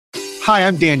Hi,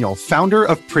 I'm Daniel, founder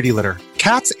of Pretty Litter.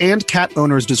 Cats and cat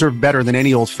owners deserve better than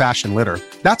any old-fashioned litter.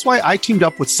 That's why I teamed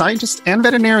up with scientists and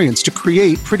veterinarians to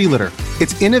create Pretty Litter.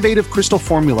 Its innovative crystal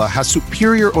formula has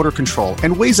superior odor control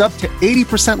and weighs up to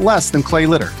 80% less than clay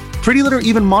litter. Pretty Litter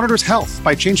even monitors health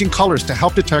by changing colors to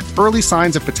help detect early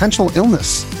signs of potential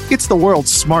illness. It's the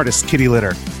world's smartest kitty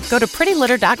litter. Go to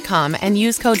prettylitter.com and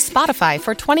use code SPOTIFY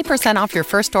for 20% off your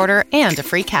first order and a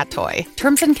free cat toy.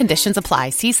 Terms and conditions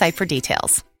apply. See site for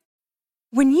details.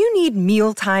 When you need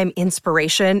mealtime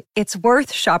inspiration, it's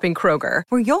worth shopping Kroger,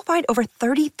 where you'll find over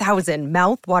 30,000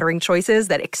 mouth-watering choices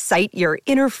that excite your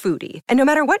inner foodie. And no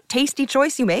matter what tasty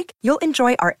choice you make, you'll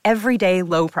enjoy our everyday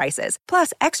low prices,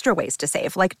 plus extra ways to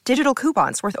save, like digital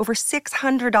coupons worth over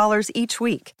 $600 each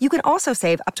week. You can also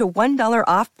save up to $1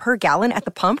 off per gallon at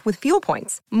the pump with fuel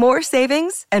points. More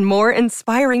savings and more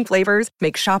inspiring flavors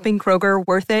make shopping Kroger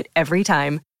worth it every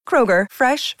time. Kroger,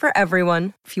 fresh for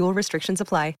everyone. Fuel restrictions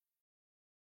apply.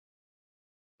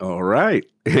 All right.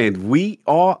 And we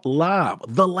are live.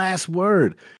 The last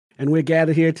word. And we're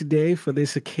gathered here today for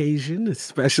this occasion, a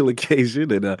special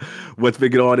occasion, and what's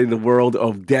been going on in the world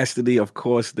of Destiny. Of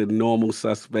course, the normal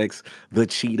suspects, the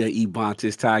Cheetah,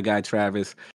 Ebontis, Tie Guy,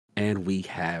 Travis, and we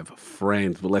have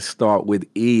friends. But let's start with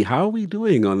E. How are we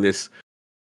doing on this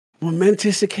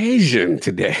momentous occasion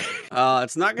today?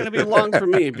 It's not going to be long for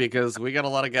me because we got a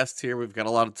lot of guests here. We've got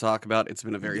a lot to talk about. It's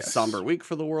been a very somber week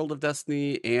for the world of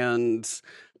Destiny, and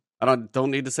I don't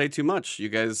need to say too much. You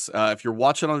guys, if you're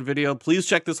watching on video, please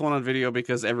check this one on video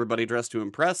because everybody dressed to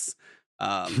impress.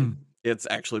 It's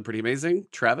actually pretty amazing.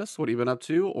 Travis, what have you been up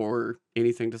to, or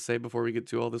anything to say before we get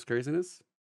to all this craziness?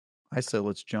 I say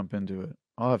let's jump into it.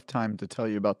 I'll have time to tell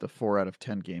you about the 4 out of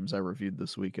 10 games I reviewed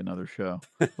this week, another show.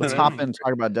 Let's hop in and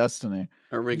talk about Destiny.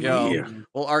 There we go. Yeah.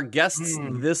 Well, our guests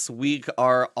this week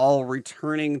are all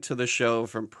returning to the show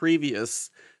from previous.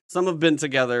 Some have been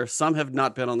together, some have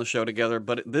not been on the show together,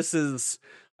 but this is,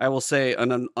 I will say,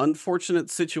 an unfortunate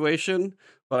situation,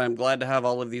 but I'm glad to have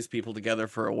all of these people together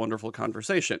for a wonderful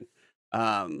conversation.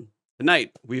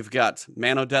 Tonight, we've got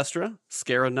ManoDestra,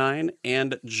 Skarrow9,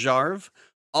 and Jarv,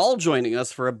 all joining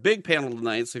us for a big panel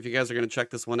tonight, so if you guys are going to check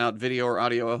this one out, video or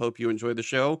audio, I hope you enjoy the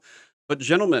show. But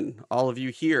gentlemen, all of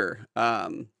you here,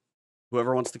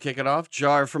 whoever wants to kick it off,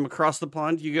 Jarv from across the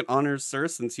pond, you get honors, sir,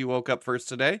 since you woke up first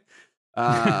today.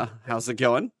 How's it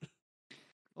going?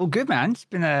 All good, man. It's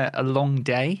been a long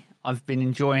day. I've been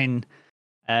enjoying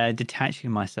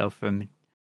detaching myself from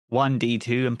one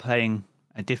D2 and playing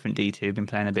a different D2. Been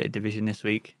playing a bit of Division this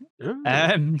week.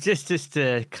 Just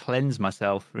to cleanse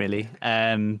myself, really.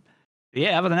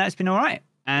 Yeah, other than that, it's been all right.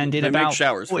 And in about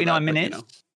 49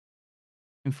 minutes,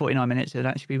 in 49 minutes, it'll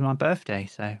actually be my birthday.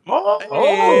 So,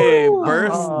 hey,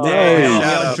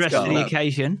 birthday! Dressed for the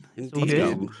occasion.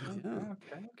 Indeed.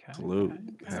 Salute.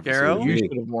 Skarrow? You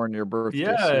should have worn your birthday.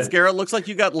 Yeah. Skarrow, it looks like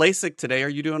you got LASIK today. Are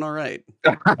you doing all right?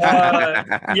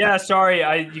 Yeah, sorry.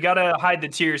 You got to hide the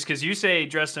tears because you say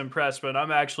dressed to impress, but I'm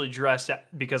actually dressed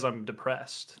because I'm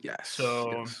depressed. Yes.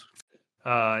 So,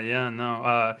 yeah,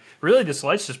 no. Really, this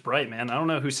light's just bright, man. I don't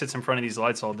know who sits in front of these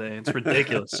lights all day. It's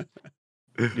ridiculous.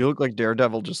 You look like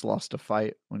Daredevil just lost a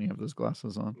fight when you have those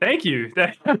glasses on. Thank you.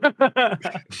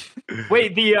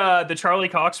 Wait, the Charlie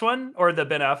Cox one or the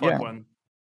Ben Affleck one?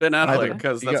 Ben Affleck,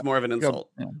 because that's more of an insult.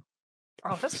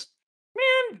 Oh, that's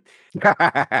man.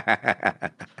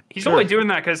 He's only doing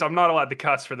that because I'm not allowed to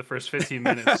cuss for the first 15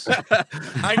 minutes.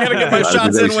 I gotta get my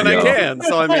shots in when I can.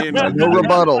 So I mean, no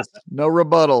rebuttals. No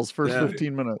rebuttals. First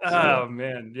 15 minutes. Oh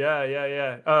man,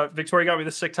 yeah. Victoria got me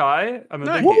the sick tie. I'm a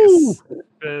nice.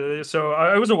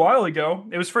 So it was a while ago.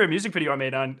 It was for a music video I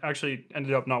made. I actually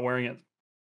ended up not wearing it.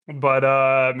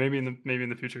 But maybe in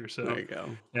the future. So there you go.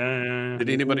 Yeah. Did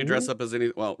anybody dress up as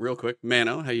any? Well, real quick,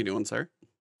 Mano, how you doing, sir?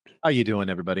 How you doing,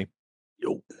 everybody?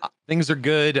 Yo. Things are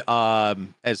good.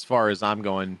 As far as I'm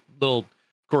going, of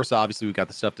course, obviously we got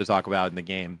the stuff to talk about in the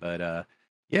game, but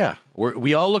yeah,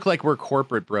 we all look like we're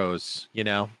corporate bros, you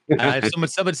know.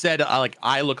 Someone said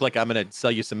I look like I'm gonna sell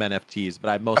you some NFTs, but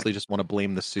I mostly just want to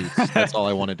blame the suits. That's all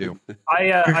I want to do.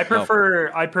 I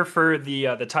prefer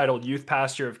the title "Youth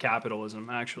Pastor of Capitalism."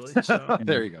 Actually, so.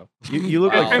 There you go. You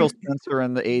look like Phil Spencer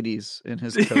in the '80s in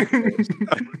his coat.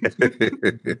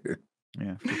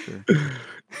 Yeah, for sure.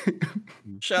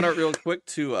 Shout out real quick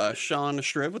to Sean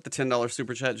Shriv with the $10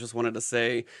 super chat. Just wanted to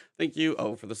say thank you.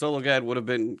 Oh, for the solo guide, would have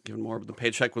been given more, but the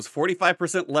paycheck was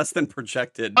 45% less than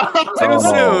projected. Too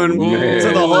soon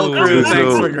to the whole crew.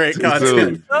 Thanks for great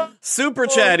content. Super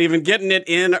chat, even getting it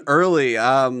in early.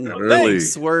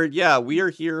 Thanks. We are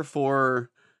here for.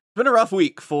 It's been a rough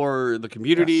week for the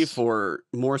community, for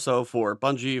more so for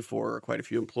Bungie, for quite a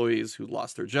few employees who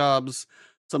lost their jobs.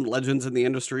 some legends in the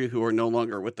industry who are no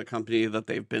longer with the company that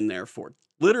they've been there for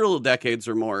literal decades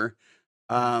or more.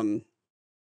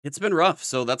 It's been rough.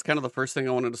 So that's kind of the first thing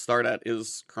I wanted to start at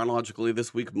is chronologically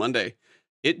this week, Monday.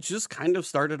 It just kind of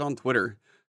started on Twitter.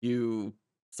 You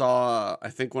saw, I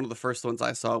think one of the first ones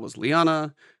I saw was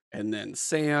Liana, and then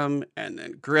Sam, and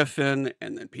then Griffin,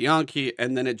 and then Bianchi,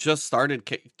 and then it just started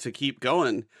to keep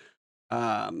going.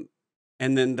 And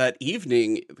then that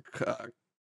evening,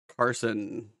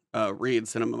 Carson Reed,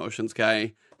 Cinema Motions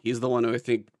guy, he's the one who I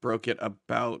think broke it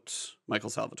about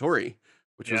Michael Salvatore,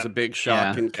 which was a big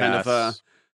shock and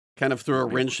kind of threw a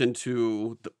wrench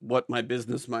into what my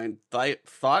business mind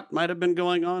thought might have been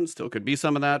going on. Still could be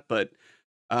some of that, but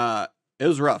it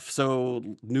was rough. So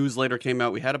news later came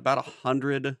out. We had about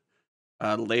 100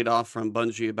 laid off from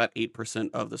Bungie, about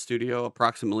 8% of the studio,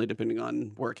 approximately, depending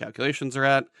on where calculations are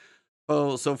at.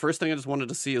 Oh, so first thing I just wanted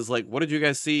to see is like, what did you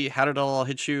guys see? How did it all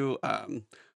hit you? I'm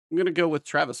going to go with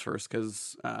Travis first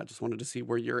because I just wanted to see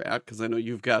where you're at because I know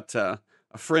you've got a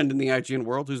friend in the IGN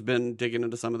world who's been digging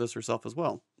into some of this herself as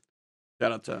well.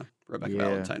 Shout out to Rebecca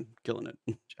Valentine, killing it.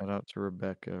 Shout out to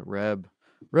Rebecca. Reb.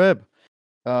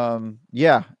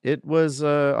 Yeah, it was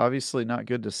obviously not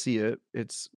good to see it.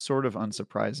 It's sort of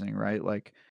unsurprising, right?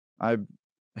 Like, I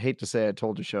hate to say I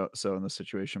told you so in this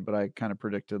situation, but I kind of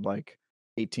predicted like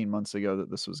 18 months ago that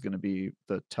this was going to be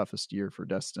the toughest year for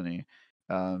Destiny.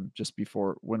 Just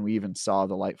before when we even saw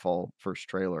the Lightfall first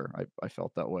trailer, I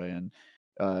felt that way.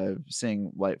 And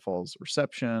seeing Lightfall's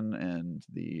reception and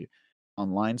the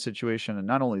online situation, and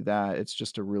not only that, it's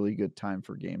just a really good time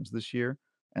for games this year.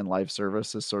 And live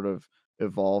service has sort of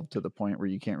evolved to the point where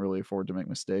you can't really afford to make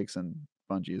mistakes, and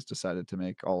Bungie has decided to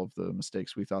make all of the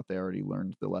mistakes we thought they already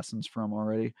learned the lessons from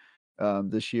already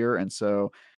this year. And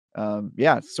so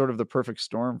yeah, it's sort of the perfect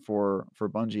storm for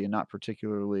Bungie, and not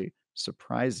particularly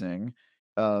surprising.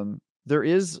 There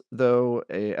is, though,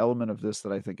 a element of this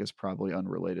that I think is probably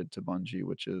unrelated to Bungie,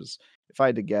 which is, if I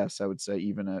had to guess, I would say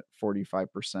even at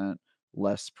 45%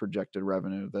 less projected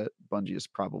revenue, that Bungie is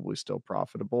probably still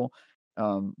profitable.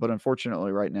 But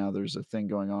unfortunately, right now, there's a thing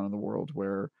going on in the world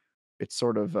where it's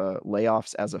sort of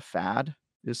layoffs as a fad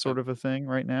is sort of a thing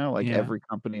right now. Like every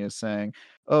company is saying,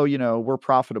 oh, we're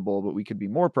profitable, but we could be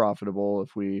more profitable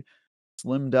if we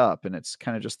slimmed up. And it's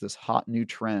kind of just this hot new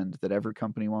trend that every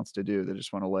company wants to do. They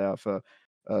just want to lay off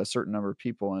a certain number of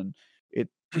people. And it,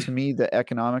 to me, the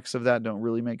economics of that don't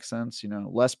really make sense.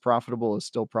 Less profitable is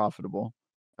still profitable,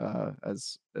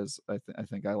 as I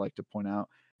think I like to point out.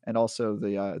 And also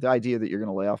the idea that you're going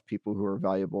to lay off people who are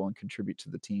valuable and contribute to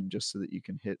the team just so that you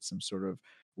can hit some sort of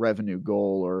revenue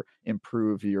goal or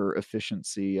improve your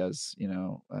efficiency, as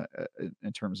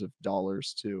in terms of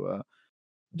dollars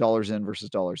in versus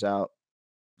dollars out,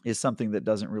 is something that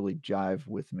doesn't really jive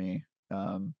with me,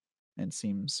 and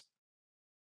seems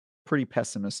pretty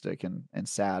pessimistic and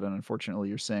sad. And unfortunately,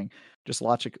 you're seeing just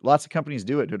lots of companies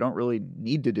do it who don't really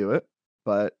need to do it,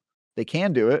 but they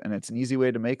can do it, and it's an easy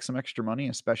way to make some extra money,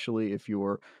 especially if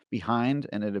you're behind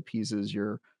and it appeases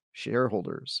your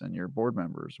shareholders and your board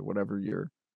members or whatever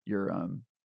you're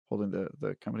holding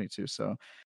the company to. So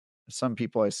some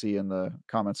people I see in the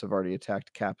comments have already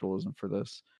attacked capitalism for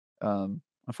this.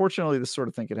 Unfortunately, this sort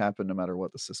of thing could happen no matter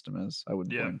what the system is. I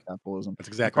wouldn't blame capitalism. That's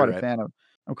exactly right.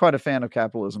 I'm quite a fan of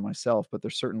capitalism myself, but there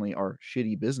certainly are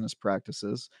shitty business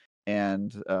practices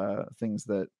and things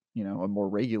that a more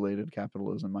regulated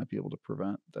capitalism might be able to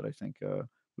prevent, that I think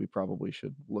we probably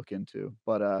should look into.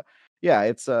 But yeah,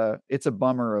 it's a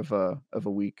bummer of a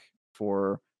week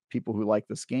for people who like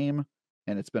this game,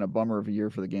 and it's been a bummer of a year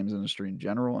for the games industry in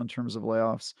general in terms of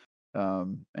layoffs.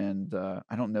 And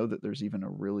I don't know that there's even a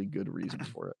really good reason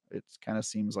for it. It kind of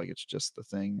seems like it's just the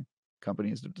thing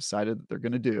companies have decided that they're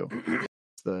going to do.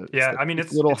 I mean,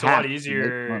 it's a lot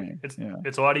easier.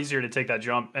 It's a lot easier to take that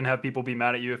jump and have people be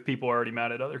mad at you if people are already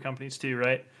mad at other companies too,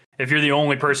 right? If you're the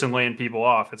only person laying people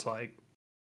off, it's like,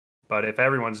 but if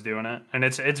everyone's doing it, and I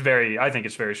think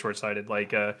it's very short-sighted,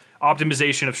 like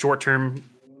optimization of short-term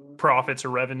profits or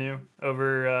revenue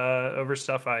over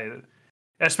stuff,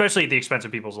 especially at the expense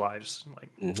of people's lives,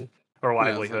 or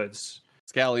livelihoods.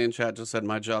 Scally in chat just said,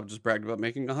 my job just bragged about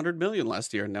making 100 million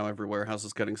last year, and now every warehouse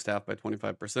is cutting staff by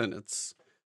 25%.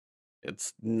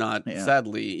 It's not,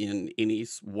 sadly, in any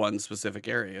one specific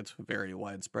area. It's very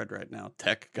widespread right now.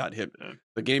 Tech got hit.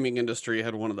 The gaming industry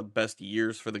had one of the best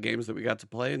years for the games that we got to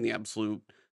play, and the absolute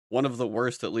one of the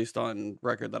worst, at least on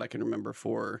record that I can remember,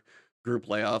 for group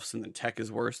layoffs, and then tech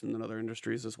is worse than in other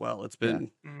industries as well. It's been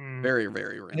very,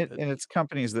 very rampant. And it's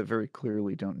companies that very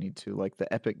clearly don't need to. Like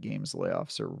the Epic Games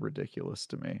layoffs are ridiculous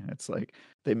to me. It's like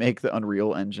they make the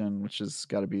Unreal Engine, which has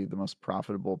got to be the most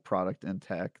profitable product in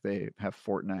tech. They have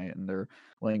Fortnite and they're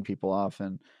laying people off,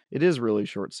 and it is really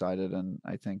short-sighted. And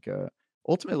I think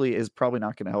ultimately is probably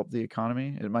not going to help the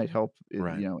economy. It might help,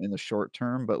 Right. in the short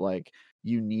term, but like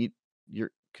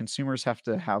your consumers have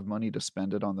to have money to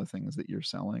spend it on the things that you're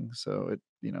selling. So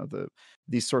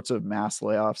these sorts of mass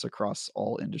layoffs across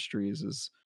all industries is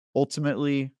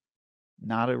ultimately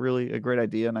not a great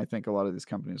idea. And I think a lot of these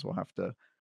companies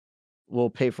will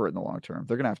pay for it in the long term.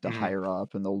 They're going to have to hire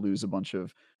up, and they'll lose a bunch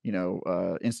of,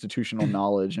 institutional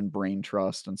knowledge and brain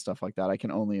trust and stuff like that. I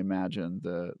can only imagine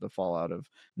the fallout of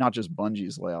not just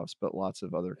Bungie's layoffs, but lots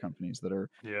of other companies that are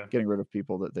getting rid of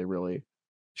people that they really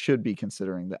should be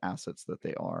considering the assets that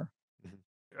they are.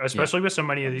 Especially with so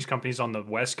many of these companies on the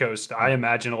West Coast, I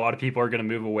imagine a lot of people are going to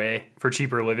move away for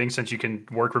cheaper living since you can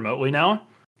work remotely now.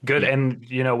 Good. And,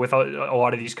 with a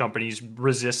lot of these companies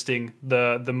resisting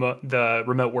the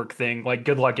remote work thing, like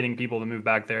good luck getting people to move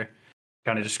back there.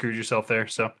 Kind of just screwed yourself there.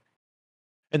 So,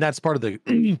 and that's part of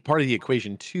the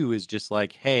equation too, is just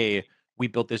like, hey, we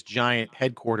built this giant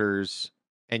headquarters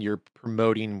and you're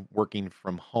promoting working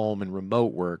from home and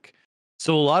remote work.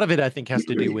 So a lot of it, I think, has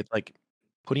to do with like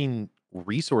putting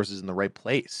resources in the right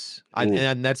place.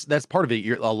 And that's part of it.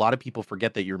 A lot of people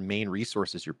forget that your main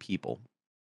resource is your people.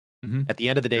 At the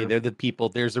end of the day, they're the people.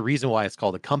 There's a reason why it's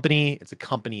called a company. It's a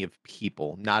company of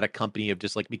people, not a company of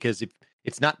just like, because if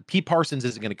it's not, Pete Parsons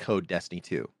isn't going to code Destiny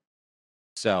 2.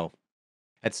 So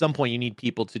at some point you need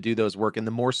people to do those work, and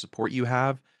the more support you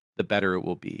have, the better it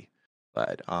will be.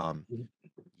 But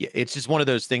yeah, it's just one of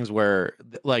those things where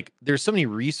like there's so many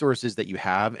resources that you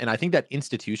have, and I think that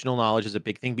institutional knowledge is a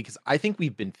big thing, because I think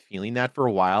we've been feeling that for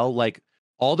a while. Like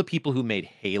all the people who made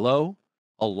Halo,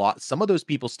 some of those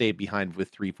people stayed behind with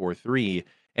 343,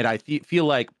 and I feel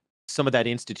like some of that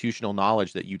institutional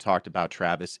knowledge that you talked about,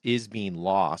 Travis, is being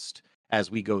lost as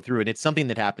we go through. And it's something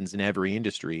that happens in every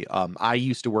industry. I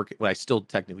used to work, well, I still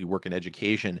technically work in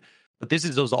education, but this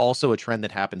is also a trend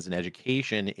that happens in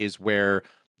education, is where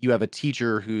you have a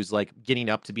teacher who's like getting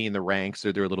up to be in the ranks,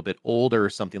 or they're a little bit older or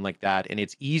something like that. And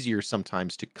it's easier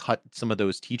sometimes to cut some of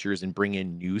those teachers and bring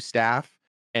in new staff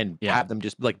and have them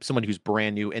just like someone who's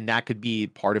brand new. And that could be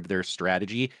part of their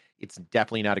strategy. It's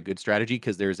definitely not a good strategy,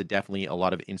 because there's definitely a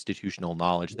lot of institutional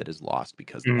knowledge that is lost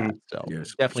because of that. So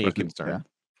it's definitely a concern.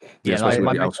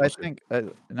 I think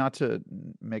not to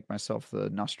make myself the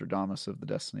Nostradamus of the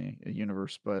Destiny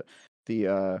universe, but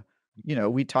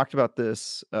we talked about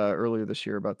this earlier this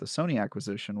year about the Sony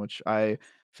acquisition, which I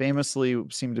famously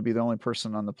seem to be the only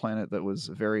person on the planet that was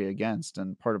very against.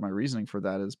 And part of my reasoning for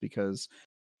that is because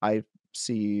I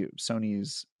see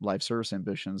Sony's live service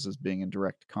ambitions as being in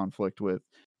direct conflict with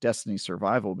Destiny's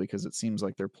survival, because it seems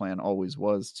like their plan always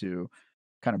was to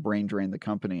kind of brain drain the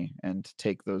company and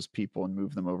take those people and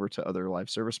move them over to other live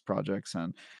service projects.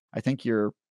 And I think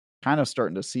you're kind of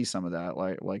starting to see some of that.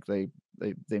 Like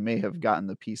they may have gotten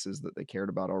the pieces that they cared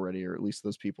about already, or at least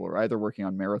those people are either working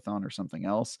on Marathon or something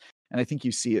else. And I think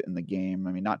you see it in the game.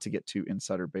 I mean, not to get too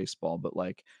insider baseball, but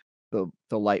like the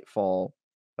Lightfall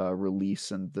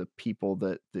release, and the people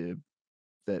that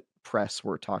press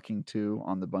were talking to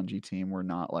on the Bungie team were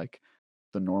not like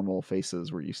the normal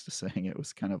faces we're used to saying. It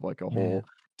was kind of like a whole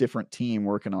different team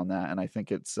working on that. And I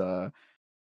think it's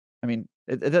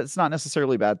it's not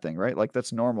necessarily a bad thing, right? Like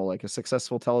that's normal. Like a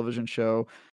successful television show,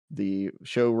 the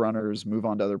showrunners move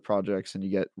on to other projects, and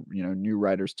you get new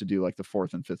writers to do like the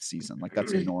 4th and 5th season. Like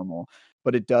that's normal.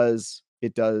 But it does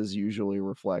usually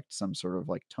reflect some sort of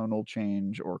like tonal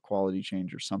change or quality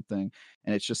change or something.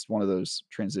 And it's just one of those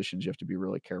transitions you have to be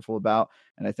really careful about.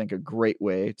 And I think a great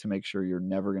way to make sure you're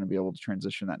never going to be able to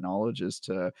transition that knowledge is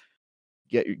to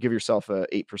give yourself a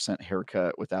 8%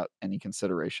 haircut without any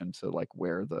consideration to like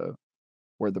where the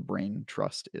brain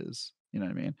trust is. You know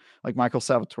what I mean? Like Michael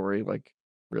Salvatore, like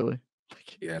really?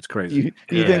 Like, yeah, it's crazy.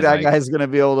 You think that guy's going to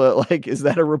be able to, like, is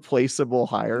that a replaceable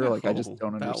hire? Like, I just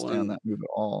don't understand that move at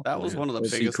all. That was one of the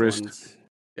biggest ones.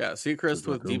 Yeah, Seacrest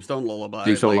with Deep Stone Lullaby.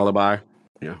 Deep Stone Lullaby.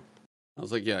 Yeah. I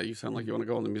was like, yeah, you sound like you want to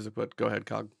go on the music, but go ahead,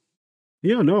 Cog.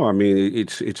 Yeah, no, I mean,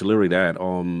 it's literally that.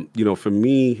 For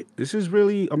me, this is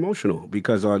really emotional,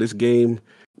 because this game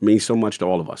means so much to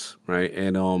all of us, right?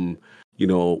 And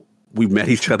we've met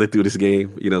each other through this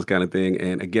game, this kind of thing.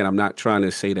 And again, I'm not trying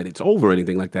to say that it's over or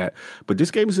anything like that, but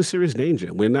this game is a serious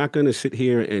danger. We're not going to sit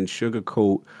here and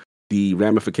sugarcoat the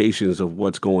ramifications of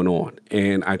what's going on.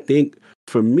 And I think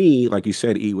for me, like you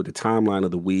said, E, with the timeline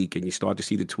of the week, and you start to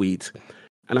see the tweets,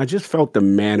 And I just felt the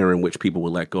manner in which people were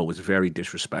let go was very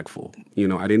disrespectful.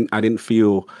 I didn't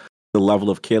feel the level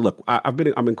of care. Look,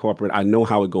 I'm in corporate. I know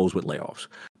how it goes with layoffs.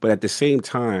 But at the same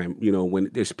time, when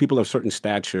there's people of certain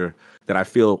stature that I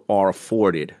feel are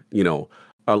afforded,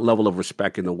 a level of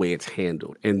respect in the way it's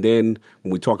handled. And then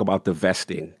when we talk about the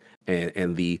vesting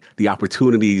and the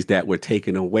opportunities that were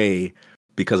taken away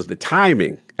because of the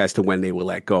timing as to when they were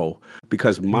let go,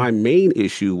 because my main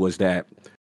issue was that,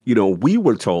 we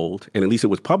were told, and at least it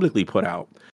was publicly put out,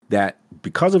 that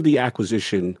because of the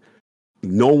acquisition,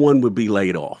 no one would be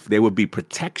laid off. There would be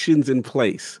protections in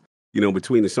place,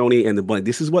 between the Sony and the Bungie.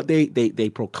 This is what they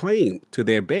proclaim to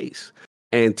their base.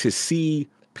 And to see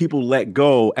people let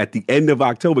go at the end of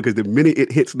October, because the minute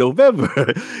it hits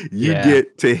November, you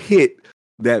get to hit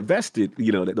that vested,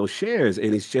 those shares.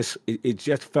 And it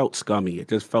just felt scummy. It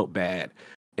just felt bad.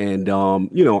 And,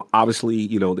 obviously,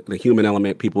 the human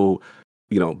element, people,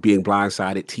 being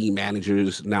blindsided, team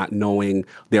managers not knowing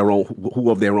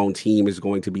who of their own team is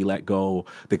going to be let go,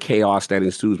 the chaos that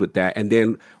ensues with that. And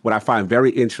then what I find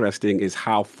very interesting is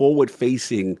how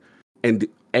forward-facing and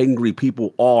angry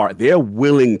people are. They're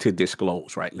willing to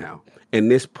disclose right now.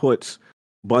 And this puts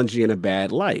Bungie in a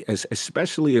bad light,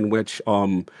 especially in which,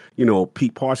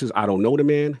 Pete Parsons, I don't know the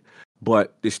man,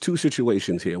 but there's two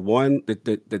situations here. One,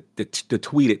 the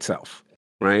tweet itself,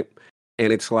 right?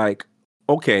 And it's like,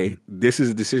 okay, this is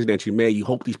a decision that you made. You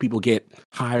hope these people get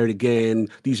hired again.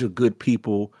 These are good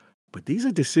people. But these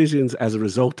are decisions as a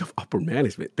result of upper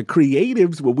management. The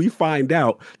creatives, when we find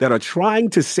out that are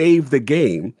trying to save the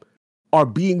game, are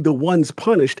being the ones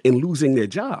punished and losing their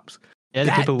jobs. Yeah,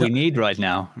 the people we need right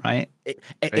now, right?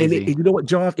 And you know what,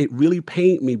 Jarv? It really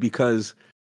pained me because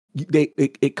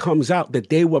it comes out that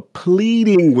they were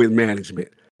pleading with management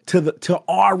to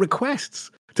our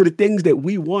requests, to the things that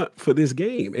we want for this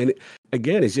game. And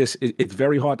again, it's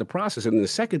very hard to process. And the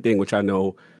second thing, which I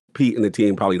know Pete and the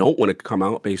team probably don't want to come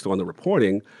out based on the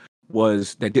reporting,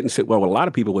 was that didn't sit well with a lot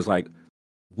of people, was like,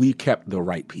 we kept the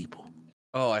right people.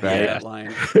 Oh, I hate that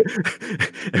line.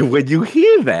 And when you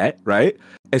hear that, right,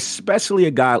 especially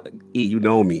a guy, you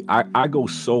know me, I go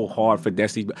so hard for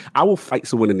Destiny's. I will fight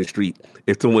someone in the street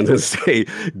if someone does say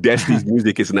Destiny's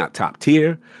music is not top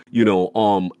tier.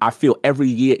 I feel every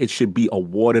year it should be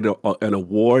awarded an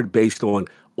award based on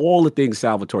all the things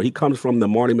Salvatore. He comes from the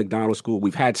Marty McDonald School.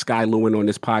 We've had Sky Lewin on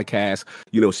this podcast.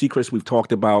 Seacrest we've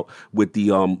talked about with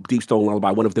the Deep Stone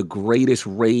Lullaby, one of the greatest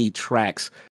raid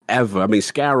tracks ever. I mean,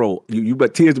 Skarrow, you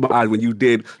got tears in my eyes when you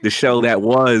did the show that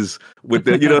was with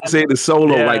the, the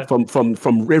solo, like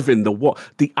from Riven,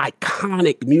 the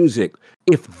iconic music.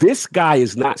 If this guy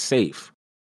is not safe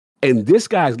and this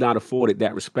guy is not afforded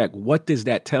that respect, what does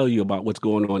that tell you about what's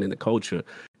going on in the culture?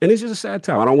 And it's just a sad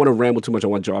time. I don't want to ramble too much. I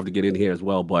want Jarv to get in here as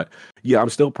well. But yeah, I'm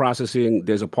still processing.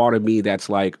 There's a part of me that's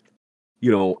like,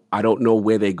 I don't know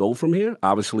where they go from here.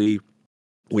 Obviously,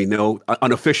 we know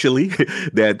unofficially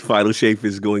that Final Shape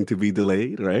is going to be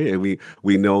delayed, right? And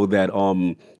we know that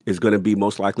it's going to be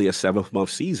most likely a 7-month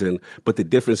season. But the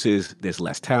difference is there's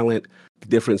less talent. The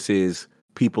difference is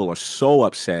people are so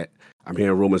upset. I'm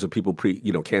hearing rumors of people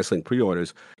canceling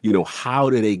pre-orders. How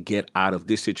do they get out of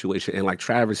this situation? And like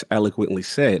Travis eloquently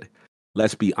said,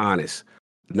 let's be honest.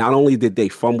 Not only did they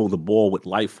fumble the ball with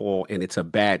Lightfall, and it's a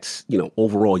bad,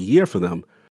 overall year for them,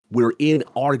 we're in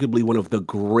arguably one of the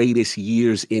greatest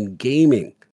years in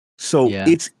gaming. So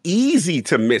it's easy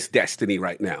to miss Destiny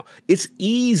right now. It's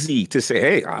easy to say,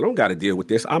 hey, I don't got to deal with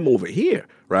this. I'm over here,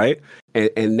 right?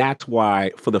 And that's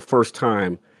why, for the first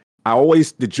time,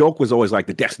 the joke was always like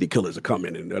the Destiny killers are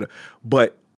coming.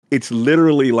 But it's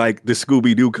literally like the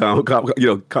Scooby-Doo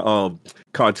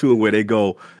cartoon where they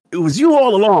go, it was you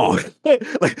all along.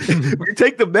 Like, you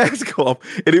take the mask off,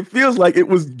 and it feels like it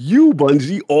was you,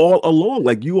 Bungie, all along.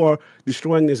 Like, you are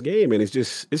destroying this game, and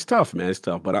it's tough, man. It's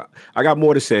tough. But I got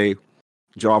more to say.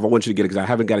 Jarv, I want you to get it because I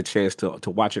haven't got a chance to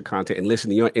watch your content and listen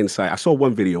to your insight. I saw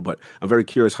one video, but I'm very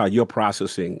curious how you're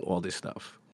processing all this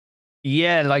stuff.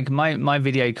 Yeah, like my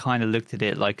video kind of looked at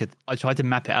it like I tried to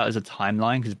map it out as a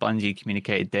timeline because Bungie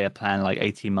communicated their plan like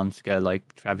 18 months ago,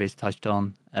 like Travis touched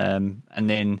on. And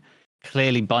then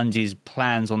clearly Bungie's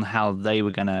plans on how they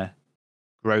were going to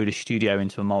grow the studio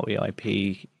into a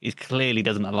multi-IP clearly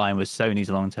doesn't align with Sony's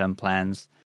long-term plans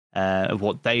of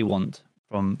what they want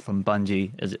from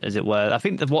Bungie, as it were. I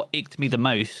think that what icked me the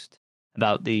most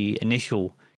about the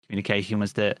initial communication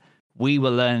was that we were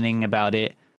learning about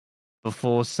it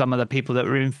before some of the people that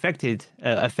were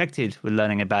affected were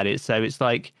learning about it. So it's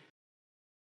like,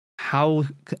 how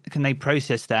can they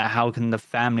process that? How can the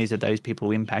families of those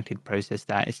people impacted process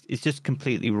that? It's just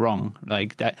completely wrong.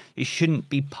 Like that, it shouldn't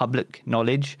be public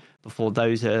knowledge before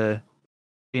those are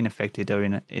being affected or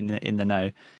in the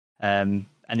know. And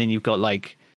then you've got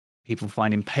like people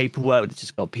finding paperwork that's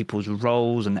just got people's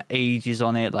roles and ages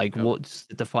on it. Like, what's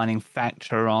the defining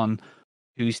factor on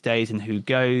who stays and who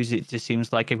goes? It just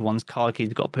seems like everyone's card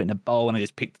keys got put in a bowl and they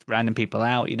just picked random people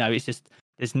out. You know, it's just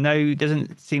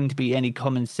doesn't seem to be any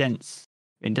common sense.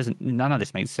 None of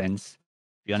this makes sense, to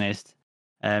be honest.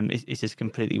 It's just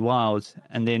completely wild.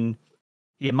 And then,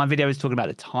 yeah, my video is talking about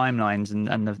the timelines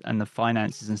and the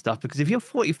finances and stuff. Because if you're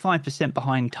 45%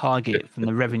 behind target from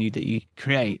the revenue that you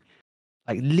create,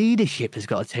 like, leadership has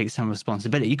got to take some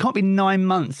responsibility. You can't be 9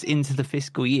 months into the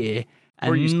fiscal year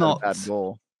and not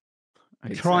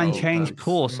try and change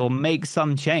course or make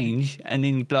some change, and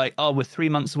then be like, oh, we're 3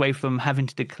 months away from having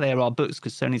to declare our books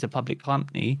because Sony's a public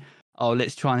company. Oh,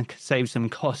 let's try and save some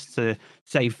costs to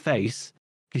save face,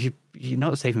 because you're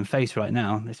not saving face right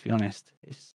now. Let's be honest.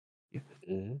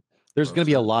 There's going to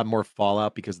be a lot more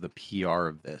fallout because of the PR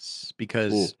of this.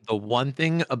 Because the one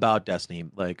thing about Destiny,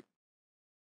 in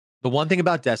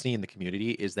the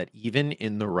community is that even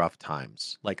in the rough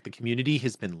times, like, the community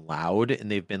has been loud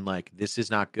and they've been like, this is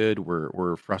not good.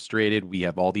 We're frustrated. We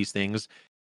have all these things,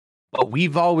 but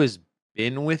we've always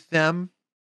been with them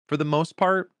for the most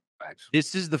part.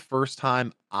 This is the first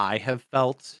time I have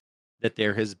felt that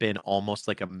there has been almost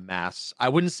like a mass, I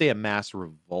wouldn't say a mass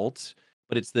revolt,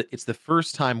 but it's the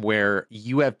first time where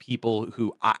you have people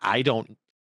who I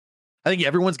think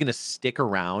everyone's going to stick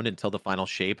around until the final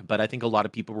shape, but I think a lot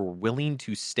of people were willing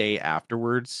to stay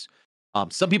afterwards.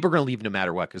 Some people are going to leave no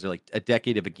matter what, because they're like, a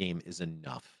decade of a game is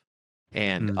enough.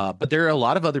 And but there are a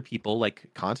lot of other people, like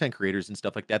content creators and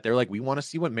stuff like that. They're like, we want to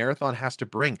see what Marathon has to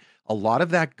bring. A lot of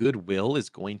that goodwill is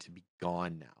going to be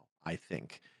gone now, I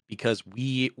think, because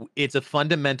it's a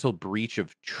fundamental breach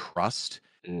of trust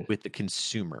with the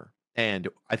consumer. And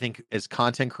I think as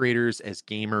content creators, as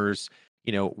gamers,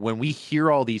 you know, when we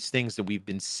hear all these things, that we've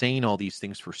been saying all these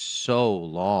things for so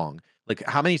long, like,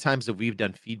 how many times have we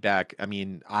done feedback? I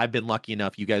mean, I've been lucky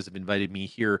enough. You guys have invited me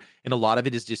here, and a lot of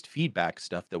it is just feedback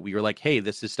stuff that we were like, hey,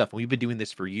 this is stuff. And we've been doing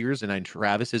this for years, and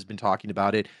Travis has been talking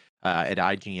about it at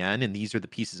IGN, and these are the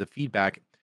pieces of feedback.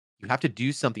 You have to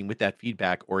do something with that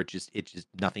feedback, or it just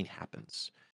nothing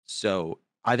happens. So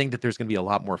I think that there's going to be a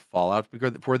lot more fallout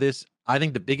for this. I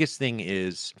think the biggest thing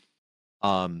is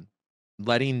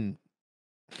letting,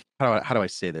 how do I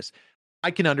say this? I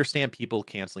can understand people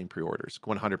canceling pre-orders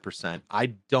 100%. I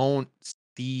don't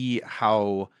see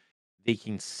how they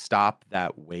can stop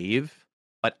that wave,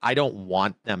 but I don't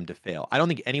want them to fail. I don't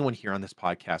think anyone here on this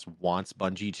podcast wants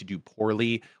Bungie to do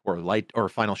poorly, or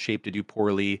Final Shape to do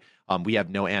poorly. We have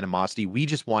no animosity. We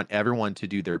just want everyone to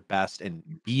do their best and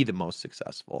be the most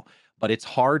successful. But it's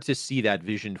hard to see that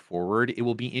vision forward. It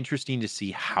will be interesting to see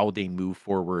how they move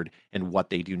forward and what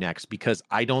they do next, because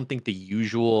I don't think the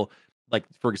usual, like,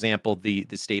 for example, the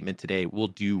statement today will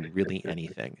do really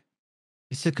anything.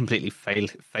 It's a completely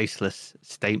faceless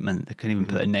statement. They couldn't even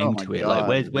put a name to it. God,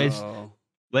 like,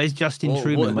 where's Justin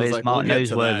Truman? Where's Mark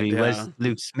Noseworthy? Where's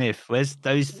Luke Smith? Where's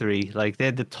those three? Like,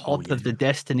 they're the top of the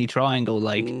Destiny triangle.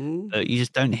 Like, you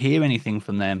just don't hear anything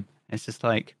from them. It's just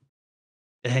like,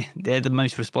 they're the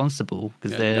most responsible,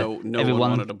 because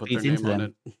everyone feeds into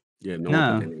them. Yeah, no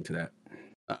one put their name to that.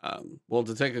 Well,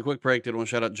 to take a quick break, did want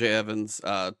to shout out Jay Evans,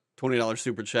 $20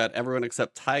 super chat. Everyone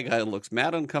except Ty Guy looks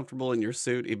mad uncomfortable in your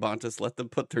suit. Ebontis, let them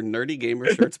put their nerdy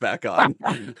gamer shirts back on.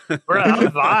 Bro, I'm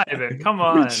vibing. Come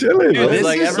on. We're chilling. Dude,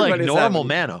 this is like normal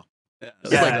Mano.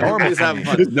 Everybody's having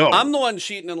fun. No. I'm the one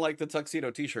cheating in like the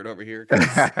tuxedo t-shirt over here.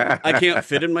 I can't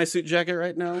fit in my suit jacket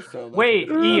right now. So wait,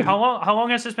 E, how long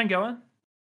has this been going?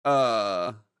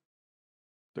 Can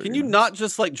you not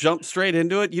just like jump straight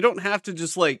into it? You don't have to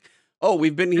just like, oh,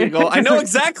 we've been here. Go. I know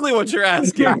exactly what you're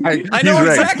asking. I know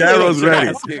exactly what you're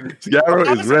asking.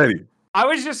 Skarrow is ready. I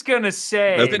was just gonna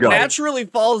say, if it naturally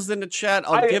falls into chat,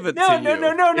 I'll give it to you.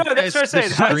 No. That's what I said.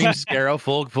 Stream Skarrow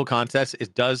full context.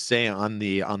 It does say on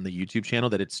the YouTube channel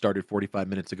that it started 45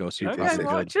 minutes ago. So you're probably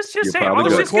good. Just say,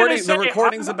 the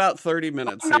recording's about 30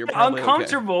 minutes. So you're probably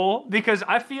uncomfortable because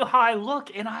I feel how I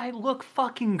look, and I look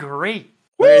fucking great.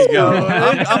 There you go.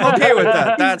 I'm okay with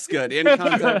that. That's good. In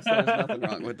context, there's nothing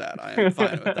wrong with that. I am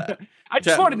fine with that. I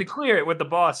just wanted to clear it with the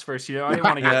boss first, I didn't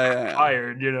want to get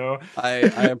fired, I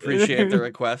appreciate the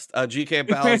request. GK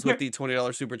Bowles with the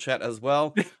 $20 super chat as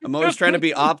well. I'm always trying to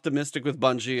be optimistic with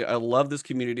Bungie. I love this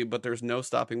community, but there's no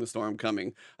stopping the storm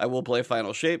coming. I will play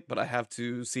Final Shape, but I have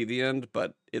to see the end,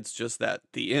 but it's just that,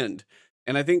 the end.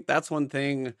 And I think that's one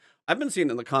thing I've been seeing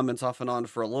in the comments off and on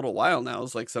for a little while now,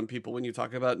 is like some people, when you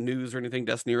talk about news or anything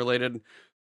Destiny related,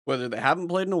 whether they haven't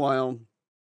played in a while,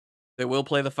 they will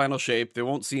play the Final Shape. They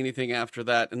won't see anything after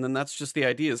that. And then that's just the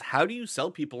idea, is how do you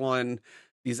sell people on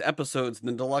these episodes in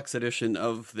the deluxe edition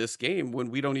of this game when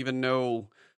we don't even know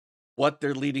what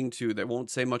they're leading to. They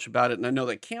won't say much about it, and I know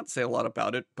they can't say a lot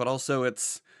about it, but also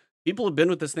it's people have been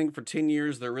with this thing for 10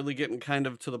 years. They're really getting kind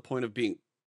of to the point of being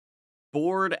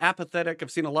bored, apathetic.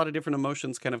 I've seen a lot of different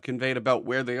emotions kind of conveyed about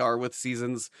where they are with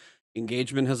seasons.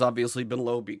 Engagement has obviously been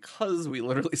low because we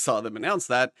literally saw them announce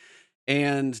that.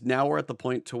 And now we're at the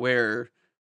point to where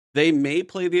they may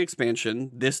play the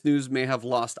expansion. This news may have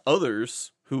lost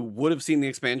others who would have seen the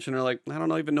expansion are like, I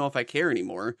don't even know if I care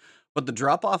anymore. But the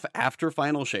drop off after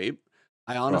Final Shape,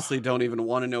 I honestly don't even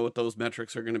want to know what those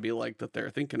metrics are going to be like that they're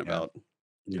thinking about.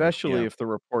 Especially if the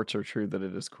reports are true that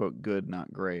it is, quote, good,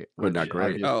 not great. Good, not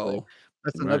great. Oh,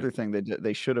 that's another thing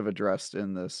they should have addressed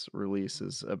in this release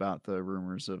is about the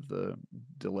rumors of the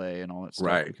delay and all that stuff.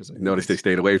 Right. Because I Notice they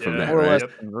stayed away from that, more or right?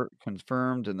 less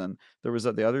confirmed. And then there was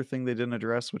the other thing they didn't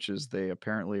address, which is they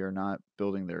apparently are not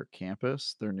building their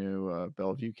campus, their new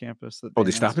Bellevue campus. That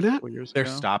they're stopping that? They're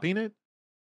stopping it?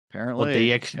 Apparently. Well,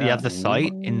 they actually have the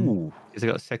site in. Has it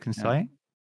got a second site?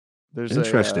 There's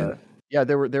interesting.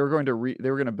 They were going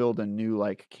to build a new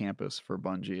like campus for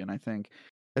Bungie, and I think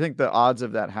the odds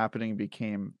of that happening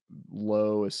became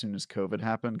low as soon as COVID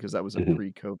happened because that was a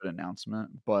pre-COVID announcement.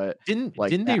 But didn't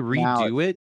they redo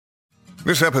it?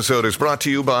 This episode is brought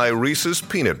to you by Reese's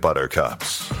Peanut Butter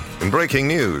Cups. In breaking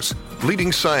news,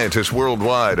 leading scientists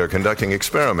worldwide are conducting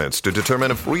experiments to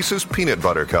determine if Reese's Peanut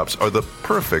Butter Cups are the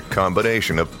perfect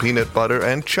combination of peanut butter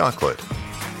and chocolate.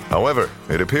 However,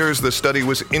 it appears the study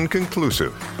was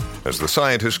inconclusive, as the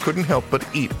scientists couldn't help but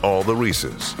eat all the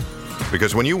Reese's.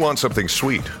 Because when you want something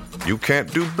sweet, you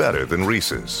can't do better than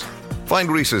Reese's. Find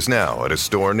Reese's now at a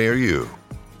store near you.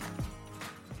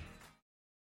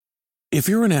 If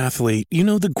you're an athlete, you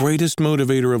know the greatest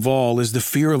motivator of all is the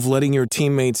fear of letting your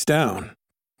teammates down.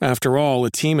 After all, a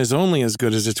team is only as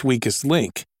good as its weakest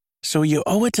link. So you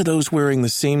owe it to those wearing the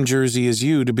same jersey as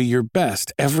you to be your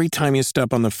best every time you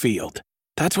step on the field.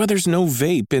 That's why there's no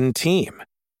vape in team.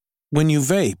 When you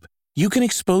vape, you can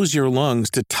expose your lungs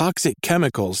to toxic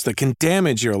chemicals that can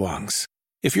damage your lungs.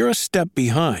 If you're a step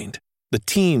behind, the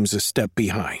team's a step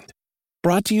behind.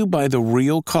 Brought to you by The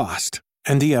Real Cost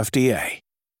and the FDA.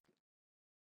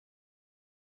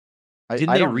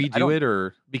 Didn't they redo it,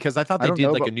 or because I thought they did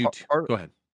like a new? Go ahead.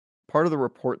 Part of the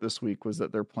report this week was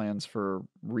that their plans for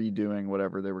redoing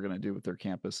whatever they were going to do with their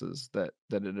campuses that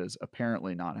it is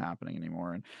apparently not happening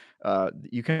anymore, and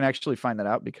you can actually find that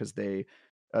out because they.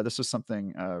 This was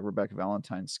something Rebecca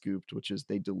Valentine scooped, which is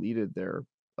they deleted their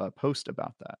post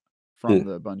about that from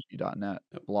the Bungie.net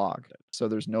blog. So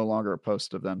there's no longer a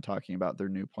post of them talking about their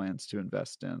new plans to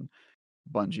invest in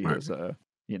Bungie as a,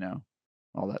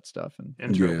 all that stuff. And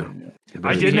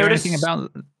I did notice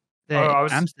about the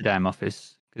Amsterdam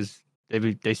office because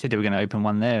they said they were going to open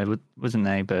one there, wasn't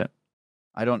they? But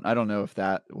I don't know if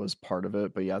that was part of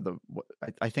it, but yeah,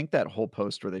 I think that whole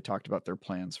post where they talked about their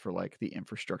plans for like the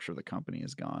infrastructure of the company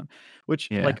is gone, which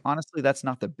like honestly, that's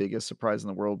not the biggest surprise in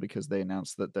the world because they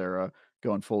announced that they're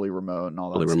going fully remote and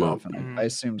all that stuff. And I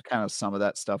assumed kind of some of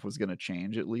that stuff was going to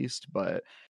change at least, but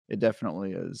it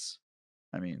definitely is.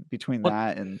 I mean, between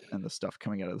that and the stuff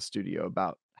coming out of the studio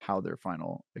about how their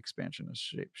final expansion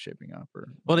is shaping up.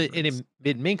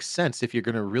 It makes sense if you're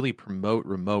going to really promote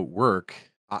remote work.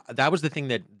 That was the thing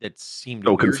that seemed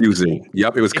so confusing.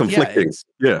 Yep, it was conflicting.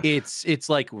 It's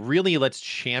like really let's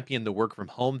champion the work from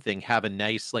home thing. Have a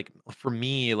nice for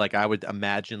me I would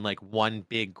imagine one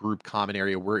big group common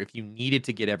area where if you needed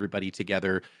to get everybody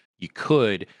together, you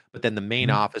could. But then the main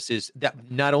office is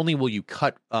that not only will you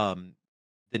cut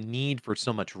the need for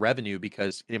so much revenue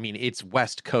because it's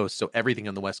West Coast, so everything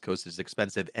on the West Coast is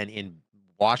expensive, and in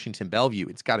Washington Bellevue,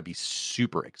 it's got to be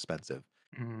super expensive.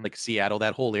 Like Seattle,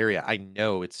 that whole area, I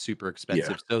know it's super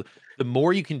expensive. So the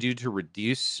more you can do to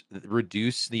reduce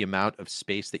the amount of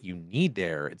space that you need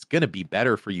there, it's going to be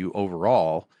better for you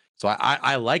overall. So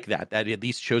I like that at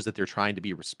least shows that they're trying to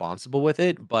be responsible with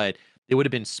it, but it would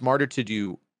have been smarter to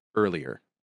do earlier.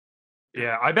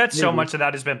 Yeah, I bet so much of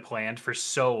that has been planned for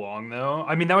so long, though.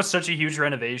 I mean, that was such a huge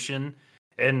renovation.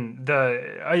 And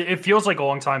it feels like a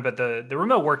long time, but the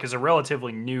remote work is a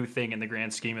relatively new thing in the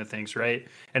grand scheme of things, right?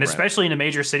 And especially in a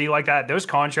major city like that, those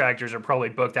contractors are probably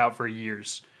booked out for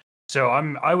years. So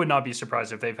I would not be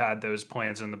surprised if they've had those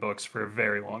plans in the books for a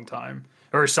very long time,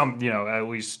 or at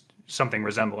least something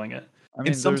resembling it. I mean,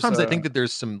 and sometimes I think that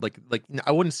there's some like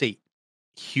I wouldn't say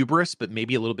hubris, but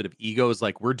maybe a little bit of ego is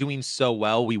like we're doing so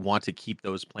well, we want to keep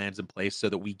those plans in place so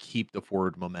that we keep the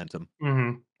forward momentum.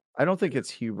 I don't think it's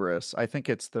hubris. I think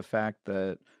it's the fact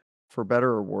that for better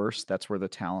or worse, that's where the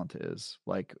talent is.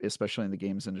 Like, especially in the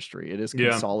games industry, it is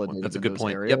Yeah. consolidated That's a in good those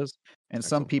point. Yep. areas. And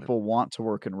some Excellent point. people want to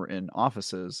work in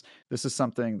offices. This is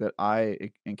something that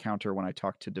I encounter when I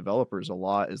talk to developers a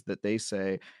lot, is that they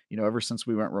say, ever since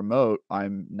we went remote,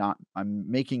 I'm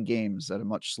making games at a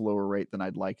much slower rate than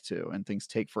I'd like to, and things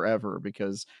take forever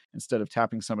because instead of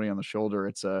tapping somebody on the shoulder,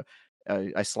 it's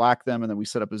I Slack them, and then we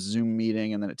set up a Zoom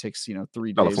meeting, and then it takes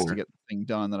 3 days to get the thing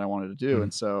done that I wanted to do.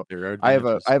 And so I have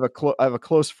a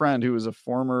close friend who is a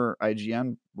former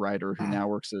IGN writer who now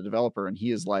works as a developer, and he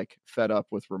is like fed up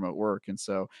with remote work. And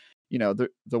so the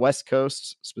West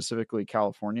Coast, specifically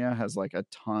California, has like a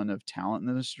ton of talent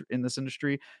in this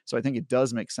industry. So I think it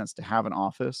does make sense to have an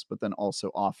office, but then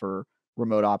also offer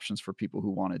remote options for people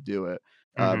who want to do it,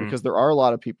 because there are a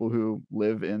lot of people who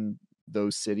live in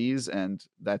those cities, and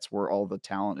that's where all the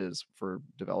talent is for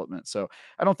development. So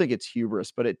I don't think it's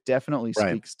hubris, but it definitely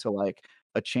speaks to like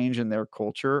a change in their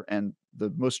culture. And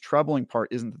the most troubling part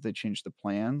isn't that they changed the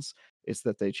plans, it's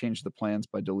that they changed the plans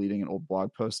by deleting an old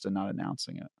blog post and not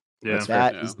announcing it. Yeah,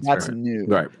 that's new.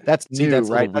 Right. That's See, new, that's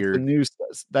a right? little weird.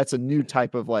 That's a new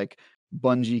type of like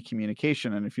Bungie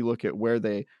communication. And if you look at where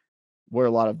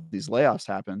a lot of these layoffs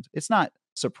happened, it's not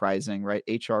surprising, right?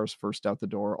 HR's first out the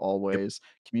door always.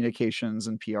 Communications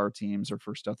and PR teams are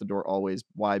first out the door always.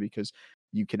 Why? Because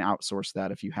you can outsource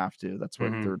that if you have to. That's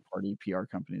what third party PR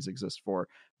companies exist for.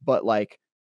 But like,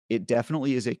 it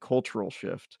definitely is a cultural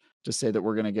shift to say that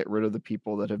we're going to get rid of the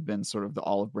people that have been sort of the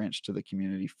olive branch to the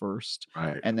community first,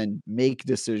 and then make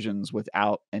decisions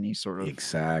without any sort of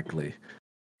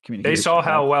communication. They saw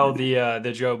how well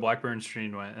the Joe Blackburn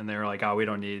stream went, and they were like, "Oh, we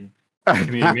don't need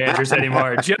community managers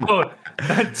anymore." Joe,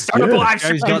 start a live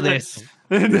stream. Joe's got this.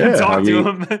 Talk to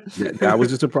him. That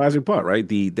was the surprising part, right?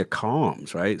 The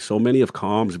comms, right? So many of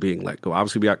comms being let go.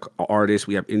 Obviously, we have artists,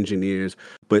 we have engineers,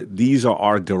 but these are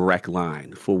our direct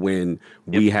line for when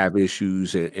we have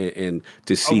issues and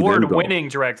to see award-winning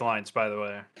direct lines, by the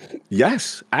way.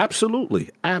 Yes, absolutely.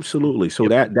 So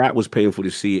that was painful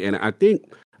to see, and I think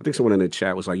someone in the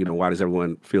chat was like, why does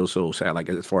everyone feel so sad? Like,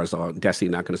 as far as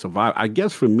Destiny not going to survive, I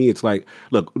guess for me, it's like,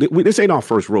 look, this ain't our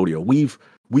first rodeo.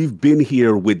 We've been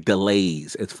here with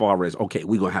delays as far as, okay,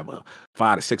 we're going to have a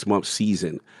 5 to 6 month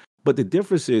season. But the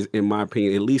difference is, in my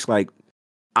opinion, at least like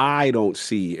I don't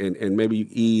see, and maybe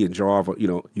E and Jarv,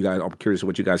 you guys, I'm curious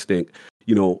what you guys think,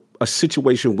 a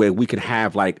situation where we could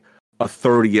have like a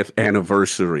 30th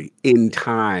anniversary in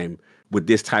time with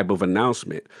this type of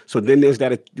announcement. So then there's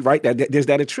that, right? There's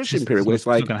that attrition period where it's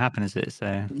like, what's going to happen, is it?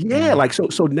 So like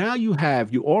so now you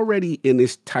already in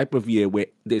this type of year where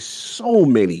there's so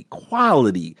many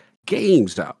quality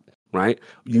games out, right?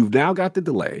 You've now got the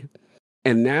delay,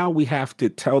 and now we have to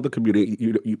tell the community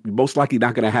you're most likely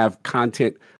not going to have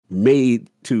content made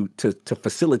to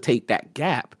facilitate that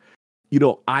gap.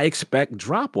 I expect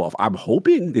drop off. I'm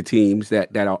hoping the teams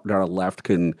that are left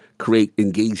can create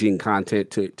engaging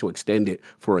content to extend it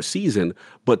for a season.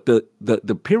 But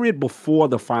the period before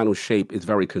the final shape is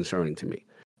very concerning to me.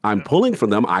 I'm pulling for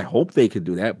them. I hope they could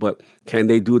do that, but can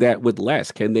they do that with less?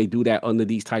 Can they do that under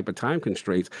these type of time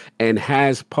constraints? And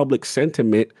has public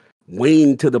sentiment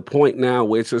waned to the point now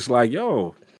where it's just like,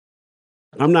 yo,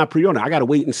 I'm not pre-order. I got to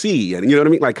wait and see. And you know what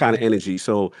I mean? Like kind of energy.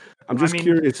 So I'm just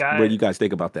curious what you guys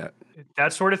think about that.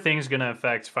 That sort of thing is going to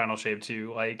affect Final Shape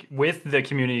too, like with the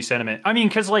community sentiment. I mean,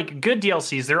 because like good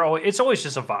DLCs, it's always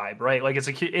just a vibe, right? Like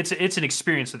it's an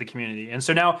experience with the community. And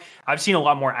so now I've seen a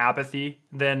lot more apathy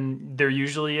than there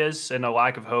usually is, and a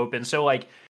lack of hope. And so like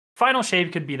Final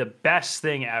Shape could be the best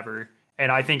thing ever,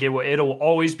 and I think it'll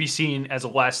always be seen as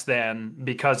less than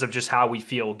because of just how we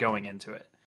feel going into it.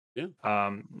 Yeah.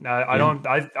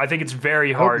 I think it's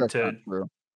very hard to.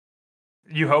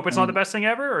 You hope it's not the best thing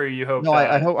ever, or you hope? No,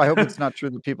 I hope it's not true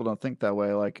that people don't think that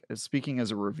way. Like, speaking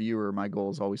as a reviewer, my goal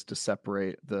is always to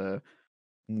separate the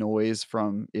noise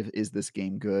from is this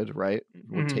game good, right?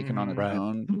 We're taking on its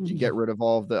own. You get rid of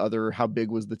all of the other, how big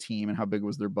was the team and how big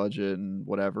was their budget and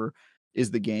whatever.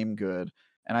 Is the game good?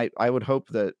 And I would hope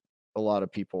that a lot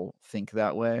of people think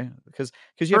that way, because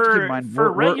you have to keep in mind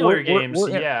for regular games,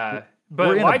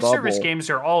 but live service games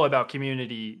are all about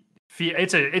community.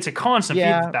 It's a constant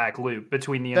feedback loop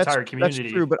between the entire community.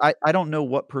 That's true, but I don't know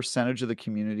what percentage of the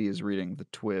community is reading the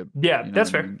TWIB. Yeah, that's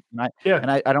fair.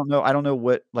 And I don't know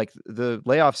what, like, the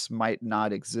layoffs might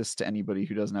not exist to anybody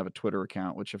who doesn't have a Twitter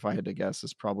account, which, if I had to guess,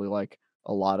 is probably like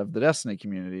a lot of the Destiny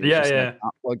community. It's like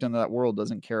not plugged into that world,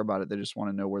 doesn't care about it. They just want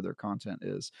to know where their content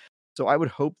is. So I would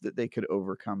hope that they could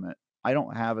overcome it. I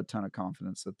don't have a ton of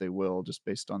confidence that they will, just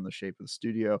based on the shape of the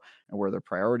studio and where their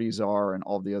priorities are and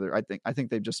all the other. I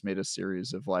think they've just made a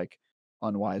series of like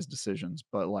unwise decisions.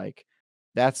 But like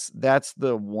that's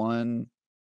the one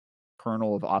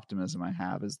kernel of optimism I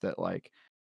have is that like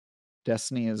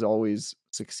Destiny has always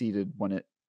succeeded when it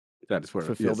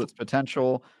fulfilled its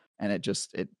potential, and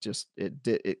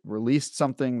it released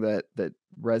something that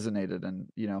resonated. And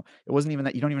it wasn't even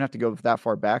that, you don't even have to go that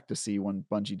far back to see when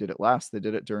Bungie did it last. They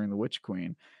did it during the Witch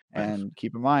Queen. And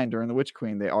keep in mind, during the Witch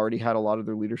Queen, they already had a lot of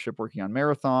their leadership working on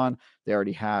Marathon. They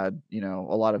already had a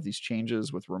lot of these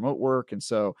changes with remote work, and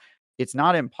so it's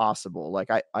not impossible. Like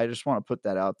I just want to put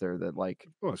that out there, that like,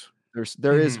 of course,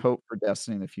 there is hope for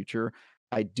Destiny in the future.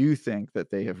 I do think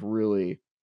that they have really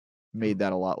made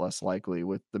that a lot less likely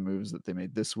with the moves that they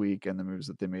made this week and the moves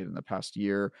that they made in the past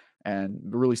year. And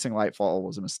releasing Lightfall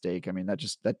was a mistake. I mean,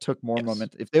 that took more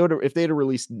momentum. If they'd have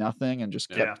released nothing and just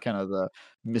kept kind of the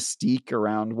mystique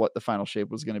around what the final shape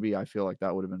was going to be, I feel like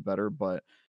that would have been better. But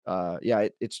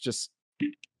it's just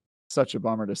such a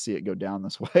bummer to see it go down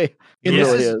this way.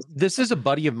 This is a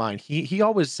buddy of mine. He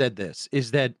always said this,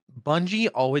 is that Bungie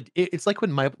always, it's like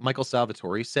when Michael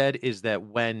Salvatore said, is that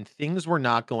when things were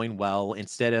not going well,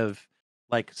 instead of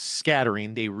like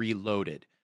scattering, they reloaded.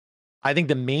 I think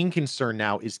the main concern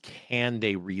now is, can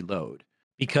they reload?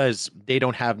 Because they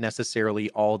don't have necessarily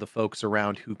all the folks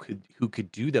around who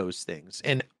could do those things.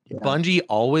 And Bungie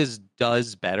always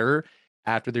does better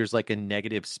after there's like a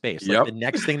negative space. Like the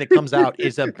next thing that comes out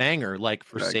is a banger. Like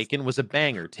Forsaken was a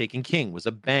banger, Taken King was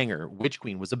a banger, Witch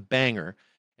Queen was a banger.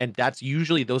 And that's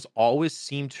usually, those always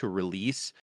seem to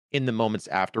release in the moments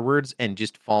afterwards. And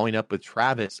just following up with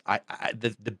Travis,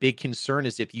 the big concern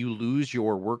is, if you lose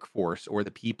your workforce or the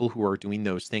people who are doing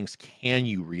those things, can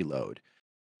you reload?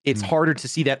 It's harder to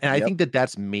see that. And I think that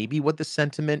that's maybe what the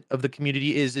sentiment of the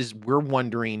community is we're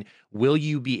wondering, will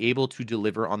you be able to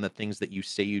deliver on the things that you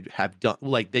say you have done,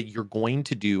 like that you're going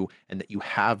to do and that you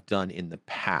have done in the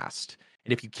past?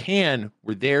 And if you can,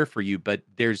 we're there for you. But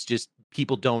there's just,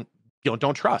 people don't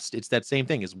trust. It's that same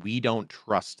thing, as we don't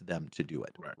trust them to do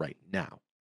it right now.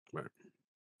 Right.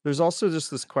 There's also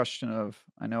just this question of,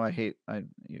 I know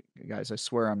guys, I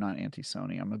swear I'm not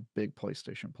anti-Sony. I'm a big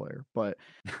PlayStation player, but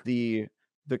the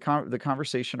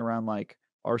conversation around like,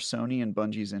 are Sony and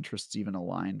Bungie's interests even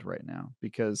aligned right now?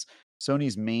 Because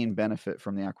Sony's main benefit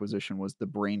from the acquisition was the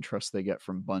brain trust they get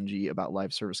from Bungie about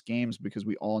live service games, because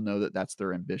we all know that that's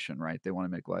their ambition, right? They want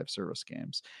to make live service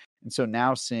games. And so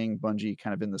now seeing Bungie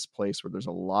kind of in this place where there's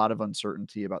a lot of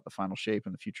uncertainty about the final shape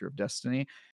and the future of Destiny,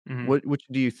 which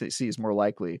do you see is more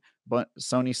likely? But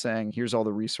Sony saying, here's all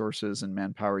the resources and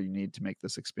manpower you need to make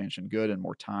this expansion good and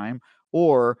more time,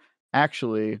 or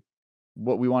actually,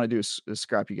 what we want to do is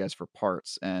scrap you guys for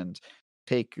parts and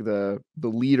take the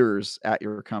leaders at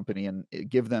your company and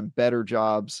give them better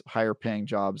jobs, higher paying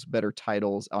jobs, better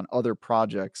titles on other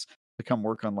projects to come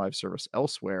work on live service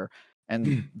elsewhere.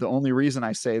 And the only reason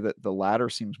I say that the latter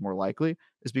seems more likely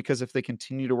is because if they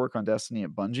continue to work on Destiny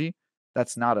at Bungie,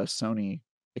 that's not a Sony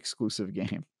exclusive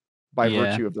game by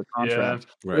virtue of their contract.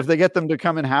 But if they get them to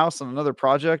come in-house on another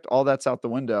project, all that's out the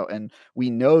window. And we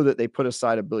know that they put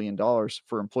aside $1 billion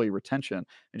for employee retention.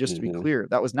 And just to be clear,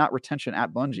 that was not retention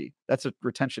at Bungie. That's a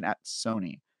retention at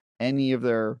Sony, any of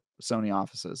their Sony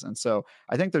offices. And so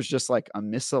I think there's just like a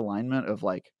misalignment of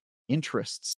like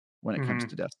interests when it comes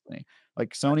to Destiny. Like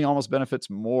Sony almost benefits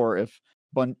more if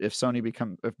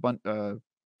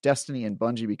Destiny and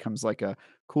Bungie becomes like a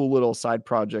cool little side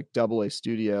project, AA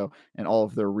studio, and all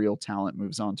of their real talent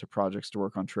moves on to projects to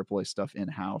work on AAA stuff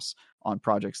in-house on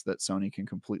projects that Sony can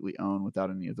completely own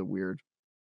without any of the weird,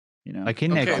 like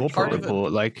in their corporate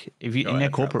report, like if you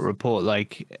corporate report,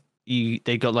 like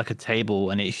they got like a table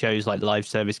and it shows like live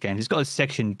service games. It's got a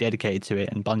section dedicated to it,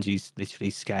 and Bungie's literally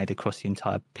scattered across the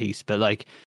entire piece. But like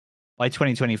by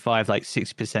 2025, like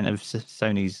 60% of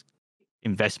Sony's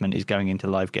investment is going into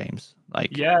live games.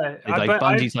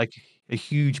 Bungie's like a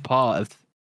huge part of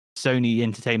Sony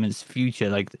Entertainment's future.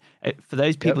 Like for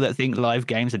those people that think live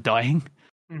games are dying,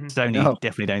 Sony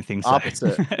definitely don't think so.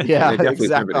 Opposite. Yeah,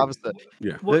 exact opposite.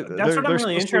 Yeah. Well, that's what I'm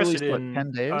really interested in.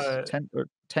 10 days,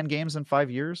 10 games in 5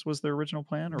 years was their original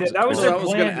plan. Or that was their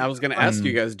plan. I was going to ask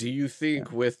you guys, do you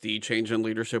think with the change in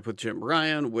leadership with Jim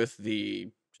Ryan, with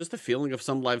just the feeling of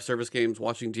some live service games,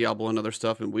 watching Diablo and other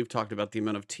stuff, and we've talked about the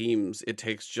amount of teams it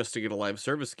takes just to get a live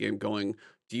service game going.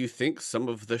 Do you think some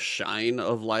of the shine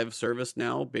of live service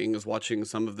now, being as watching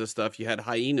some of this stuff, you had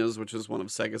Hyenas, which is one of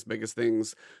Sega's biggest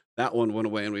things, that one went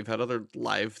away, and we've had other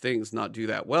live things not do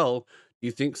that well. Do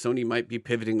you think Sony might be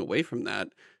pivoting away from that,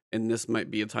 and this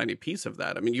might be a tiny piece of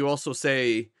that? I mean, you also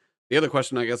say, the other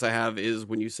question I guess I have is,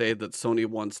 when you say that Sony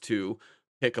wants to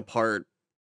pick apart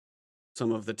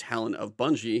some of the talent of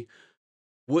Bungie,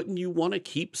 wouldn't you want to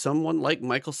keep someone like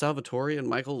Michael Salvatore and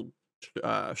Michael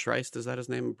Shreist, is that his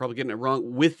name? I'm probably getting it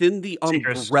wrong. Within the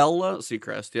Seacrest. umbrella,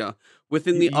 Seacrest, yeah.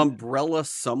 Within the umbrella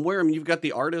somewhere. I mean, you've got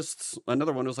the artists.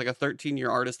 Another one was like a 13-year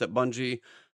artist at Bungie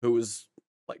who was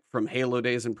like from Halo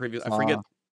days and previous. I forget.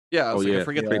 Yeah, I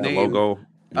forget the name. Logo.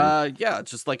 Yeah,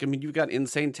 just like, I mean, you've got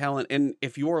insane talent. And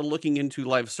if you're looking into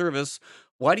live service,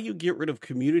 why do you get rid of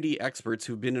community experts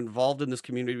who've been involved in this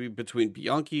community between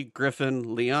Bianchi,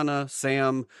 Griffin, Liana,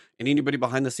 Sam, and anybody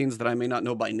behind the scenes that I may not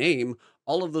know by name?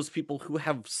 All of those people who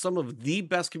have some of the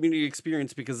best community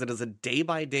experience because it is a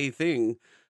day-by-day thing.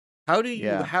 How do you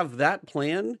have that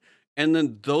plan? And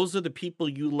then those are the people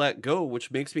you let go,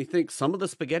 which makes me think some of the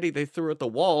spaghetti they threw at the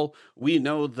wall, we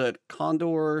know that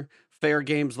Condor, Fair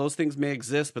Games, those things may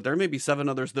exist, but there may be 7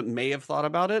 others that may have thought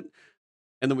about it.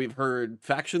 And then we've heard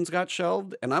factions got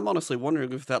shelved. And I'm honestly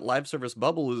wondering if that live service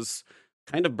bubble is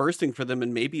kind of bursting for them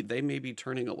and maybe they may be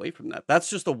turning away from that. That's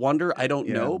just a wonder. I don't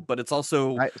know, but it's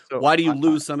also, why do you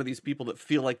lose some of these people that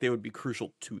feel like they would be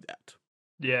crucial to that?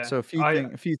 Yeah. So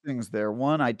a few things there.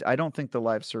 One, I don't think the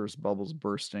live service bubble's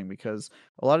bursting because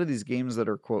a lot of these games that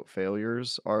are quote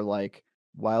failures are like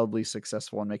wildly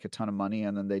successful and make a ton of money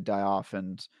and then they die off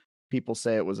and people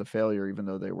say it was a failure even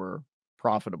though they were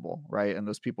profitable, right? And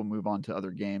those people move on to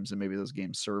other games and maybe those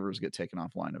game servers get taken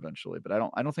offline eventually. But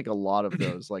I don't think a lot of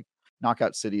those, like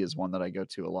Knockout City is one that I go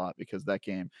to a lot because that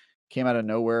game came out of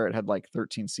nowhere. It had like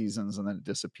 13 seasons and then it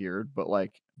disappeared. But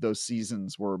like those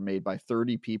seasons were made by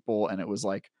 30 people and it was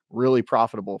like really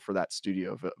profitable for that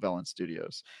studio, Velen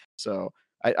Studios. So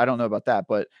I don't know about that,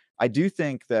 but I do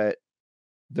think that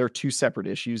they're 2 separate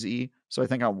issues. So I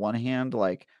think on one hand,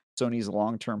 like Sony's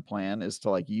long-term plan is to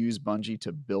like use Bungie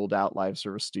to build out live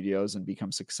service studios and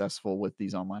become successful with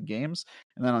these online games.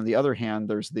 And then on the other hand,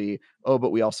 there's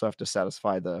but we also have to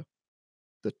satisfy the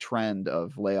trend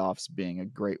of layoffs being a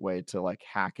great way to like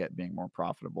hack at being more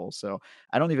profitable. So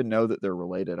I don't even know that they're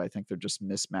related. I think they're just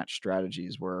mismatched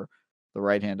strategies where the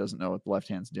right hand doesn't know what the left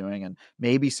hand's doing. And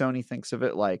maybe Sony thinks of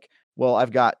it like, well,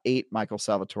 I've got 8 Michael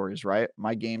Salvatore's, right?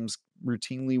 My games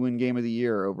routinely win Game of the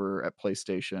Year over at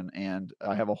PlayStation, and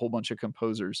I have a whole bunch of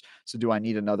composers. So do I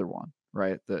need another one,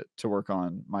 right? To work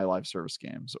on my live service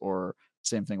games, or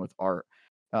same thing with art.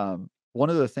 One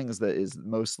of the things that is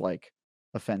most like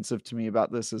offensive to me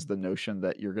about this is the notion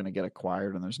that you're going to get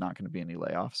acquired and there's not going to be any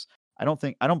layoffs. I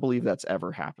don't believe that's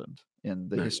ever happened in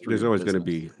the history. There's always going to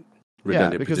be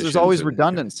redundant because there's always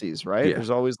redundancies, right? Yeah.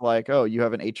 There's always like, oh, you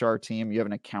have an HR team, you have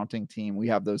an accounting team, we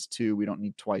have those 2, we don't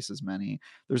need twice as many.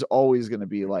 There's always going to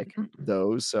be like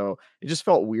those. So it just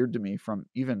felt weird to me from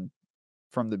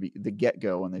the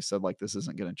get-go when they said like, this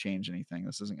isn't going to change anything,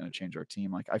 this isn't going to change our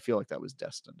team. Like I feel like that was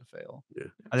destined to fail. Yeah.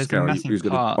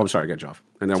 I'm sorry, I got you off.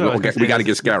 And then we got to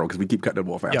get Skarrow because we keep cutting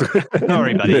them off after. Yeah.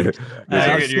 Sorry, buddy.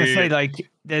 I was going to say, like,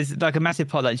 there's like a massive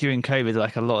part that during COVID,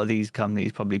 like a lot of these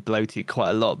companies probably bloated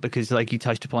quite a lot because, like you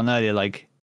touched upon earlier, like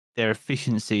their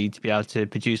efficiency to be able to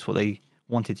produce what they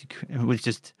wanted to was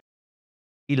just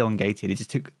elongated. It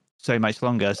just took so much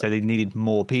longer, so they needed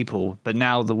more people. But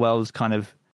now the world's kind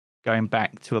of going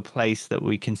back to a place that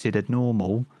we considered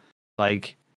normal.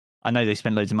 Like, I know they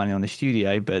spend loads of money on the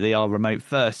studio, but they are remote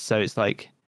first. So it's like,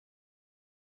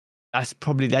 that's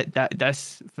probably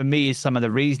that's for me is some of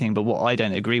the reasoning. But what I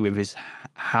don't agree with is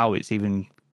how they've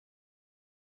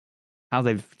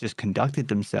just conducted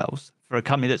themselves. For a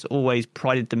company that's always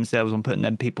prided themselves on putting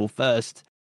their people first,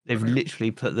 they've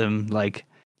literally put them like,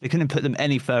 they couldn't put them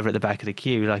any further at the back of the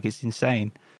queue. Like, it's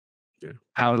insane. Yeah.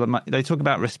 How they talk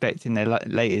about respect in their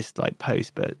latest like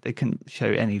post, but they couldn't show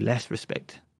any less respect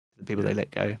to the people they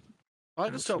let go. I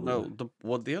just don't know.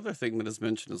 The other thing that is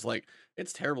mentioned is like,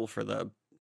 it's terrible for the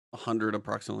 100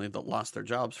 approximately that lost their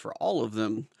jobs. For all of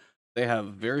them, they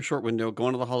have very short window,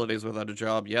 going to the holidays without a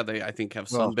job. Yeah, they I think have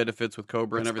some benefits with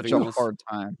Cobra and everything else. Hard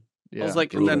time. Yeah, I was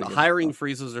like, and then hiring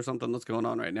freezes or something that's going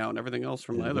on right now, and everything else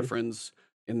from my other friends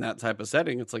in that type of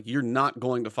setting. It's like you're not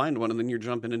going to find one, and then you're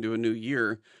jumping into a new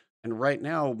year. And right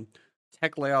now,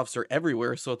 tech layoffs are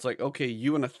everywhere. So it's like, okay,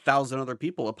 you and 1,000 other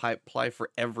people apply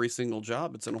for every single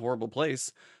job. It's in a horrible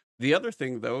place. The other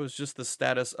thing, though, is just the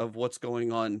status of what's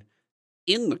going on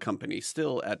in the company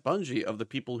still at Bungie of the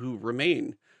people who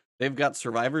remain. They've got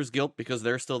survivor's guilt because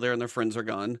they're still there and their friends are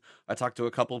gone. I talked to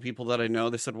a couple of people that I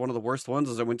know. They said one of the worst ones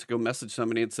is I went to go message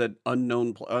somebody and said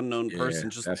unknown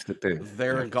person. Just that's the thing.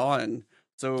 They're gone.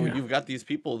 So you've got these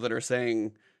people that are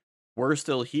saying, we're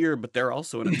still here, but they're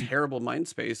also in a terrible mind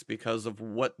space because of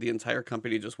what the entire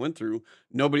company just went through.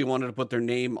 Nobody wanted to put their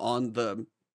name on the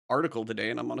article today,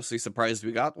 and I'm honestly surprised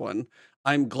we got one.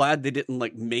 I'm glad they didn't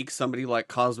like make somebody like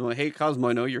Cosmo. Hey, Cosmo,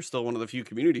 I know you're still one of the few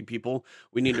community people.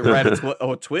 We need to write a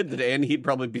twid today, and he'd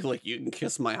probably be like, "You can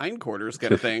kiss my hindquarters,"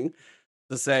 kind of thing,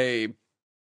 to say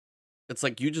it's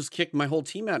like, you just kicked my whole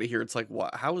team out of here. It's like,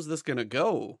 how is this going to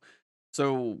go?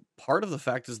 So part of the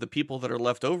fact is the people that are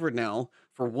left over now,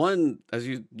 for one, as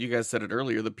you guys said it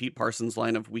earlier, the Pete Parsons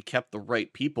line of we kept the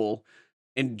right people.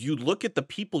 And you look at the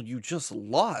people you just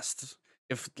lost.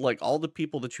 If like all the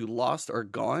people that you lost are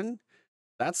gone,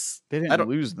 they didn't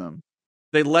lose them.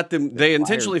 They let them. They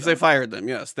intentionally they fired them.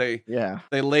 Yes, they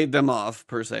laid them off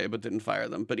per se, but didn't fire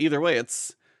them. But either way,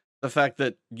 it's the fact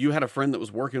that you had a friend that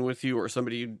was working with you, or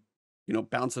somebody you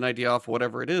bounce an idea off,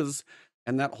 whatever it is,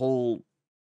 and that whole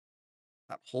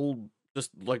just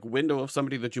like window of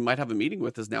somebody that you might have a meeting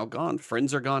with is now gone.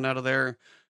 Friends are gone out of there,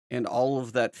 and all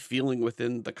of that feeling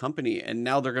within the company. And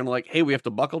now they're going to like, hey, we have to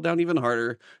buckle down even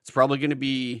harder. It's probably going to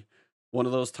be one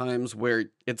of those times where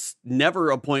it's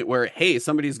never a point where, hey,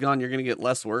 somebody's gone, you're going to get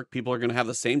less work. People are going to have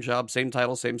the same job, same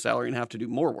title, same salary, and have to do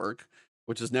more work,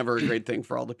 which is never a great thing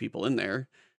for all the people in there.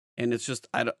 And it's just,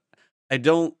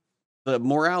 the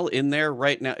morale in there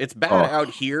right now, it's bad out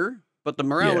here, but the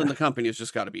morale in the company has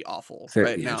just got to be awful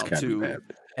right now to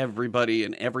everybody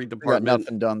in every department. Got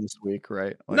nothing done this week,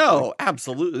 right? No,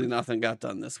 absolutely nothing got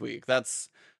done this week.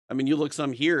 You look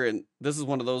some here, and this is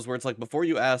one of those where it's like, before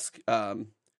you ask, I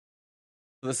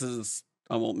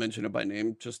won't mention it by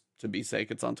name just to be sake.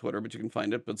 It's on Twitter, but you can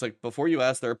find it. But it's like, before you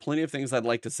ask, there are plenty of things I'd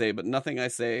like to say, but nothing I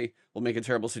say will make a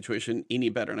terrible situation any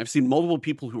better. And I've seen multiple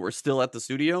people who are still at the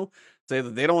studio say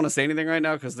that they don't want to say anything right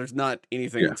now because there's not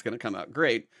anything that's going to come out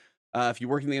great. If you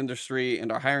work in the industry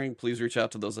and are hiring, please reach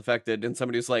out to those affected. And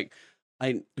somebody was like,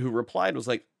 who replied was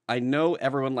like, I know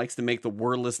everyone likes to make the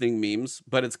 "we're listening" memes,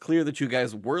 but it's clear that you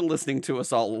guys were listening to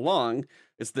us all along.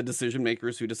 It's the decision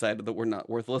makers who decided that we're not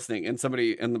worth listening. And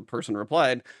the person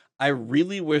replied, I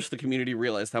really wish the community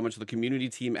realized how much the community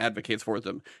team advocates for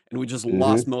them. And we just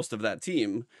lost most of that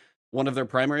team. One of their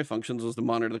primary functions was to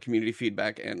monitor the community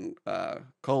feedback and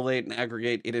collate and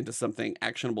aggregate it into something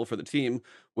actionable for the team.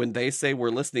 When they say we're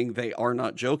listening, they are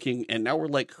not joking. And now we're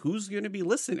like, who's going to be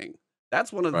listening?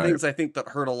 That's one of the things I think that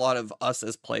hurt a lot of us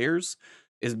as players,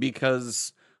 is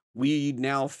because we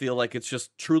now feel like it's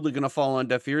just truly going to fall on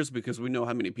deaf ears because we know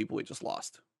how many people we just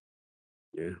lost.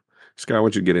 Yeah. Scott, why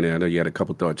don't you get in there? I know you had a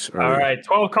couple thoughts earlier. All right,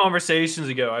 12 conversations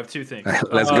ago, I have two things.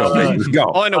 Let's go. Let's go.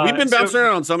 Oh, I know. We've been bouncing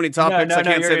around on so many topics. I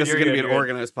can't say this is going to be an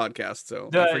organized podcast. So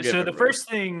the first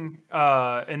thing,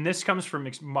 and this comes from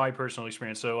my personal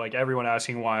experience. So like everyone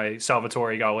asking why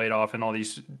Salvatore got laid off and all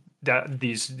these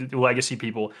legacy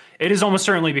people, it is almost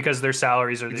certainly because their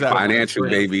salaries are financial,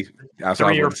 baby.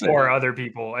 Three or four other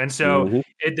people. And so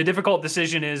the difficult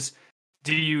decision is,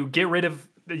 do you get rid of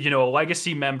a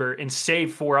legacy member and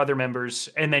save 4 other members,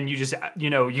 and then you just you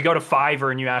go to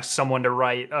Fiverr and you ask someone to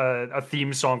write a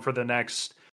theme song for the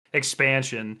next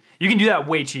expansion? You can do that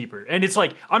way cheaper. And it's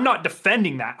like, I'm not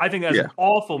defending that. I think that's an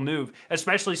awful move,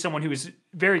 especially someone who is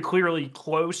very clearly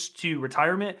close to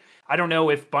retirement. I don't know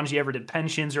if Bungie ever did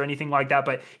pensions or anything like that,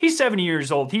 but he's 70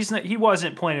 years old. He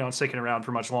wasn't planning on sticking around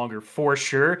for much longer, for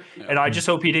sure. Yeah. And I just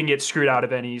hope he didn't get screwed out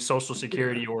of any Social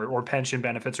Security or pension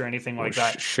benefits or anything like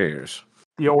that. Shares.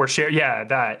 Or share,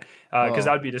 that, because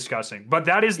that would be disgusting. But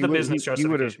that is the business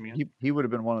justification. He would have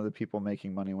been one of the people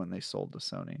making money when they sold to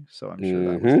Sony, so I'm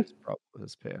sure that was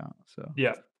his payout. So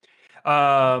yeah.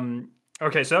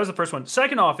 Okay, so that was the first one.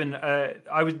 Second off, and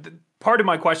part of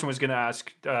my question was going to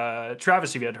ask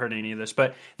Travis if you had heard any of this,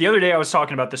 but the other day I was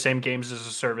talking about the same games as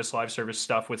a service, live service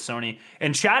stuff with Sony,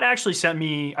 and Chad actually sent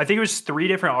me, I think it was 3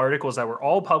 different articles that were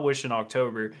all published in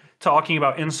October, talking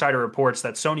about insider reports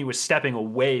that Sony was stepping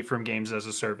away from games as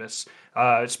a service,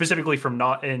 specifically from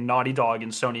Naughty Dog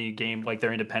and Sony game, like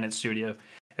their independent studio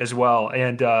as well.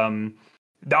 And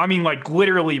I mean, like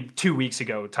literally 2 weeks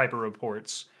ago type of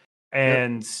reports.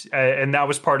 And that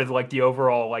was part of like the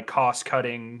overall like cost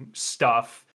cutting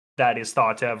stuff that is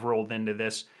thought to have rolled into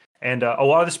this. And a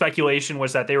lot of the speculation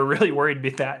was that they were really worried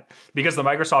that because the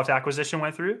Microsoft acquisition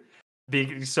went through.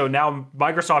 So now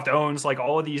Microsoft owns like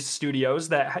all of these studios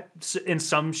that in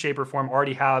some shape or form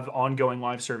already have ongoing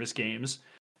live service games,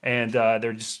 and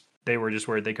they were just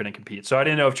worried they couldn't compete. So I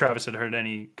didn't know if Travis had heard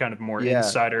any kind of more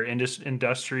insider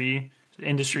industry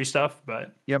stuff,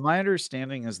 but my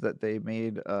understanding is that they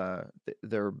made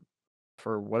their,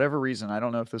 for whatever reason, I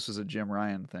don't know if this was a Jim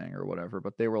Ryan thing or whatever,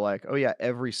 but they were like, oh yeah,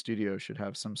 every studio should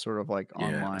have some sort of like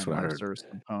online live service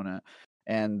component.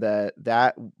 And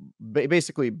that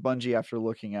basically Bungie, after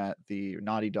looking at the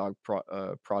Naughty Dog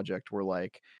project, were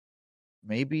like,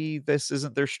 maybe this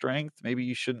isn't their strength. Maybe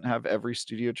you shouldn't have every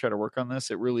studio try to work on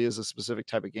this. It really is a specific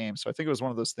type of game. So I think it was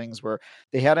one of those things where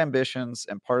they had ambitions,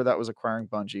 and part of that was acquiring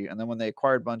Bungie. And then when they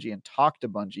acquired Bungie and talked to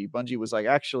Bungie, Bungie was like,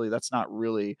 actually, that's not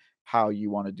really how you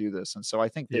want to do this. And so I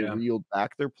think they reeled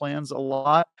back their plans a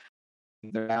lot.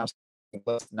 They're asked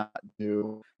let's not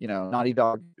do, Naughty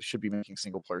Dog should be making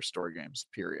single player story games,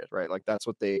 period, right? Like that's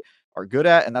what they are good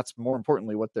at, and that's more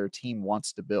importantly what their team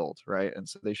wants to build, right? And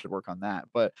so they should work on that.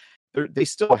 But they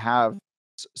still have,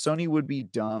 Sony would be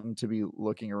dumb to be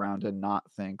looking around and not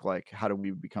think like, how do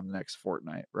we become the next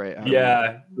Fortnite, right? How do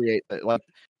we create that? Like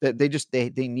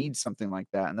they need something like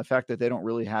that. And the fact that they don't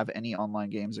really have any online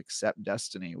games except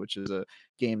Destiny, which is a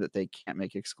game that they can't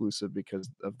make exclusive because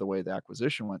of the way the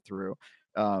acquisition went through.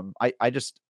 I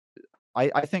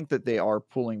think that they are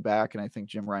pulling back, and I think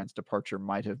Jim Ryan's departure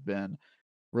might have been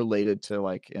related to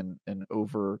like an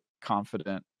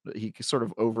overconfident, he sort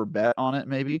of overbet on it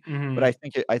maybe. But I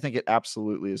think it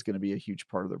absolutely is going to be a huge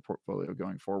part of their portfolio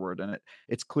going forward, and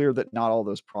it's clear that not all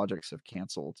those projects have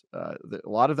canceled. A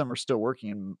lot of them are still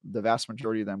working, and the vast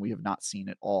majority of them we have not seen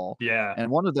at all. And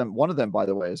one of them by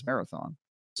the way is Marathon.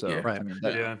 So right. I mean,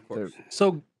 of course.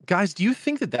 So guys, do you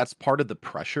think that that's part of the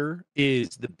pressure, is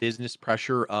the business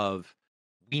pressure of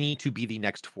we need to be the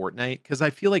next Fortnite? Because I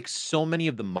feel like so many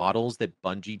of the models that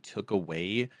Bungie took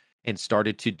away and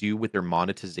started to do with their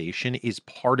monetization is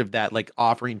part of that, like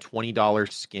offering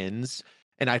 $20 skins.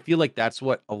 And I feel like that's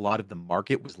what a lot of the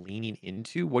market was leaning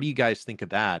into. What do you guys think of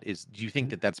that? Do you think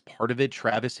that that's part of it?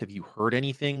 Travis, have you heard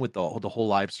anything with the whole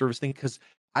live service thing? Because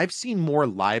I've seen more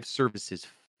live services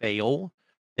fail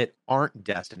that aren't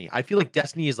Destiny. I feel like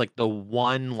Destiny is like the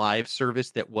one live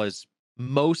service that was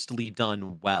mostly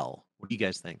done well. What do you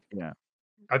guys think? Yeah,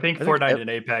 I think Fortnite and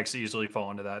Apex easily fall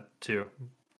into that too.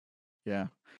 Yeah,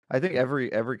 I think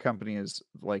every company is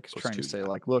like trying to say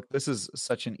like, look, this is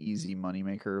such an easy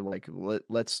moneymaker. Like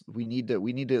we need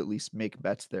to at least make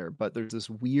bets there. But there's this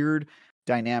weird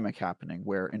dynamic happening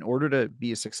where in order to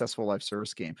be a successful live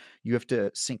service game, you have to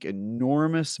sink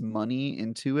enormous money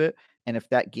into it, and if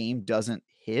that game doesn't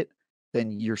hit,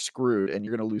 then you're screwed and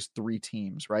you're going to lose 3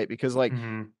 teams, right? Because like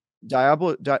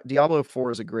Diablo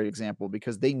 4 is a great example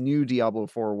because they knew Diablo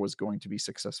 4 was going to be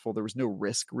successful. There was no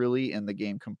risk really in the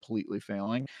game completely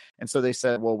failing. And so they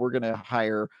said, well, we're going to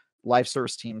hire live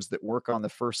service teams that work on the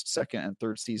first, second, and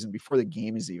third season before the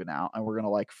game is even out. And we're going to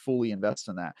like fully invest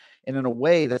in that. And in a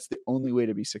way, that's the only way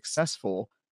to be successful,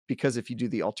 because if you do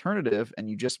the alternative and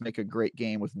you just make a great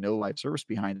game with no live service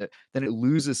behind it, then it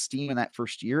loses steam in that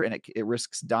first year and it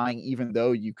risks dying, even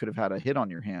though you could have had a hit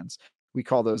on your hands. We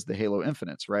call those the Halo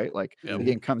Infinites, right? Like the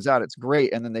game comes out, it's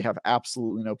great, and then they have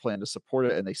absolutely no plan to support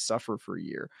it, and they suffer for a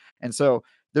year. And so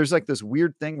there's like this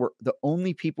weird thing where the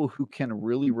only people who can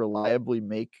really reliably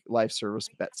make live service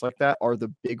bets like that are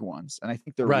the big ones. And I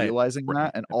think they're realizing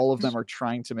that, and all of them are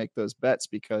trying to make those bets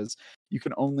because you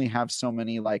can only have so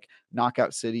many like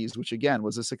knockout cities, which again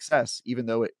was a success, even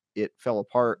though it fell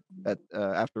apart at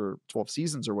after 12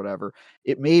 seasons or whatever.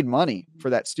 It made money for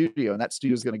that studio, and that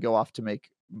studio is going to go off to make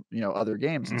other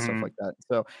games and stuff like that.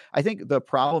 So I think the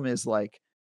problem is like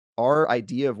our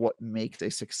idea of what makes a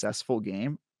successful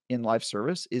game in live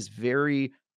service is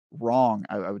very wrong,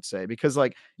 I would say, because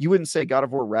like you wouldn't say God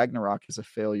of War Ragnarok is a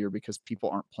failure because people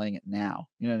aren't playing it now.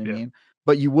 You know what I mean?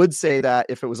 But you would say that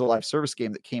if it was a live service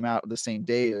game that came out the same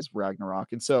day as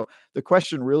Ragnarok. And so the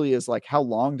question really is like, how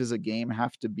long does a game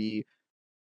have to be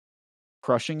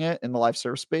crushing it in the live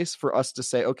service space for us to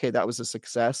say, okay, that was a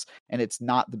success, and it's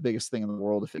not the biggest thing in the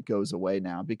world if it goes away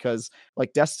now? Because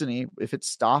like Destiny, if it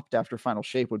stopped after Final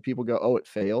Shape, would people go, oh, it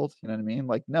failed? You know what I mean?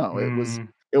 Like, no,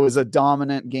 it was a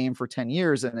dominant game for 10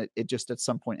 years and it just at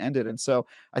some point ended. And so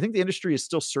I think the industry is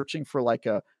still searching for like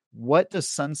what does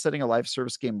sunsetting a live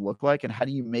service game look like, and how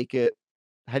do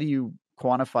you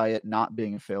quantify it not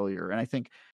being a failure? And I think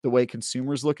the way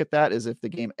consumers look at that is if the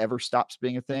game ever stops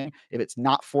being a thing, if it's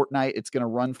not Fortnite, it's going to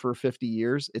run for 50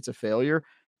 years, it's a failure.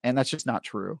 And that's just not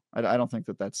true. I don't think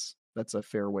that's a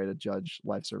fair way to judge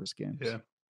live service games. Yeah.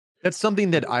 That's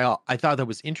something that I thought that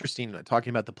was interesting,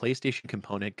 talking about the PlayStation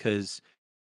component, because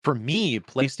for me,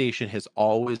 PlayStation has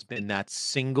always been that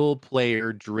single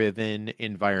player driven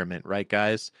environment, right,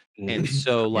 guys? And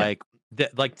so like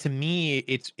to me,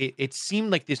 it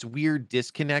seemed like this weird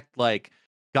disconnect. Like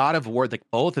God of War, like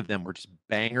both of them were just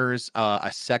bangers. A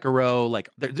Sekiro, like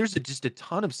there's just a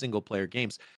ton of single player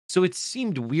games. So it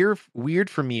seemed weird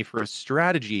for me for a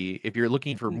strategy, if you're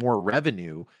looking for more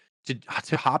revenue,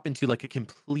 to hop into like a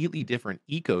completely different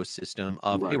ecosystem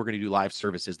of hey, we're going to do live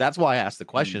services. That's why I asked the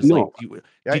question. No, like, do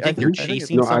you think they're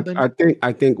chasing something?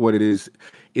 I think what it is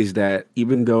that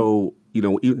even though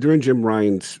during Jim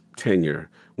Ryan's tenure,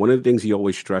 one of the things he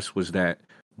always stressed was that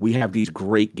we have these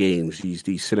great games, these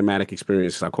cinematic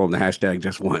experiences. I call them the hashtag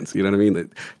just once. You know what I mean? The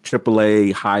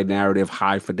AAA, high narrative,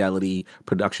 high fidelity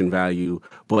production value,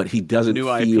 but he doesn't feel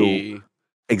IP.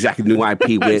 Exactly, new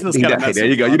IP with there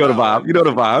you go. You know the vibe. You know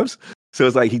the vibes. So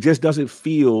it's like he just doesn't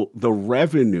feel the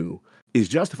revenue is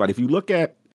justified. If you look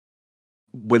at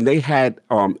when they had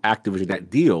Activision, that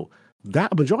deal,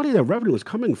 that majority of their revenue is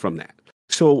coming from that.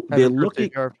 So they're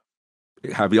looking.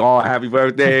 Happy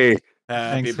birthday.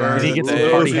 Happy Thanks, birthday did he get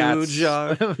some party to hats?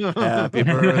 Jar. Happy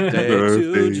birthday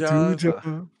to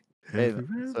Jar. Hey,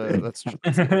 that's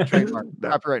trademark.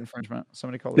 Copyright infringement.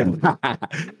 Somebody call the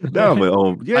police. No,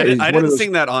 but yeah, I didn't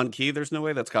sing that on key. There's no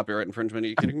way that's copyright infringement. Are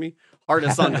you kidding me?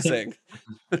 Hardest song to sing.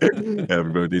 Happy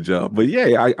birthday, job. But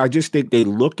yeah, I just think they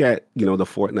look at the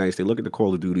Fortnites, they look at the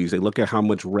Call of Duties, they look at how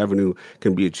much revenue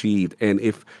can be achieved, and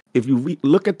if you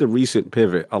look at the recent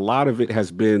pivot, a lot of it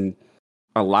has been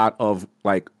a lot of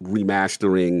like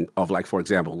remastering of, like, for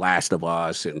example, Last of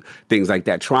Us and things like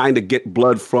that, trying to get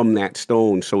blood from that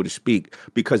stone, so to speak,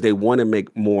 because they want to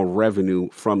make more revenue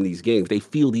from these games. They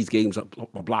feel these games are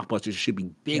blockbusters, should be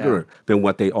bigger than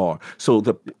what they are. So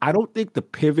I don't think the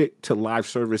pivot to live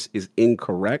service is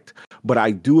incorrect, but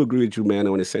I do agree with you,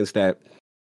 Mano, in the sense that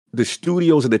the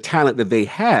studios and the talent that they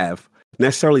have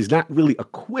necessarily is not really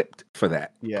equipped for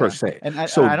that per se. And I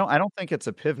don't think it's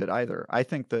a pivot either. I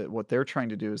think that what they're trying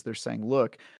to do is they're saying,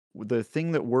 look, the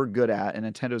thing that we're good at, and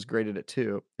Nintendo's great at it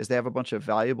too, is they have a bunch of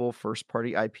valuable first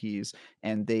party IPs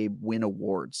and they win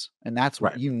awards. And that's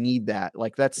what you need that.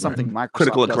 Like, that's something Microsoft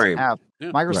Critical doesn't acclaim. have.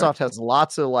 Yeah. Microsoft has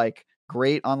lots of like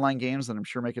great online games that I'm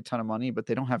sure make a ton of money, but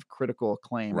they don't have critical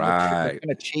acclaim. Right.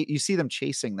 You see them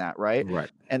chasing that, right? Right.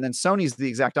 And then Sony's the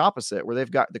exact opposite, where they've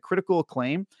got the critical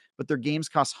acclaim, but their games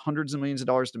cost hundreds of millions of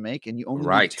dollars to make, and you only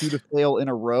need 2 to fail in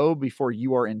a row before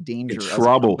you are in danger. In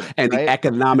trouble. Company, and right? the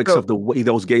economics of the way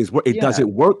those games work, it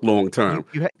doesn't work long term.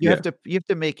 You have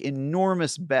to make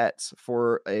enormous bets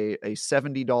for a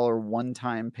 $70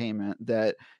 one-time payment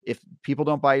that if people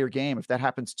don't buy your game, if that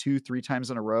happens 2-3 times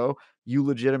in a row, you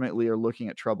legitimately are looking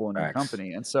at trouble in your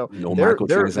company. And so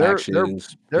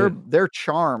microtransactions. They're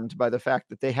charmed by the fact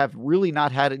that they have really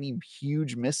not had any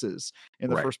huge misses in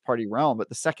the first party realm. But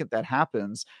the second that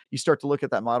happens, you start to look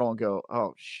at that model and go,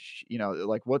 oh,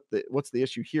 like what's the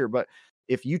issue here? But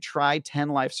if you try 10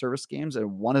 live service games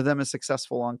and one of them is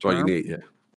successful long term, all you need,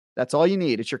 that's all you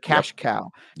need. It's your cash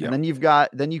cow. And then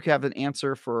you have an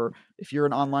answer for, if you're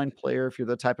an online player, if you're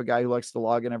the type of guy who likes to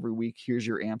log in every week, here's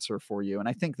your answer for you. And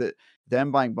I think that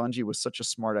them buying Bungie was such a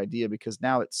smart idea, because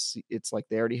now it's like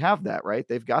they already have that, right?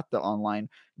 They've got the online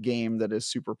game that is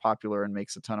super popular and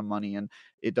makes a ton of money, and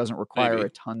it doesn't require a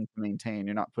ton to maintain.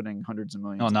 You're not putting hundreds of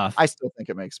millions. Not enough. I still think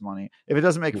it makes money. If it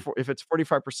doesn't make, if it's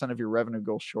 45% of your revenue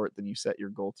goal short, then you set your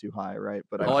goal too high, right?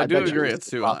 But I do agree it's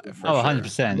too high. For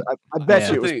 100%. I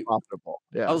bet you it was profitable.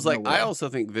 Yeah, I was like, I also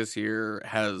think this year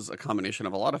has a combination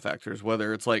of a lot of factors,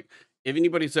 whether it's like, if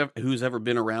anybody who's ever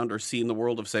been around or seen the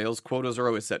world of sales, quotas are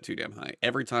always set too damn high.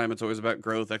 Every time it's always about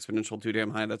growth, exponential, too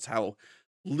damn high. That's how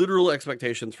literal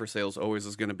expectations for sales always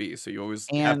is going to be. So you always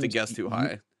have to guess too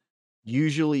high.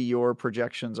 Usually your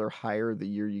projections are higher the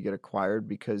year you get acquired,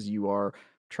 because you are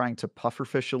trying to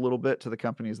pufferfish a little bit to the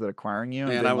companies that are acquiring you.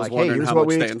 And I was wondering how much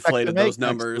they inflated those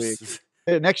numbers.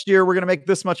 Next year we're going to make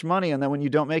this much money, and then when you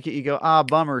don't make it, you go,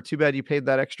 bummer, too bad you paid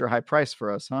that extra high price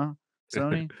for us, huh,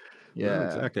 Sony? Yeah,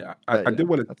 exactly. I did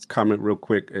want to comment real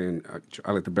quick, and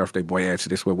I'll let the birthday boy answer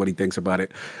this with what he thinks about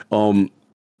it.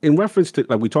 In reference to,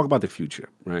 like, we talk about the future,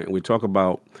 right? And we talk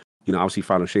about, obviously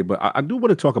Final Shape, but I do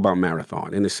want to talk about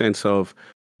Marathon in the sense of,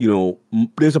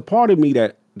 there's a part of me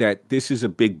that this is a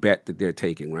big bet that they're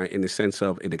taking, right? In the sense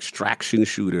of an extraction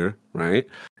shooter, right?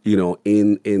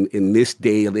 In this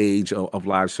day and age of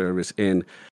live service, and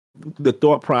the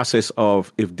thought process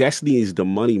of, if Destiny is the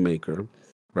moneymaker,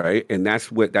 right, and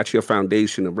that's your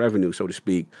foundation of revenue, so to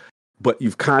speak, but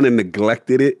you've kind of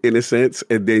neglected it in a sense,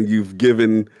 and then you've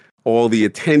given all the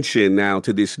attention now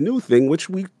to this new thing, which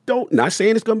we don't, not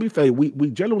saying it's going to be fair. We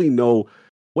generally know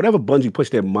whatever Bungie puts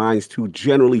their minds to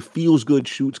generally feels good,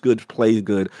 shoots good, plays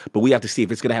good, but we have to see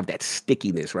if it's going to have that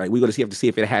stickiness, right? We're going to have to see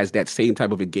if it has that same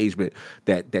type of engagement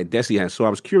that Destiny has. So I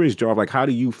was curious, Jarv, like, how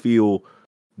do you feel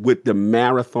with the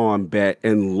Marathon bet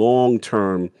and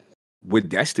long-term with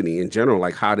Destiny in general?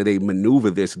 Like, how do they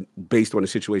maneuver this based on the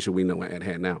situation we know at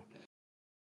hand now?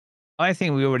 I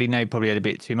think we already know probably a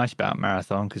bit too much about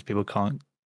Marathon, because people can't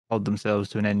hold themselves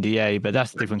to an NDA, but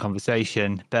that's a different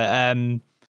conversation. But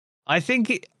I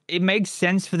think it makes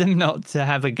sense for them not to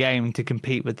have a game to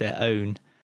compete with their own,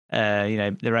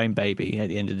 their own baby at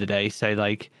the end of the day. So,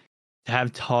 like, to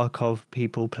have Tarkov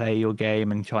people play your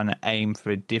game and trying to aim for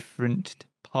a different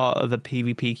part of the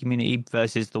PvP community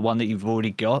versus the one that you've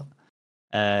already got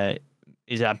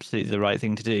is absolutely the right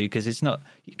thing to do,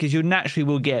 because you naturally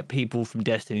will get people from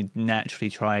Destiny naturally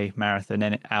try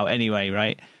Marathon out anyway,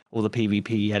 right? All the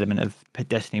PvP element of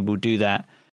Destiny will do that,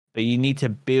 but you need to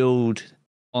build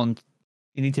on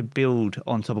you need to build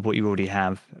on top of what you already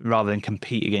have rather than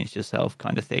compete against yourself,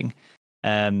 kind of thing.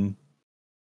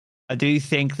 I do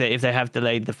think that if they have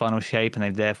delayed the final shape and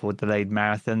they've therefore delayed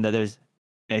Marathon, that there's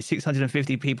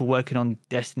 650 people working on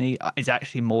Destiny. Is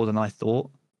actually more than I thought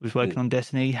was working on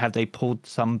Destiny. Have they pulled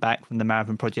some back from the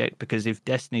Marathon project? Because if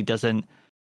Destiny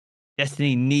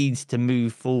needs to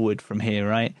move forward from here,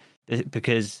 right?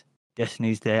 Because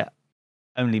Destiny's their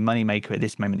only moneymaker at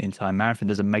this moment in time. Marathon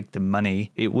doesn't make them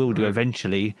money. It will do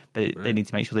eventually, but they need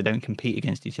to make sure they don't compete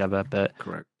against each other. But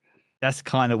that's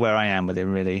kind of where I am with it,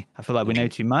 really. I feel like we know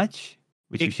too much,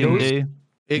 which we shouldn't do.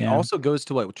 It also goes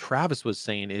to what Travis was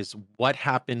saying, is what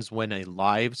happens when a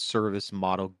live service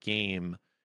model game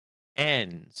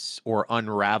ends or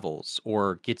unravels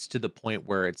or gets to the point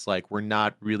where it's like we're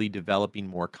not really developing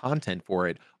more content for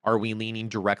it. Are we leaning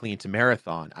directly into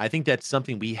Marathon? I think that's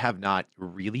something we have not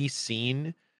really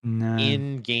seen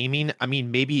in gaming. I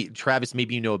mean, maybe Travis,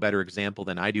 maybe you know a better example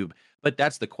than I do, but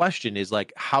that's the question, is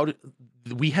like,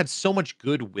 we had so much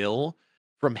goodwill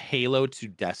from Halo to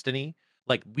Destiny.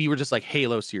 Like, we were just like,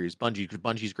 Halo series,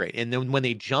 Bungie's great. And then when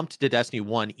they jumped to Destiny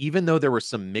 1, even though there were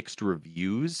some mixed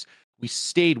reviews, we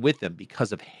stayed with them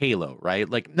because of Halo, right?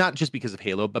 Like, not just because of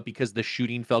Halo, but because the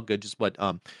shooting felt good. Just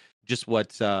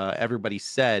what everybody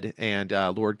said, and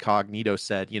Lord Cognito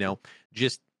said,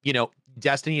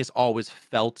 Destiny has always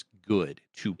felt good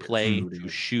to play, to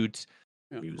shoot,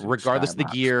 regardless of the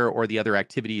gear or the other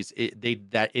activities. It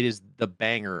is the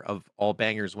banger of all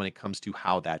bangers when it comes to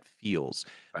how that feels.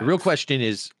 The real question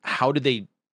is, how do they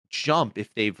jump if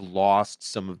they've lost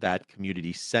some of that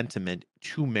community sentiment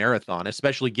to Marathon,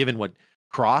 especially given what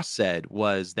Cross said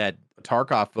was that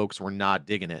Tarkov folks were not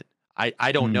digging it.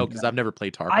 I don't know, because I've never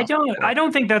played Tarkov. I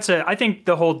don't think I think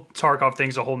the whole Tarkov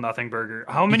thing's a whole nothing burger.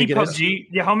 How many PUBG?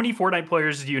 Yeah, how many Fortnite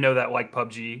players do you know that like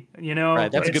PUBG?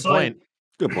 Right, that's a good point.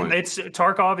 Good point.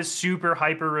 Tarkov is super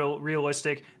hyper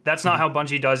realistic. That's not how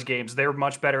Bungie does games. They're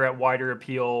much better at wider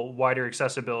appeal, wider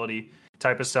accessibility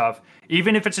type of stuff.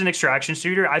 Even if it's an extraction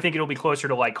shooter, I think it'll be closer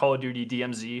to like Call of Duty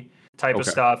DMZ type of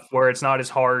stuff, where it's not as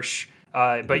harsh.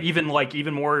 But even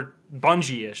more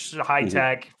Bungie-ish, high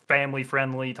tech, family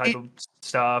friendly type of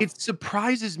stuff. It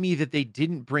surprises me that they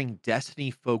didn't bring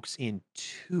Destiny folks in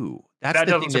too. That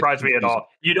doesn't surprise me at all.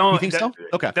 You think so?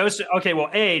 Okay. Well,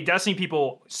 Destiny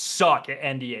people suck at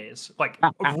NDAs, like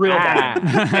real bad.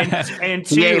 and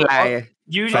two,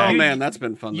 man, that's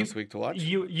been fun this week to watch.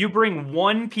 You bring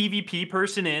one PvP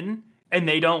person in, and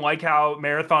they don't like how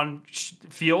Marathon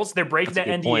feels. They're breaking the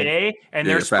NDA, and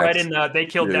they're spreading they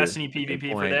killed Destiny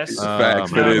PvP for this.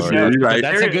 Facts. You're right.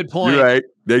 That's a good point. You're right.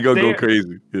 They're going to go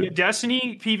crazy. Yeah.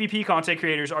 Destiny PvP content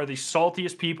creators are the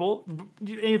saltiest people,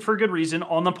 for good reason,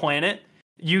 on the planet.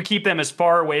 You keep them as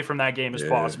far away from that game as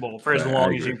possible for as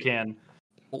long as you can.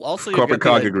 Well, also, Corporate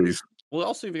Cog agrees. Well,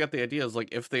 also, you've got the idea is like,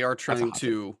 if they are trying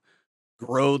to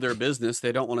grow their business,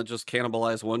 they don't want to just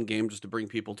cannibalize one game just to bring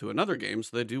people to another game.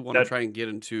 So they do want to try and get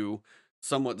into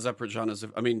somewhat separate genres.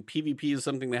 I mean, PvP is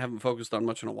something they haven't focused on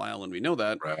much in a while, and we know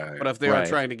that. Right. But if they are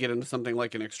trying to get into something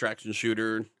like an extraction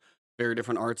shooter, very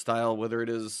different art style, whether it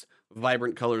is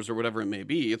vibrant colors or whatever it may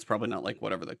be, it's probably not like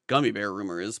whatever the gummy bear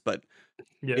rumor is, but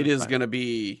it is going to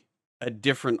be a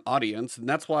different audience. And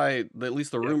that's why, at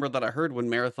least the rumor that I heard when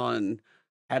Marathon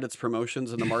had its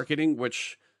promotions and the marketing,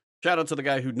 which shout out to the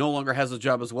guy who no longer has a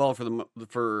job as well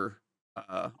for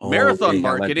Marathon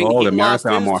marketing. He lost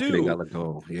his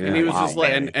too. Yeah, and he was just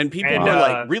like, and people were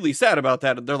like really sad about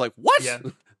that. They're like, what? Yeah.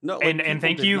 No, like, and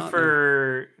thank you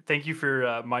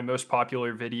for my most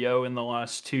popular video in the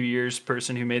last 2 years,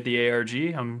 person who made the ARG.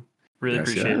 I'm really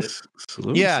appreciate it.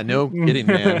 Salute. Yeah, no kidding,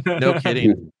 man. No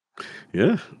kidding.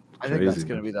 Yeah. I think that's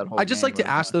going to be that whole. I just like to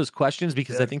right ask those questions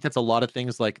because I think that's a lot of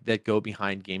things like that go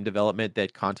behind game development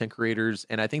that content creators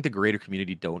and I think the greater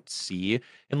community don't see.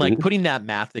 And like putting that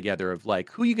math together of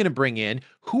like, who are you going to bring in?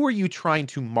 Who are you trying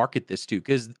to market this to?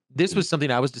 Because this was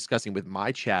something I was discussing with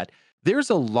my chat.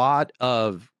 There's a lot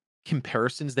of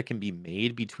comparisons that can be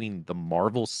made between the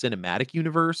Marvel Cinematic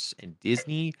Universe and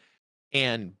Disney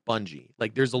and Bungie.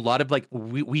 Like there's a lot of like,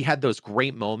 we had those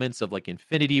great moments of like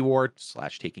Infinity War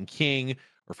 / Taken King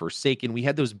or Forsaken. We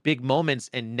had those big moments,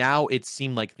 and now it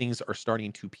seemed like things are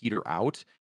starting to peter out.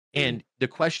 And the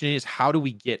question is, how do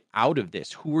we get out of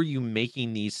this? Who are you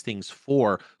making these things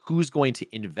for? Who's going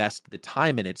to invest the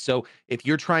time in it? So if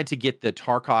you're trying to get the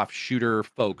Tarkov shooter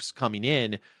folks coming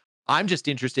in, I'm just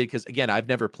interested because, again, I've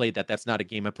never played that. That's not a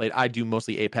game I played. I do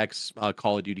mostly Apex,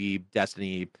 Call of Duty,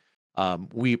 Destiny,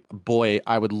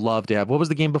 I would love to have. What was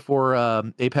the game before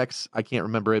Apex? I can't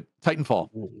remember it. Titanfall.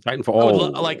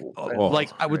 Titanfall. I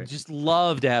would I would great. just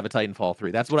love to have a Titanfall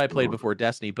 3. That's what I played before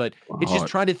Destiny. But it's just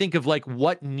trying to think of like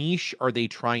what niche are they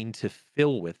trying to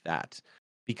fill with that?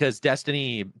 Because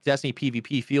Destiny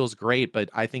PvP feels great, but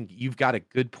I think you've got a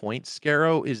good point,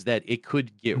 Skarrow, is that it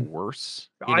could get worse,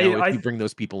 if you bring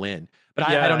those people in. But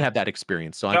I don't have that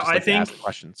experience, so I'm just like to ask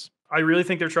questions. I really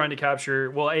think they're trying to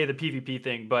capture, the PvP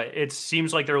thing, but it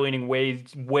seems like they're leaning way,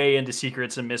 way into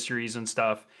secrets and mysteries and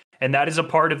stuff. And that is a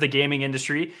part of the gaming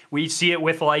industry. We see it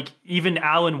with like even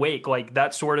Alan Wake, like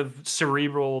that sort of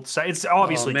cerebral. It's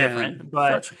obviously different,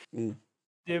 but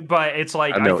it's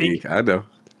like I know.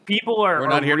 People are. We're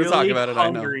not here really to talk about it.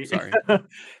 Hungry. I know. Sorry.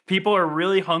 People are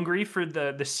really hungry for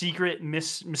the secret,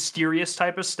 mysterious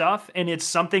type of stuff, and it's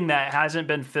something that hasn't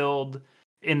been filled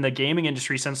in the gaming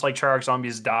industry since like Treyarch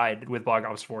Zombies died with Black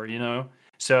Ops 4,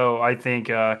 So I think,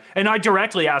 and I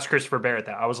directly asked Christopher Barrett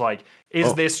that. I was like,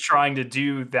 is this trying to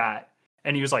do that?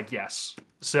 And he was like, yes.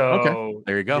 So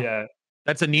there you go. Yeah.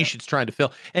 That's a niche it's trying to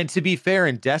fill. And to be fair,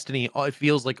 in Destiny, it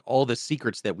feels like all the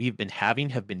secrets that we've been having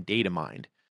have been data mined.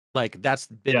 Like that's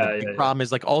been the big problem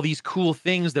is like all these cool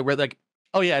things that we're like,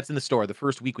 oh yeah, it's in the store. The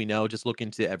first week we know, just look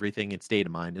into everything. It's data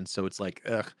mined. And so it's like,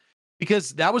 ugh.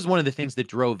 Because that was one of the things that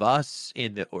drove us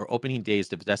in the opening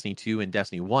days of Destiny 2 and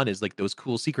Destiny 1 is like those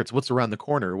cool secrets. What's around the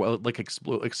corner? Well, like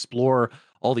explore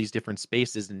all these different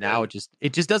spaces. And now it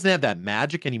just doesn't have that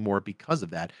magic anymore because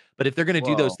of that. But if they're going to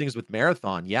do those things with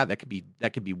Marathon, that could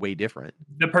be way different.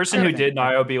 The person who did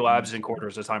NIOB Labs and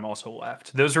Quarters at the time also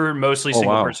left. Those were mostly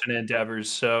single person endeavors.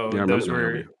 So those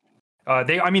were.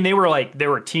 They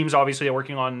were teams obviously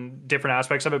working on different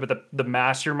aspects of it, but the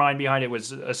mastermind behind it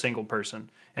was a single person.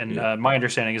 And my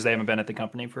understanding is they haven't been at the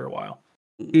company for a while.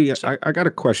 Yeah, so. I got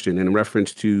a question in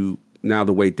reference to now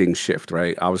the way things shift,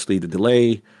 right? Obviously the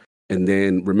delay, and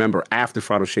then remember after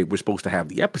Final Shape, we're supposed to have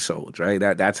the episodes, right?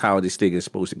 That's how this thing is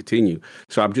supposed to continue.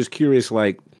 So I'm just curious,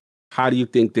 like, how do you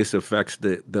think this affects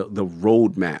the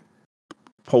roadmap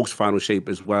post Final Shape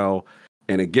as well?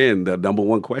 And again, the number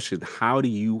one question, how do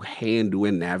you handle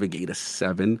and navigate a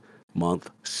 7-month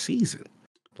season?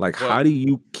 Like, how do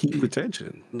you keep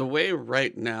retention? The way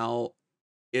right now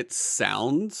it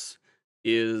sounds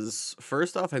is,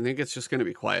 first off, I think it's just going to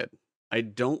be quiet. I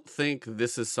don't think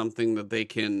this is something that they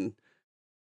can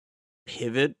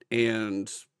pivot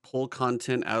and pull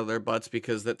content out of their butts,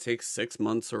 because that takes 6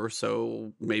 months or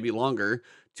so, maybe longer,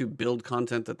 to build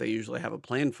content that they usually have a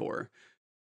plan for.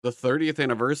 The 30th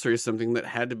anniversary is something that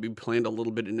had to be planned a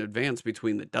little bit in advance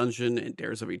between the dungeon and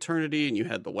Dares of Eternity, and you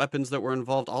had the weapons that were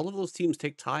involved. All of those teams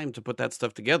take time to put that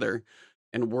stuff together,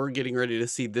 and we're getting ready to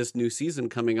see this new season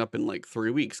coming up in like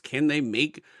 3 weeks. Can they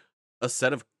make a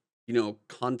set of,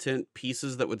 content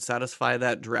pieces that would satisfy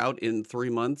that drought in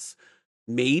 3 months?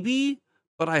 Maybe,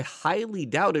 but I highly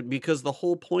doubt it, because the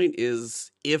whole point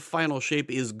is if Final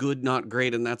Shape is good, not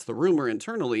great, and that's the rumor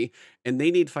internally, and they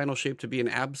need Final Shape to be an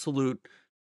absolute,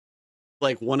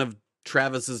 like one of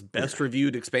Travis's best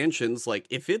reviewed expansions. Like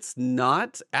if it's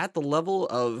not at the level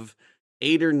of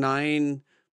 8 or 9,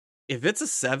 if it's a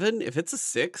 7, if it's a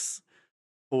 6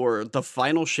 for the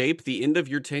Final Shape, the end of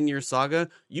your 10-year saga,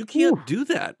 you can't do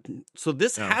that. So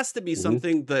this has to be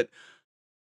something that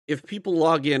if people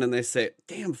log in and they say,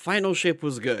 damn, Final Shape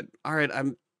was good. All right,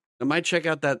 I might check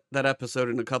out that episode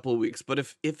in a couple of weeks. But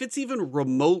if it's even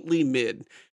remotely mid,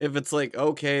 if it's like,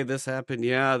 okay, this happened,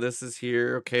 yeah, this is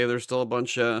here, okay, there's still a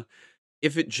bunch of...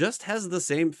 If it just has the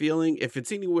same feeling, if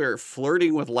it's anywhere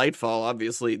flirting with Lightfall,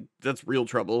 obviously, that's real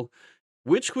trouble.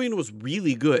 Witch Queen was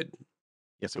really good.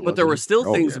 Yes, it was. But there were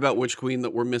still things about Witch Queen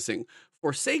that were missing.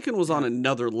 Forsaken was on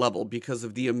another level because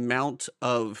of the amount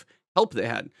of help they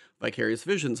had. Vicarious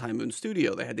Visions, High Moon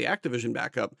Studio, they had the Activision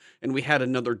backup, and we had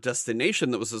another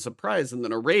destination that was a surprise, and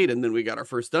then a raid, and then we got our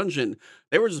first dungeon.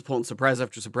 They were just pulling surprise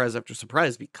after surprise after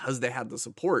surprise because they had the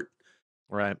support.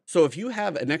 Right. So if you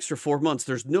have an extra 4 months,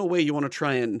 there's no way you want to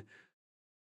try and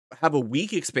have a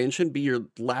weak expansion be your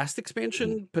last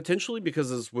expansion, potentially,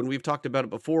 because as when we've talked about it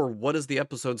before, what is the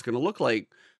episode's going to look like?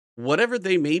 Whatever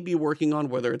they may be working on,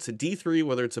 whether it's a D3,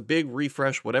 whether it's a big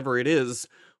refresh, whatever it is,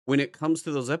 when it comes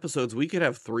to those episodes, we could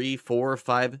have 3, 4,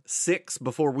 5, 6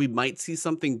 before we might see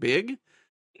something big.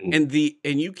 And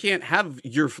you can't have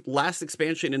your last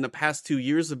expansion in the past 2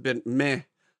 years have been meh,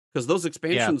 because those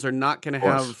expansions are not going to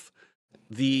have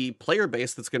the player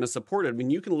base that's going to support it. I mean,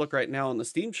 you can look right now on the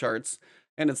Steam charts,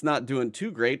 and it's not doing too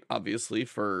great, obviously,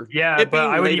 for but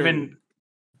I would even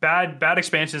bad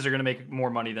expansions are going to make more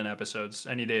money than episodes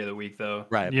any day of the week, though.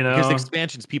 Right. Because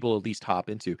expansions people at least hop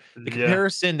into. The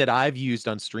comparison that I've used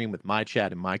on stream with my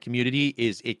chat and my community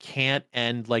is it can't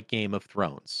end like Game of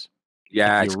Thrones.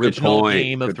 Yeah, the it's a good original point.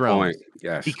 Game of Good Thrones. point.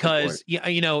 Yes, good Because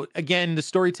again, the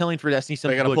storytelling for Destiny,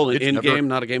 They got to pull it in never, game,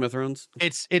 not a Game of Thrones.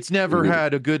 It's never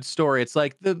had a good story. It's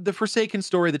like the Forsaken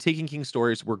story, the Taken King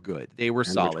stories were good. They were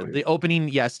solid. The opening,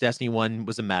 yes, Destiny 1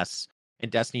 was a mess,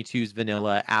 and Destiny 2's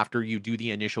vanilla after you do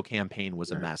the initial campaign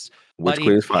was a mess. Witch But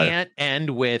Queen it is fire. can't end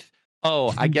with,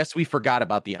 oh, I guess we forgot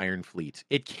about the Iron Fleet.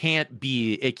 It can't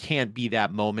be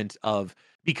that moment of,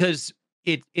 because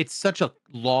it's such a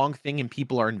long thing and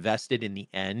people are invested in the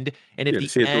end. And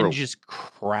if the end just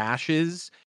crashes,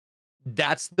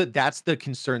 that's the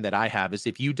concern that I have, is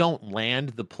if you don't land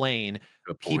the plane,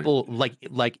 people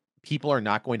people are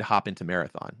not going to hop into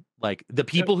Marathon. Like the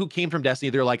people who came from Destiny,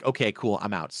 they're like, okay, cool,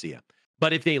 I'm out, see ya.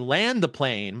 But if they land the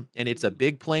plane and it's a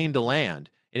big plane to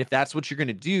land, and if that's what you're going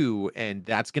to do, and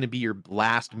that's going to be your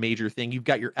last major thing, you've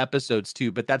got your episodes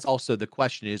too, but that's also the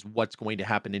question, is what's going to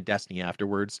happen in Destiny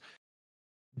afterwards.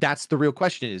 That's the real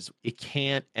question, is it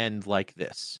can't end like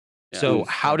this. So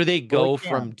how do they go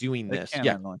from doing this?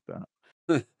 End like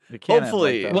that.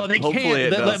 Hopefully, like well, they hopefully can't. it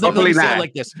does. Let me say it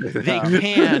like this: they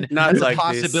can. Not That's like a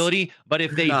possibility, this. but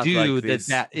if they Not do, like this.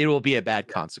 that it will be a bad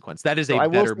consequence. That is So a I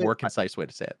will better, say- more concise way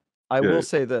to say it. I will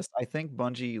say this. I think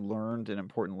Bungie learned an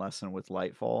important lesson with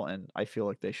Lightfall, and I feel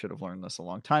like they should have learned this a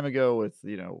long time ago with,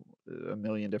 a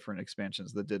million different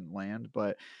expansions that didn't land.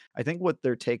 But I think what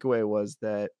their takeaway was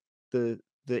that the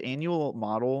annual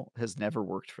model has never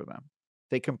worked for them.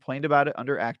 They complained about it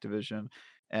under Activision,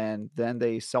 and then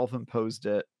they self-imposed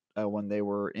it when they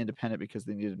were independent because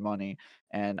they needed money.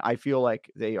 And I feel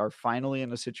like they are finally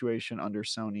in a situation under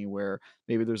Sony where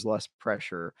maybe there's less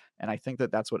pressure. And I think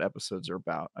that that's what episodes are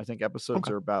about. I think episodes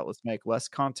are about, let's make less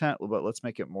content, but let's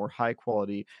make it more high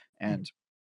quality, and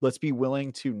let's be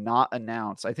willing to not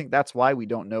announce. I think that's why we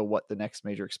don't know what the next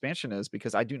major expansion is,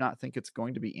 because I do not think it's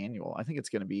going to be annual. I think it's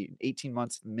going to be 18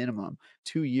 months minimum,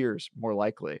 2 years more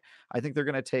likely. I think they're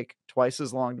going to take twice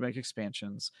as long to make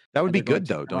expansions. That would be good,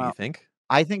 though, don't you think?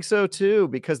 I think so too,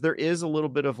 because there is a little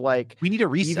bit of like, we need a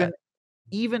reset.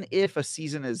 Even if a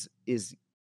season is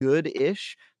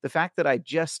good-ish, the fact that I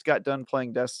just got done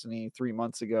playing Destiny 3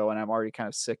 months ago and I'm already kind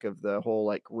of sick of the whole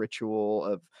like ritual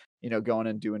of going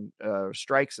and doing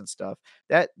strikes and stuff,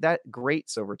 that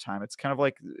grates over time. It's kind of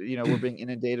like we're being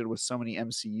inundated with so many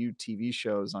MCU TV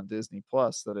shows on Disney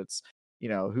Plus that it's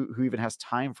who even has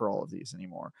time for all of these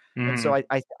anymore. And so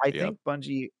I think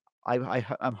Bungie,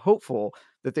 I'm hopeful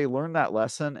that they learned that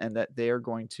lesson and that they are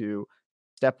going to,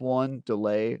 step one,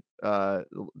 delay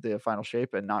the final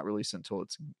shape and not release until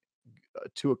it's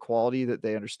to a quality that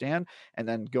they understand. And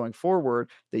then going forward,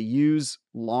 they use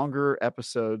longer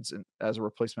episodes as a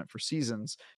replacement for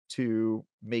seasons to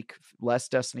make less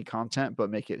Destiny content, but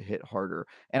make it hit harder.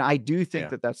 And I do think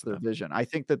that that's their vision. I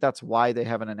think that that's why they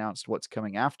haven't announced what's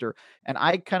coming after. And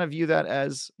I kind of view that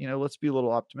as, let's be a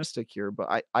little optimistic here,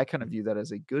 but I kind of view that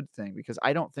as a good thing, because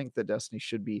I don't think that Destiny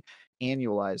should be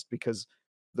annualized, because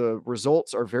the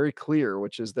results are very clear,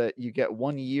 which is that you get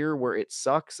 1 year where it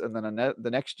sucks, and then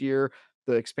the next year,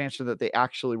 the expansion that they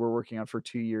actually were working on for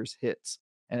 2 years hits.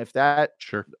 And if that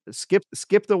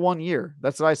skip the 1 year,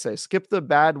 that's what I say. Skip the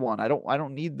bad one. I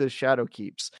don't need the Shadow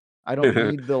Keeps. I don't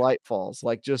need the Light Falls.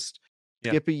 Like, just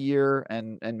skip a year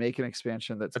and make an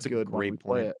expansion that's good when we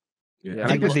play it. I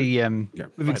think with the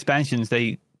with expansions,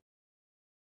 they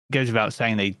goes without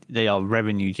saying they are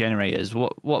revenue generators.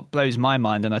 What blows my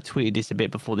mind, and I tweeted this a bit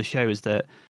before the show, is that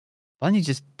Bungie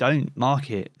just don't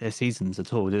market their seasons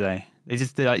at all, do they?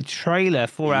 They're like trailer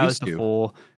 4 hours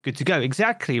before, good to go.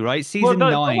 Exactly, right? Season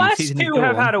 9. The last season 2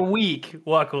 have had a week,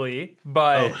 luckily,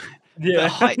 but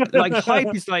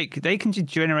hype is like, they can just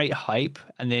generate hype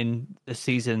and then the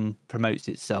season promotes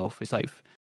itself. It's like,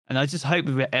 and I just hope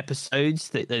with episodes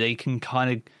that they can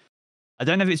kind of, I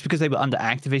don't know if it's because they were under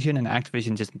Activision and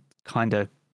Activision just kind of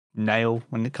nail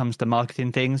when it comes to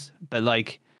marketing things, but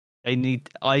like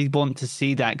I want to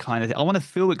see that kind of thing. I want to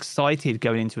feel excited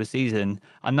going into a season.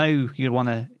 I know you want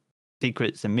to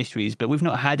secrets and mysteries, but we've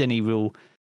not had any real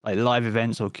like live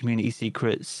events or community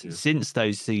secrets since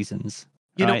those seasons.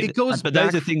 It goes but back...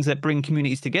 those are things that bring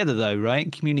communities together though,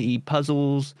 right? Community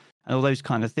puzzles and all those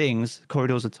kind of things.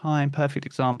 Corridors of Time, perfect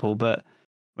example, but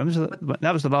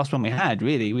that was the last one we had,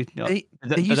 really.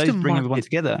 They used to bring everyone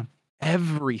together.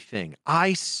 Everything.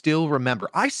 I still remember.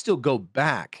 I still go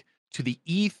back to the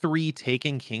E3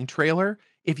 Taken King trailer.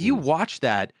 If you watch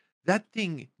that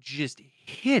thing just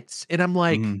hits, and I'm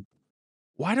like,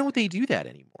 why don't they do that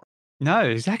anymore? No,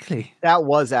 exactly. That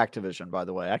was Activision, by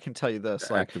the way. I can tell you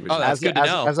this. Like, that's good to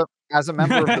know. As a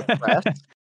member of the press,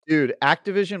 dude,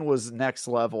 Activision was next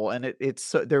level, and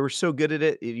they were so good at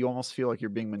it. You almost feel like you're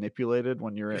being manipulated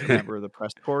when you're a member of the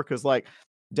press corps, because like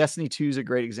Destiny 2 is a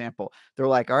great example. They're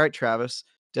like, all right, Travis,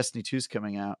 Destiny 2 is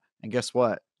coming out. And guess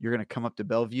what? You're going to come up to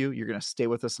Bellevue. You're going to stay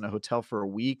with us in a hotel for a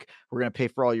week. We're going to pay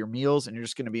for all your meals. And you're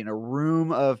just going to be in a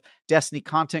room of Destiny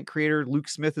content creator. Luke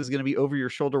Smith is going to be over your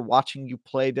shoulder watching you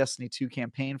play Destiny 2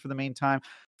 campaign for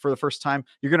the first time.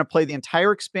 You're going to play the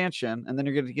entire expansion. And then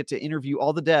you're going to get to interview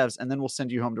all the devs. And then we'll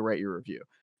send you home to write your review.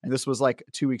 And this was like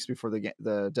 2 weeks before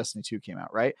the Destiny 2 came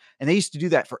out, right? And they used to do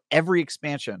that for every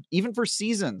expansion, even for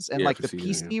seasons and like the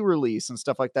PC release and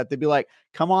stuff like that. They'd be like,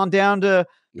 come on down to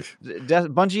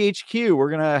Bungie HQ. We're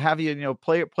going to have you,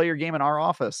 play your game in our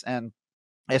office. And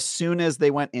as soon as they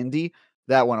went indie,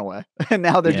 that went away. And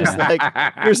now they're just like,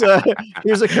 here's a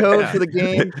code for the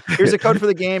game. Here's a code for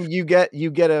the game. You get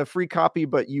a free copy,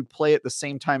 but you play it the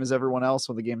same time as everyone else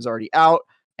when the game's already out.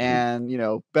 And,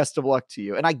 best of luck to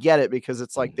you. And I get it because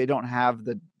it's like they don't have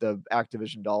the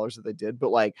Activision dollars that they did, but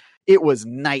like it was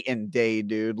night and day,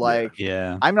 dude. Like,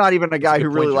 yeah. I'm not even a guy who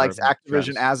really likes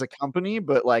Activision as a company,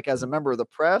 but like as a member of the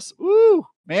press, ooh,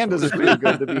 man, does it feel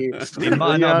good to be. It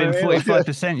might not have been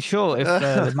 45% short if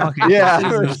the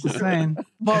market was the same.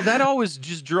 Well, that always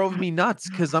just drove me nuts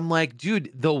because I'm like,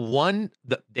 dude,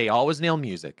 they always nail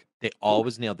music. They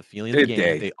always nailed the feeling of the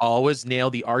game. They always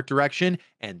nailed the art direction.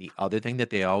 And the other thing that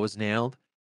they always nailed,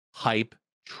 hype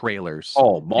trailers.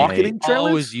 Oh, marketing trailers?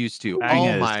 Always used to.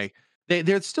 Oh my.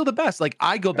 They're still the best. Like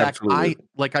I go back,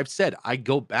 like I've said, I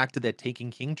go back to that Taken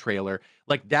King trailer,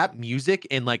 like that music.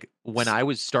 And like when I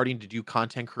was starting to do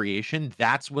content creation,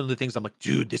 that's one of the things I'm like,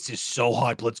 dude, this is so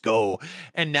hype. Let's go.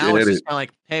 And now it's just kind of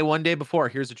like, hey, one day before,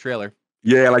 here's a trailer.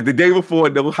 Yeah, like the day before,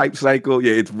 no hype cycle.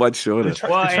 Yeah, it's much shorter.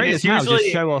 Well, and it's usually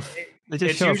just show off. They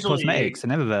just show off cosmetics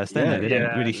and Eververse, don't they? They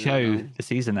don't really show the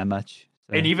season that much.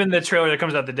 So. And even the trailer that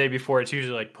comes out the day before, it's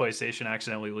usually like PlayStation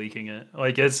accidentally leaking it.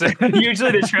 Like it's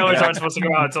usually the trailers aren't supposed to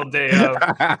go out until day of.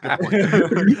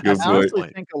 I honestly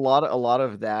think a lot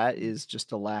of that is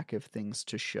just a lack of things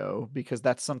to show, because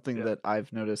that's something that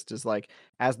I've noticed is like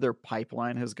as their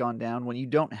pipeline has gone down, when you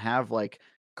don't have like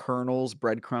kernels,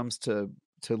 breadcrumbs to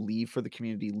leave for the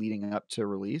community leading up to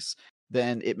release,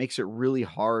 then it makes it really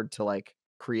hard to like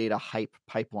create a hype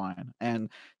pipeline. And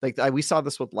like we saw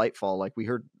this with Lightfall. Like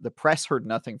the press heard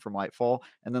nothing from Lightfall,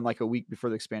 and then like a week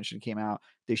before the expansion came out,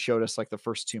 they showed us like the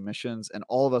first 2 missions, and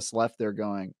all of us left there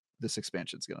going, this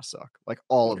expansion's gonna suck. Like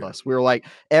all of us, we were like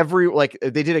they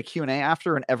did a Q&A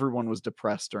after, and everyone was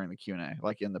depressed during the Q&A,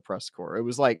 like in the press corps. It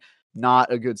was like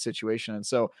not a good situation. And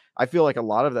so I feel like a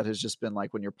lot of that has just been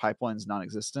like when your pipeline's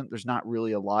non-existent, there's not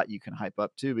really a lot you can hype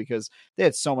up to, because they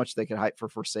had so much they could hype for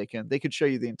Forsaken. They could show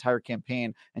you the entire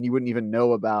campaign and you wouldn't even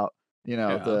know about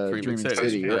the Dreaming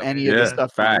City or any of the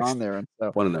stuff going on there. And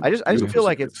so I just feel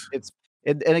like it's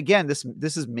and again, this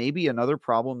is maybe another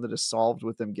problem that is solved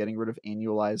with them getting rid of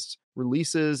annualized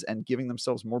releases and giving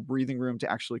themselves more breathing room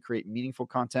to actually create meaningful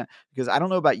content. Because I don't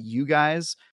know about you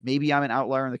guys, maybe I'm an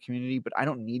outlier in the community, but I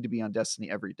don't need to be on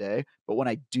Destiny every day. But when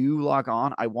I do log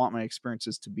on, I want my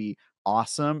experiences to be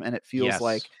awesome. And it feels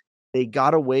like they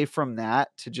got away from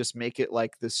that to just make it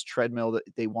like this treadmill that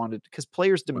they wanted, because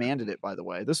players demanded it, by the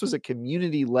way. This was a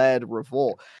community-led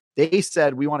revolt. They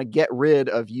said, we want to get rid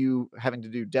of you having to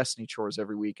do Destiny chores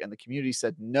every week. And the community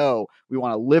said, no, we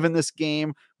want to live in this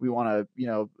game. We want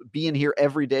to, be in here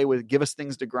every day give us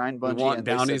things to grind, Bungie. We want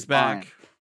bounties back. Fine.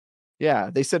 Yeah,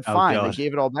 they said, fine. They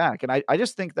gave it all back. And I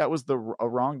just think that was a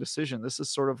wrong decision. This is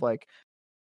sort of like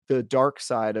the dark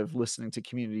side of listening to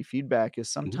community feedback, is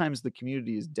sometimes the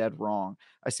community is dead wrong.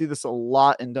 I see this a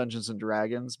lot in Dungeons and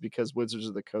Dragons, because Wizards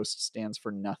of the Coast stands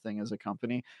for nothing as a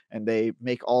company, and they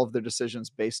make all of their decisions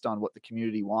based on what the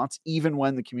community wants, even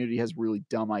when the community has really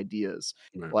dumb ideas.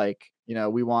 Right. Like,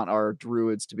 we want our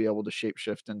druids to be able to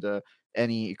shapeshift into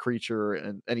any creature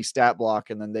and any stat block,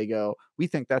 and then they go, we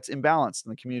think that's imbalanced,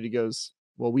 and the community goes,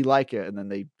 well, we like it, and then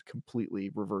they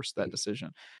completely reverse that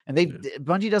decision. And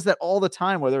Bungie does that all the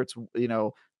time, whether it's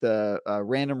the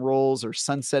random rolls or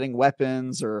sunsetting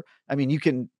weapons, or you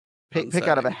can pick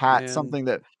out of a hat something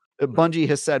that Bungie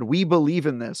has said, we believe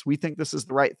in this, we think this is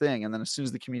the right thing, and then as soon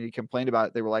as the community complained about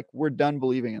it, they were like, we're done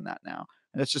believing in that now.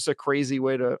 And it's just a crazy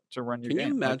way to run your game. Can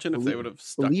you imagine if they would have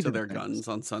stuck to their guns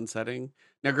on sunsetting?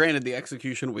 Now, granted, the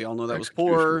execution, we all know that was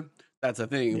poor. That's a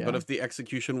thing. Yeah. But if the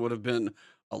execution would have been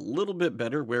a little bit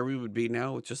better, where we would be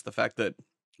now, with just the fact that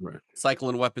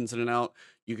cycling weapons in and out,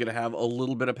 you could have a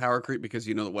little bit of power creep because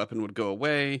the weapon would go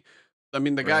away.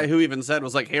 The guy who even said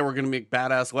was like, hey, we're going to make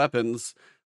badass weapons.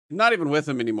 Not even with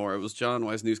him anymore. It was John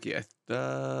Wisniewski.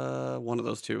 One of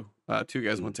those two. Two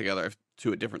guys went together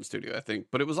to a different studio, I think.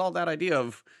 But it was all that idea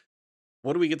of,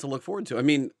 what do we get to look forward to?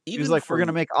 Even he's like, we're going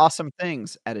to make awesome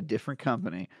things at a different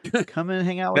company. Come and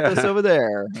hang out with us over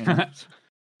there.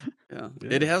 Yeah.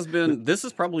 It has been. This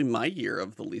is probably my year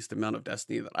of the least amount of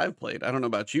Destiny that I've played. I don't know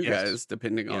about you guys,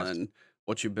 depending on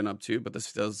what you've been up to, but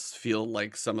this does feel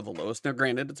like some of the lowest. Now,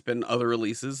 granted, it's been other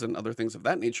releases and other things of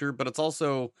that nature, but it's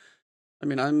also, I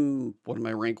mean, what am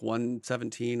I rank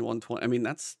 117, 120? I mean,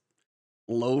 that's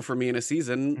low for me in a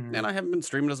season, and I haven't been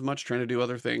streaming as much, trying to do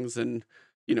other things, and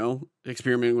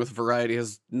experimenting with variety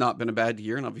has not been a bad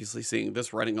year. And obviously, seeing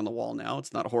this writing on the wall now,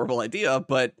 it's not a horrible idea,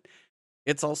 but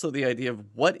it's also the idea of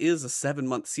what is a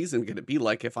 7-month season going to be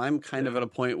like if I'm kind of at a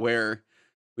point where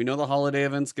we know the holiday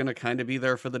event's going to kind of be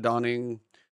there for the dawning.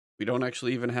 We don't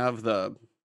actually even have the.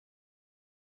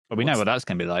 Well, we know what that's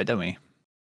going to be like, don't we?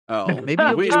 Oh, maybe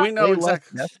we know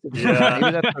exactly. Yeah.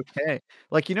 Maybe that's okay.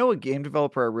 Like, a game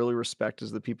developer I really respect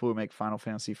is the people who make Final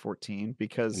Fantasy 14,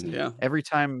 because every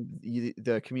time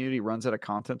the community runs out of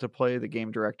content to play, the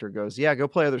game director goes, "Yeah, go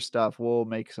play other stuff. We'll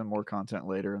make some more content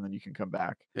later, and then you can come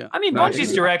back." Yeah, I mean,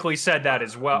 Bungie's directly said that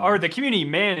as well, or the community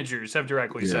managers have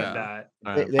directly said that.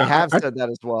 They have said that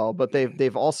as well, but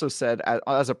they've also said,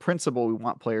 as a principle, we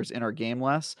want players in our game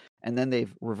less. And then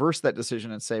they've reversed that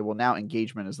decision and say, well, now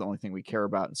engagement is the only thing we care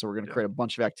about. And so we're going to create a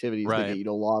bunch of activities that get you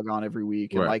to log on every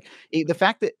week. And the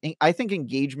fact that I think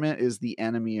engagement is the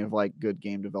enemy of like good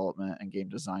game development and game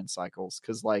design cycles.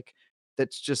 Cause like,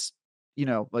 that's just,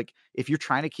 like if you're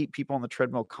trying to keep people on the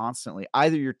treadmill constantly,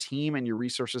 either your team and your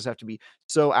resources have to be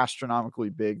so astronomically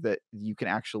big that you can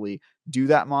actually do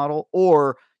that model,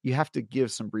 or you have to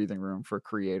give some breathing room for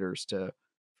creators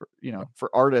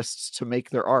for artists to make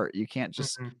their art. You can't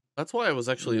just. That's why I was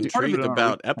actually intrigued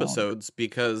about episodes,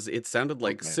 because it sounded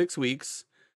like 6 weeks.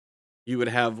 You would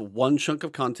have one chunk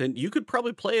of content. You could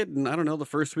probably play it in, I don't know, the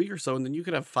first week or so, and then you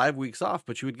could have 5 weeks off,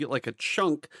 but you would get like a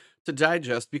chunk to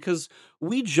digest, because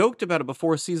we joked about it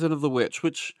before Season of the Witch,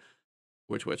 which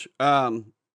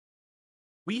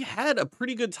we had a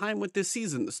pretty good time with this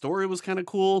season. The story was kind of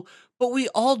cool, but we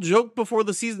all joked before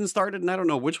the season started, and I don't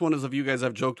know which one of you guys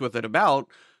I've joked with it about.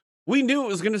 We knew it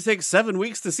was going to take 7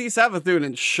 weeks to see Savathûn,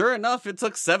 and sure enough, it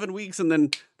took 7 weeks, and then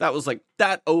that was like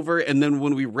that over. And then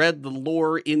when we read the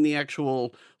lore in the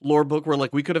actual lore book, we're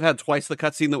like, we could have had twice the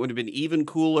cutscene. That would have been even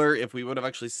cooler if we would have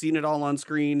actually seen it all on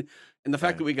screen. And the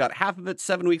fact that we got half of it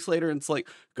 7 weeks later, and it's like,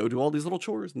 go do all these little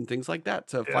chores and things like that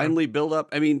to finally build up.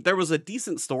 I mean, there was a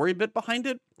decent story bit behind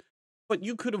it, but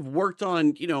you could have worked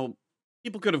on,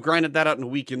 people could have grinded that out in a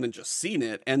week and then just seen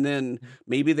it. And then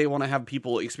maybe they want to have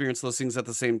people experience those things at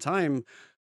the same time.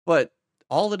 But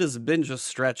all it has been just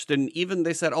stretched. And even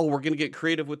they said, oh, we're going to get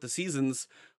creative with the seasons,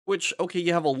 which, okay,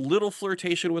 you have a little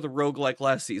flirtation with a roguelike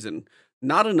last season.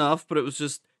 Not enough, but it was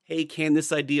just, hey, can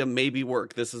this idea maybe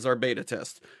work? This is our beta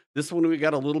test. This one, we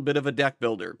got a little bit of a deck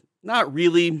builder. Not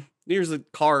really. Here's the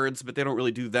cards, but they don't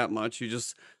really do that much. You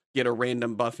just get a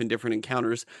random buff in different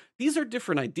encounters. These are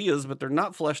different ideas, but they're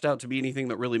not fleshed out to be anything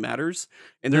that really matters.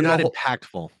 And they're not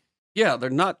impactful. Yeah, they're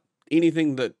not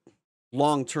anything that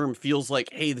long-term feels like,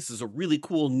 hey, this is a really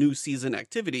cool new season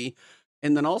activity.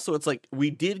 And then also it's like, we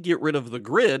did get rid of the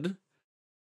grid.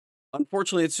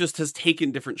 Unfortunately, it just has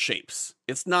taken different shapes.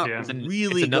 It's not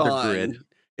really gone. Grid.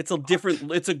 It's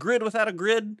a grid without a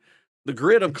grid. The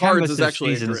grid of cards is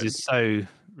actually seasons is so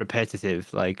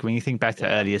repetitive. Like when you think back to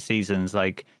earlier seasons,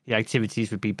 like the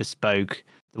activities would be bespoke,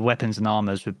 the weapons and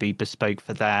armors would be bespoke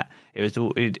for that.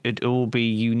 It'd all be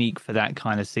unique for that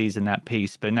kind of season, that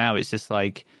piece. But now it's just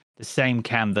like the same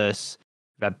canvas.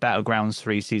 We've had Battlegrounds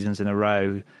 3 seasons in a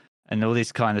row and all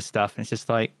this kind of stuff. And it's just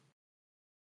like,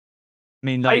 I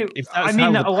mean, like if that's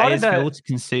how the players feel to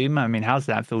consume, I mean, how's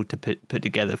that feel to put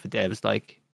together for devs?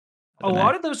 Like, a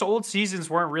lot of those old seasons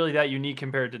weren't really that unique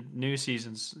compared to new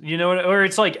seasons, or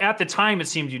it's like at the time it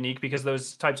seemed unique because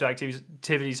those types of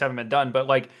activities haven't been done. But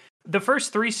like the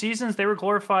first 3 seasons, they were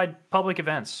glorified public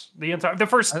events. The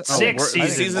first 6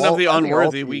 seasons, Season of the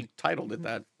Unworthy, we titled it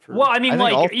that. Well, I mean,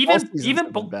 like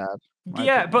even bad.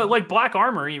 Yeah, but like Black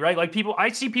Armory, right? Like I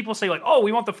see people say like, "Oh,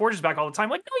 we want the forges back all the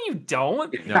time." Like, no, you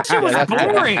don't. That shit was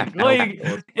boring. Like,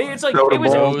 it's like it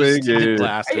was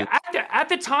at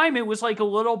the time it was like a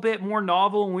little bit more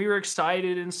novel and we were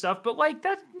excited and stuff. But like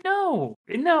that, no,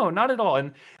 not at all.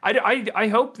 And I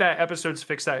hope that episodes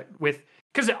fix that with,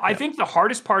 because I think the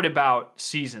hardest part about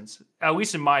seasons, at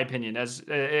least in my opinion,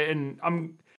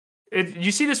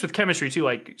 you see this with chemistry too,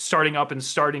 like starting up and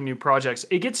starting new projects.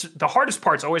 The hardest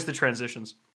part's always the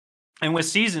transitions. And with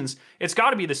seasons, it's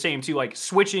got to be the same too, like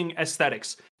switching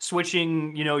aesthetics,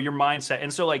 switching, your mindset.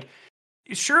 And so like,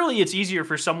 surely it's easier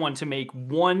for someone to make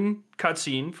one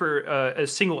cutscene for a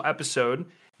single episode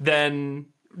than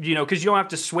because you don't have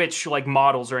to switch like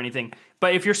models or anything.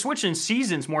 But if you're switching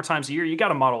seasons more times a year, you got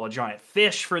to model a giant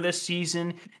fish for this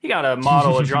season. You got to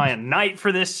model a giant knight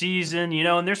for this season,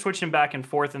 and they're switching back and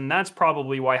forth. And that's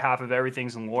probably why half of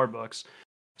everything's in lore books.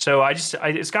 So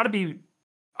it's got to be,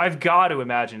 I've got to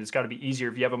imagine it's got to be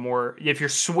easier if you're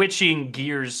switching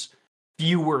gears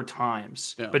fewer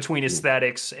times between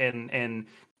aesthetics and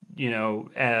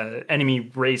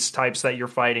enemy race types that you're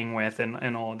fighting with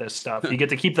and all of this stuff. You get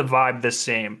to keep the vibe the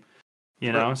same.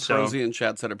 So Rosie in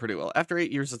chat said it pretty well. After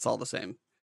 8 years, it's all the same.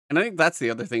 And I think that's the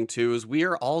other thing too, is we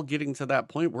are all getting to that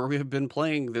point where we have been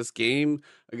playing this game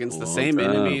against the same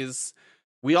enemies.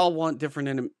 We all want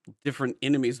different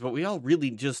enemies, but we all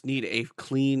really just need a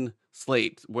clean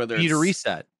slate. Whether you need a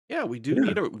reset. Yeah, we do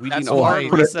need a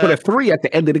hard reset. Put a 3 at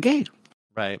the end of the game.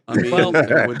 Right. I mean,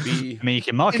 it would be. I mean, you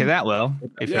can market that well.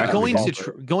 If you're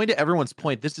going to everyone's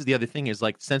point, this is the other thing is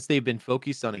like since they've been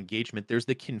focused on engagement, there's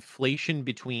the conflation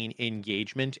between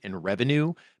engagement and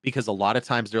revenue because a lot of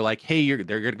times they're like, hey,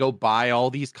 they're gonna go buy all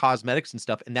these cosmetics and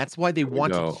stuff, and that's why they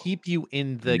want to keep you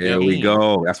in the game. There we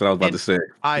go. That's what I was about to say.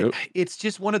 It's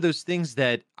just one of those things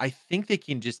that I think they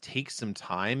can just take some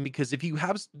time because if you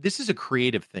have this is a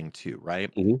creative thing too,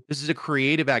 right? Mm-hmm. This is a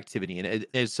creative activity, and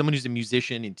as someone who's a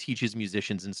musician and teaches musicians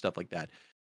and stuff like that.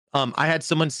 I had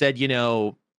someone said,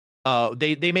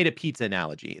 they made a pizza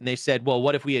analogy and they said, well,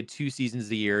 what if we had 2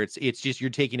 seasons a year? It's just you're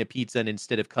taking a pizza and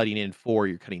instead of cutting it in 4,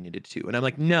 you're cutting it into 2. And I'm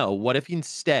like, no, what if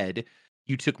instead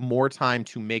you took more time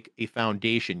to make a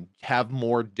foundation, have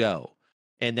more dough,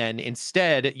 and then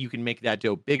instead you can make that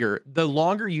dough bigger? The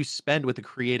longer you spend with a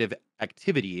creative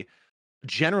activity,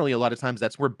 generally a lot of times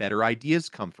that's where better ideas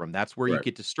come from. That's where you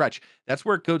get to stretch. That's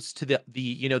where it goes to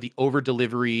the over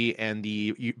delivery and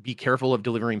you be careful of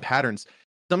delivering patterns.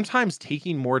 Sometimes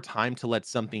taking more time to let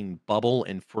something bubble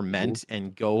and ferment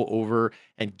and go over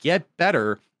and get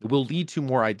better will lead to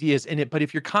more ideas in it. But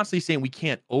if you're constantly saying we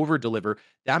can't over deliver,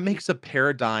 that makes a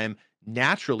paradigm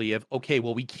naturally of, okay,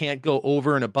 well, we can't go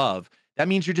over and above. That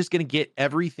means you're just going to get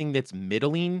everything that's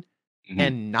middling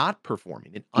and not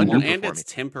performing and underperforming. And it's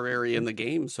temporary in the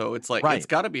game, so it's like it's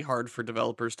got to be hard for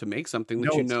developers to make something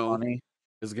that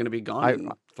is going to be gone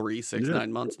in 3, 6,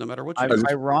 9 months, no matter what you do.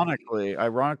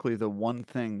 Ironically, the one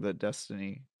thing that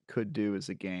Destiny could do as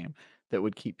a game that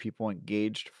would keep people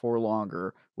engaged for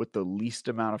longer with the least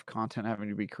amount of content having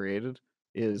to be created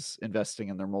is investing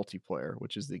in their multiplayer,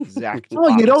 which is the exact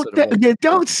you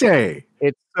don't say.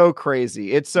 It's so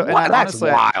crazy. It's so that's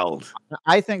honestly, wild.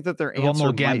 I think that their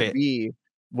answer might be,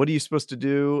 what are you supposed to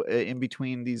do in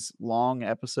between these long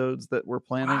episodes that we're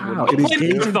planning? Wow. It is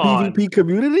PvP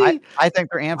community? I think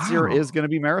their answer is going to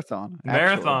be Marathon.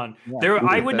 Marathon. Yeah,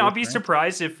 I would not be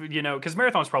surprised if, because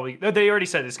Marathon's probably, they already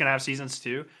said it's going to have seasons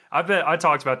too. I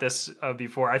talked about this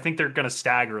before. I think they're going to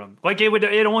stagger them. Like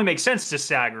it only makes sense to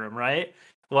stagger them, right?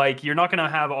 Like you're not going to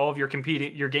have all of your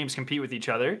games compete with each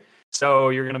other. So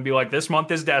you're going to be like, this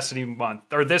month is Destiny month,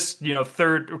 or this,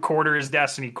 third quarter is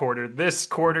Destiny quarter. This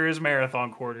quarter is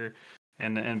Marathon quarter,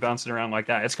 and bounce it around like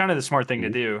that. It's kind of the smart thing to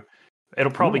do.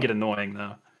 It'll probably get annoying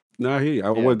though. No, I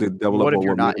wanted to double up. What if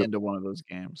you're not into one of those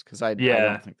games? Because I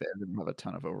don't think they have a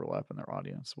ton of overlap in their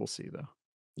audience. We'll see though.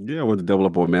 Yeah, what the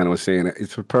developer man was saying,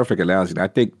 it's a perfect analogy. I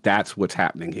think that's what's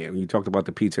happening here. You talked about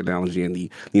the pizza analogy and the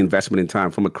investment in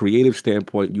time. From a creative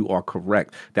standpoint, you are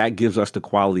correct. That gives us the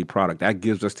quality product. That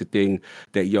gives us the thing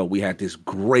that, we had this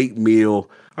great meal.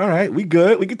 All right, we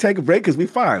good. We can take a break because we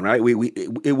fine, right?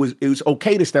 It was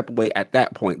okay to step away at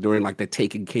that point during like the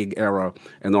Taken King era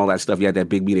and all that stuff. You had that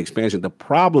big media expansion. The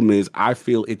problem is I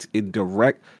feel it's in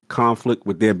direct conflict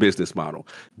with their business model.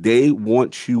 They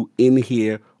want you in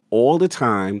here all the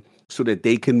time so that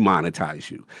they can monetize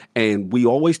you. And we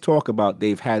always talk about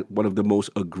they've had one of the most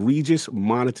egregious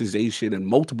monetization and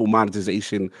multiple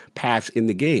monetization paths in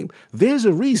the game. There's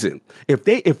a reason. If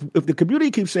the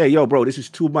community keeps saying, yo, bro, this is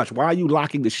too much. Why are you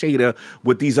locking the shader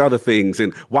with these other things?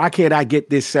 And why can't I get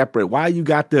this separate? Why you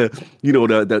got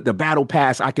the battle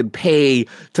pass I can pay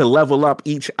to level up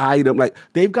each item? Like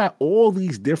they've got all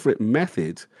these different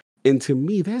methods. And to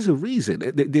me, there's a reason.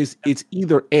 It's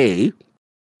either A,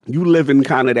 you live in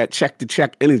kind of that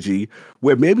check-to-check energy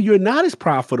where maybe you're not as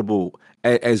profitable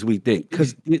as we think.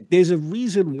 Because there's a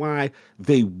reason why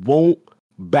they won't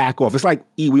back off. It's like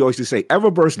we always say,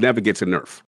 Everburst never gets a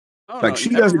nerf. She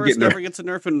doesn't get never gets a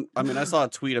nerf. And I mean, I saw a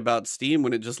tweet about Steam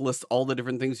when it just lists all the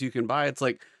different things you can buy. It's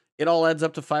like it all adds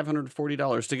up to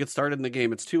 $540 to get started in the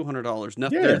game. It's $200.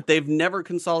 Nothing. They've never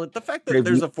consolidated. The fact that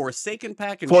there's a Forsaken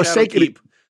pack and Shadowkeep,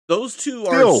 those two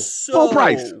are so full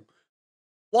price.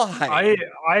 Why?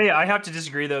 I have to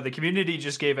disagree though. The community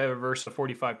just gave Eververse a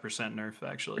 45% nerf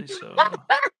actually. So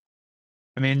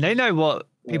I mean, they know what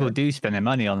people do spend their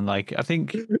money on. Like, I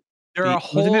think there are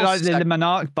wasn't it like the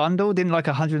Monarch bundle? Didn't like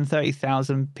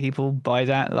 130,000 people buy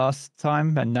that last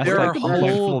time? And that's like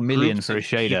 1.4 million for a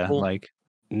shader. Like,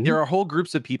 there are whole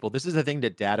groups of people. This is the thing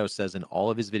that Dado says in all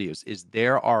of his videos is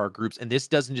there are groups, and this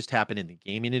doesn't just happen in the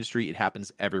gaming industry, it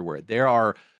happens everywhere. There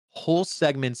are whole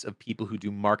segments of people who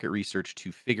do market research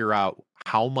to figure out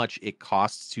how much it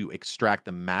costs to extract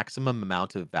the maximum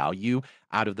amount of value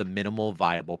out of the minimal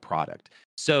viable product.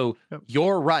 So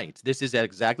you're right. This is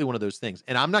exactly one of those things.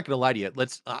 And I'm not going to lie to you.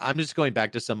 I'm just going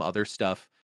back to some other stuff.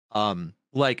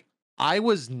 Like I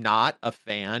was not a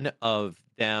fan of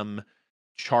them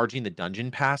charging the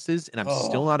dungeon passes, and I'm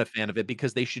still not a fan of it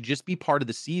because they should just be part of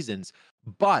the seasons.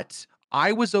 But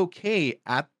I was okay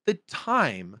at the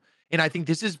time, and I think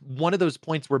this is one of those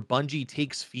points where Bungie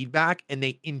takes feedback and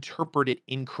they interpret it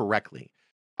incorrectly.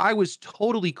 I was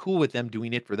totally cool with them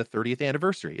doing it for the 30th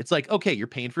anniversary. It's like, okay, you're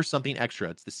paying for something extra.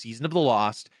 It's the Season of the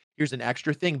Lost. Here's an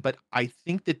extra thing. But I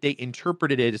think that they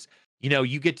interpreted it as,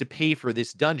 you get to pay for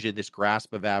this dungeon, this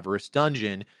Grasp of Avarice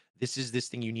dungeon. This is this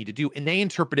thing you need to do. And they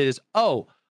interpret it as, oh,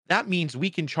 that means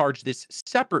we can charge this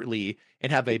separately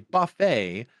and have a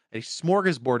buffet, a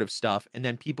smorgasbord of stuff, and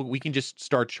then we can just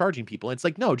start charging people. And it's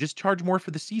like, no, just charge more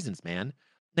for the seasons, man.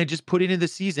 And just put it in the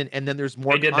season, and then there's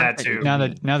more. They did that too. Now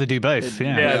they do both. They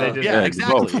did. Yeah,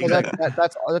 exactly.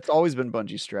 That's always been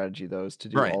Bungie's strategy, though, is to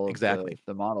do all of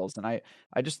the models. And I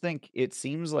just think it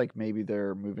seems like maybe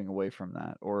they're moving away from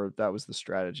that, or that was the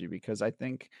strategy, because I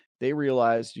think they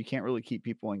realized you can't really keep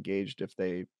people engaged if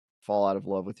they fall out of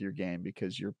love with your game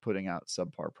because you're putting out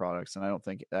subpar products. And I don't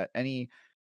think that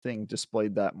anything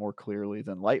displayed that more clearly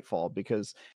than Lightfall,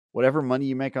 because whatever money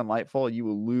you make on Lightfall, you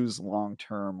will lose long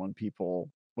term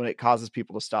when it causes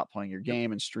people to stop playing your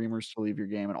game and streamers to leave your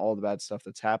game and all the bad stuff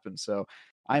that's happened. So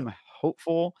I'm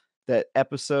hopeful that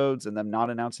episodes and them not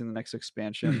announcing the next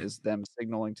expansion is them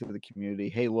signaling to the community,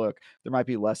 hey, look, there might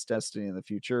be less Destiny in the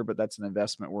future, but that's an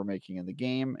investment we're making in the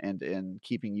game and in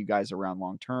keeping you guys around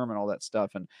long term and all that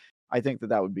stuff. And I think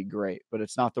that would be great, but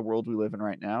it's not the world we live in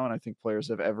right now. And I think players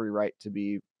have every right to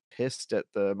be pissed at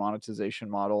the monetization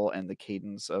model and the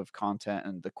cadence of content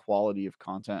and the quality of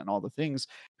content and all the things,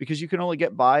 because you can only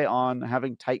get by on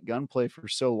having tight gunplay for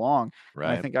so long. Right.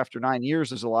 And I think after 9 years,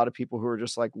 there's a lot of people who are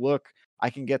just like, look, I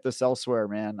can get this elsewhere,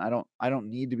 man. I don't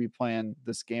need to be playing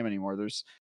this game anymore. There's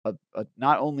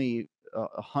not only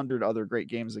 100 other great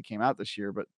games that came out this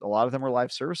year, but a lot of them are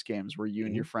live service games where you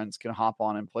and your friends can hop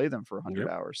on and play them for 100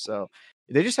 hours. So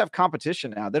they just have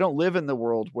competition now. They don't live in the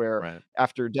world where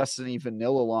after Destiny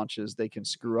vanilla launches, they can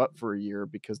screw up for a year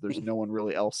because there's no one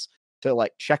really else to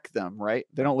like check them. Right.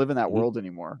 They don't live in that world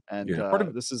anymore. And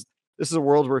this is a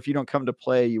world where if you don't come to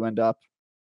play, you end up,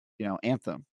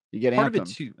 Anthem. You get part Anthem. Of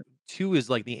it too is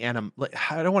like I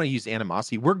don't want to use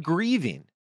animosity. We're grieving.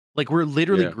 Like we're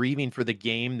literally grieving for the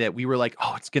game that we were like,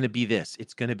 oh, it's going to be this.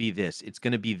 It's going to be this. It's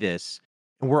going to be this.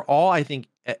 And we're all, I think,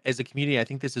 as a community, I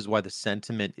think this is why the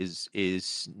sentiment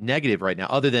is negative right now,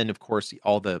 other than, of course,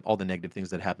 all the negative things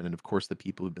that happen. And, of course, the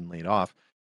people who've been laid off.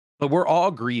 But we're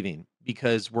all grieving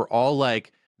because we're all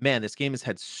like, man, this game has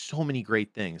had so many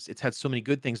great things. It's had so many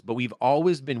good things, but we've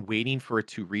always been waiting for it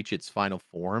to reach its final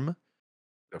form.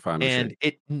 And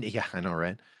I know,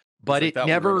 right? But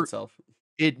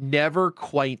it never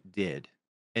quite did.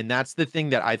 And that's the thing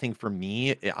that I think for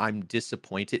me, I'm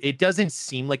disappointed. It doesn't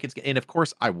seem like it's, and of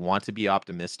course I want to be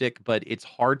optimistic, but it's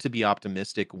hard to be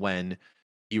optimistic when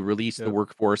you release the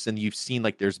workforce and you've seen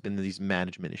like there's been these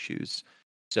management issues.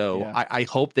 So I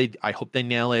hope they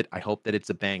nail it. I hope that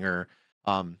it's a banger.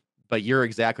 But you're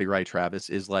exactly right, Travis,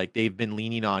 is like they've been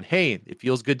leaning on, hey, it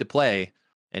feels good to play.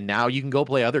 And now you can go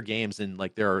play other games, and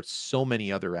like there are so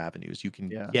many other avenues you can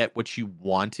get what you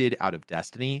wanted out of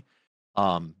Destiny,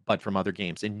 but from other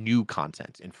games and new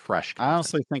content and fresh content. I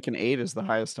honestly think an 8 is the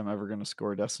highest I'm ever going to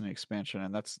score a Destiny expansion,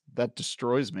 and that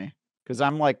destroys me because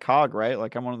I'm like COG, right?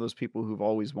 Like I'm one of those people who've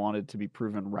always wanted to be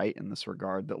proven right in this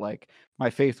regard. That like my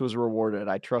faith was rewarded.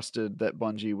 I trusted that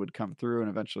Bungie would come through, and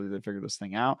eventually they'd figure this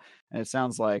thing out. And it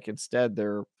sounds like instead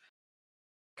they're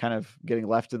kind of getting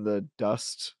left in the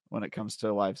dust when it comes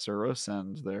to live service,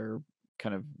 and they're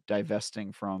kind of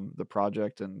divesting from the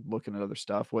project and looking at other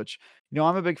stuff, which,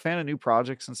 I'm a big fan of new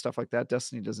projects and stuff like that.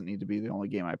 Destiny doesn't need to be the only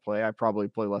game I play. I probably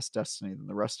play less Destiny than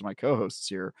the rest of my co-hosts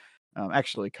here.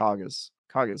 Actually, COG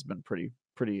has been pretty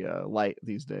light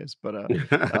these days, but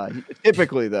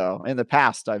typically though, in the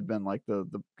past, I've been like the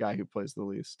guy who plays the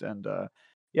least. And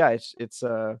it's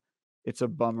a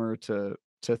bummer to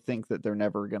think that they're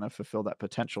never going to fulfill that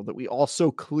potential that we all so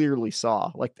clearly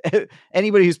saw. Like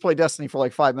anybody who's played Destiny for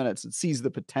like 5 minutes and sees the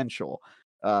potential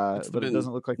But it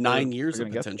doesn't look like 9 years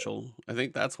of potential. I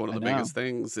think that's one of the biggest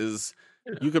things is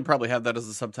you could probably have that as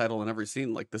a subtitle in every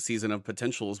scene. Like the season of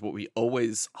potential is what we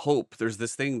always hope. There's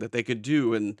this thing that they could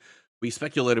do, and we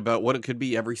speculate about what it could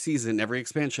be every season, every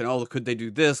expansion. Oh, could they do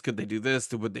this? Could they do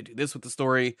this? Would they do this with the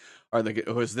story?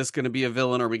 Is this going to be a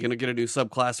villain? Are we going to get a new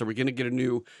subclass? Are we going to get a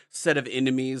new set of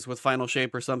enemies with Final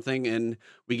Shape or something? And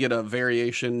we get a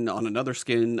variation on another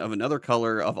skin of another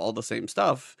color of all the same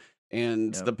stuff.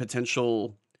 And the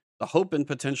potential, the hope and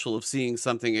potential of seeing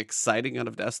something exciting out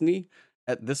of Destiny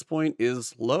at this point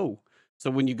is low.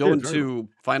 So when you go into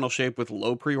Final Shape with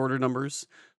low pre-order numbers,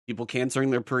 people canceling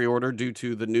their pre-order due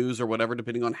to the news or whatever,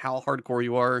 depending on how hardcore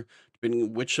you are, depending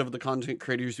on which of the content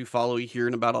creators you follow, you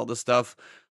hearing about all this stuff.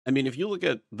 I mean, if you look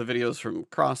at the videos from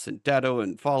Cross and Datto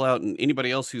and Fallout and anybody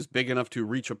else who's big enough to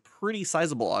reach a pretty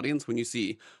sizable audience, when you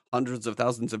see hundreds of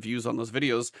thousands of views on those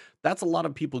videos, that's a lot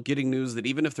of people getting news that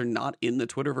even if they're not in the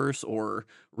Twitterverse or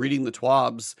reading the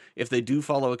TWABs, if they do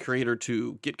follow a creator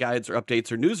to get guides or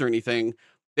updates or news or anything,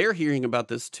 they're hearing about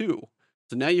this too.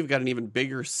 So now you've got an even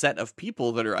bigger set of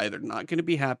people that are either not going to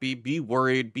be happy, be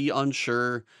worried, be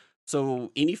unsure.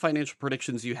 So any financial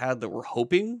predictions you had that were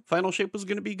hoping Final Shape was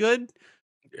going to be good,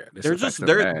 they're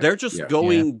just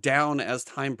going down as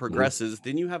time progresses.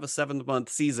 Then you have a 7-month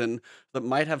season that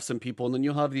might have some people, and then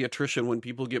you'll have the attrition when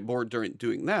people get bored during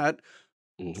doing that.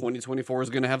 2024 is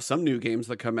going to have some new games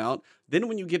that come out. Then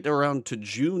when you get around to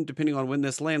June, depending on when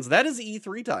this lands, that is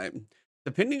E3 time.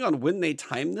 Depending on when they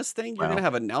time this thing, you're going to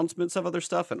have announcements of other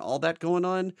stuff and all that going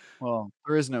on. Well,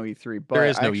 there is no E3. But there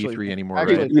is no E3 anymore,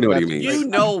 right? You know what you mean. You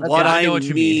know what I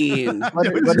mean.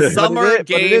 Summer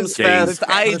Games Fest,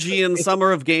 IG and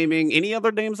Summer of Gaming. Any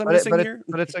other names I'm missing here?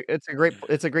 But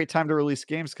it's a great time to release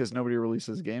games because nobody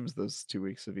releases games those 2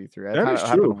 weeks of E3. That is true.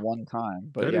 Happened one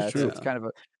time, but it's kind of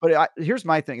a. But here's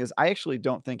my thing: is I actually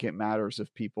don't think it matters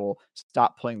if people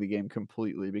stop playing the game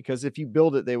completely, because if you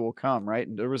build it, they will come, right?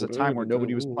 And there was a time where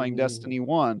nobody was playing Destiny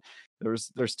 1.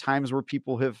 There's times where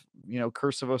people have,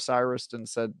 Curse of Osiris and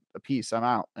said, peace, I'm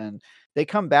out. And they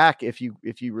come back if you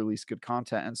release good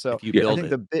content. And so if you build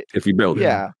if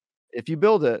you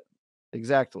build it,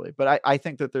 exactly. But I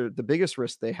think that the biggest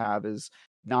risk they have is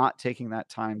not taking that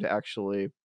time to actually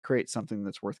create something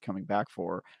that's worth coming back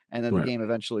for. And then the game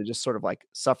eventually just sort of like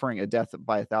suffering a death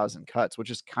by 1,000 cuts, which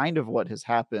is kind of what has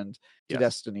happened to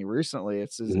Destiny recently.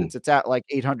 It's at like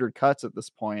 800 cuts at this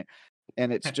point.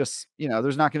 And it's just,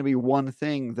 there's not going to be one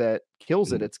thing that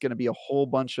kills it. It's going to be a whole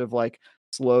bunch of like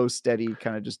slow, steady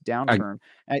kind of just downturn.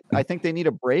 I think they need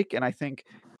a break. And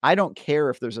I don't care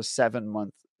if there's a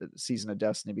 7-month season of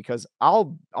Destiny, because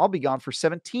I'll be gone for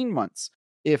 17 months.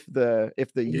 If the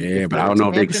but I don't know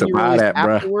if they can survive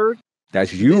that, bro.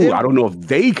 That's you. I don't know if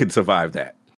they could survive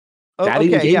that. That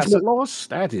engagement loss,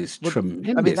 that is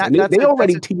tremendous. I mean, they're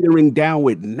already teetering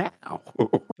downward now.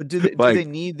 But do they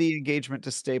need the engagement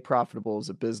to stay profitable as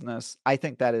a business? I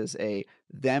think that is a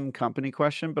them company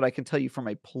question, but I can tell you from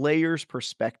a player's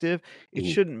perspective, it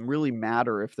shouldn't really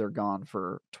matter if they're gone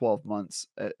for 12 months,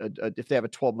 if they have a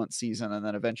 12-month season, and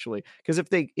then eventually, because if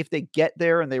they get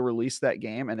there and they release that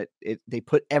game and they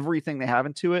put everything they have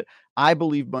into it, I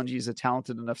believe Bungie is a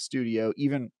talented enough studio,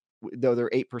 even though they're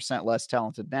 8% less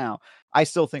talented now, I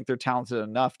still think they're talented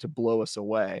enough to blow us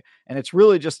away. And it's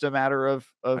really just a matter of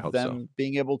them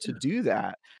being able to do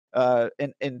that.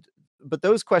 But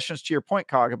those questions, to your point,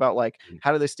 Cog, about like,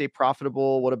 how do they stay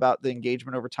profitable? What about the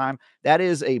engagement over time? That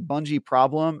is a Bungie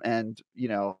problem. And,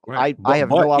 I have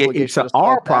no obligation. It's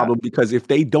our problem, because if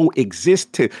they don't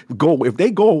exist if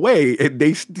they go away and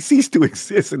they cease to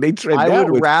exist and they trend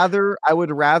downwards. I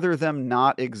would rather them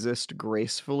not exist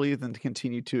gracefully than to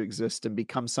continue to exist and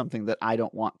become something that I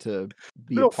don't want to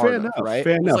be a part of. Right?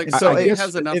 Fair enough. So it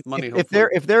has enough money. If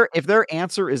their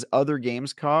answer is other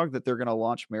games, Cog, that they're going to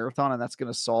launch Marathon and that's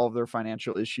going to solve their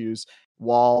financial issues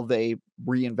while they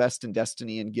reinvest in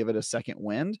Destiny and give it a second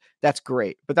wind, that's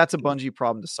great. But that's a Bungie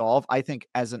problem to solve. I think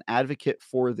as an advocate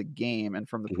for the game and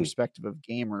from the perspective of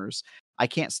gamers, I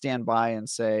can't stand by and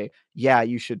say, yeah,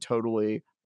 you should totally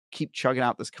keep chugging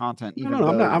out this content.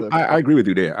 I agree with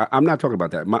you there. I'm not talking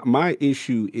about that. My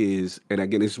issue is, and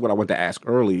again, this is what I want to ask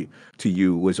early to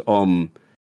you, was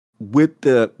with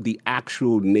the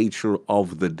actual nature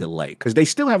of the delay, because they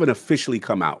still haven't officially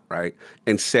come out, right,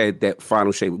 and said that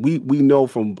Final Shape. We know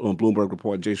from Bloomberg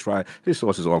Report, Jay Schreier, his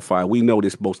sources are on fire. We know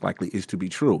this most likely is to be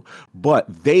true, but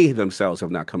they themselves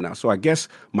have not come out. So I guess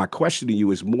my question to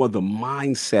you is more the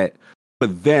mindset for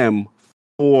them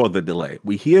for the delay.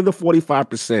 We hear the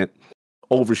 45%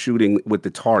 overshooting with the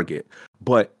target,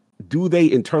 but do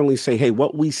they internally say, hey,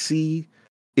 what we see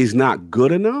is not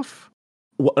good enough?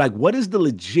 what is the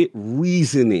legit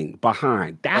reasoning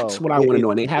behind? That's what I want to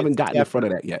know, and they haven't gotten in front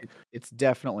of that yet. It's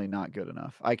definitely not good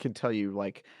enough. I can tell you,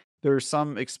 like, there's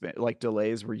some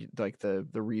delays where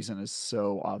the reason is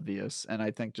so obvious, and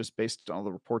I think just based on all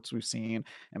the reports we've seen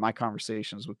and my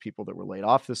conversations with people that were laid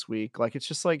off this week, like, it's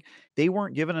just like they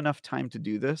weren't given enough time to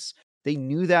do this. They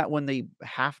knew that when they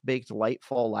half-baked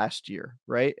Lightfall last year,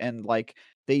 right? And like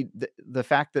the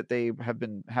fact that they have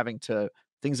been having to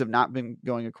things have not been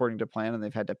going according to plan, and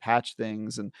they've had to patch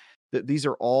things, and these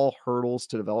are all hurdles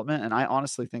to development. And I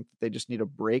honestly think that they just need a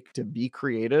break to be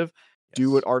creative, do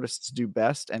what artists do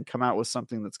best, and come out with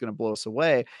something that's going to blow us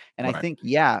away. And I think,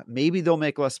 maybe they'll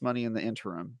make less money in the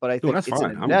interim, but I think it's an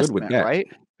investment, I'm good with that. Right?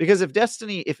 Because if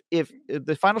Destiny, if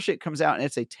the final shit comes out and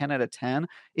it's a 10 out of 10,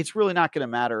 it's really not going to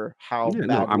matter how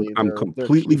badly. I'm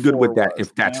completely good with that.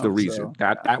 If that's the reason,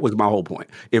 that was my whole point.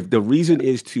 If the reason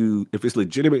is if it's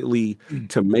legitimately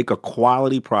to make a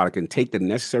quality product and take the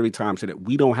necessary time so that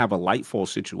we don't have a Lightfall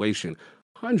situation.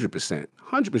 100%.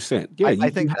 Yeah, I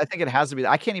think it has to be.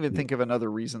 I can't even think of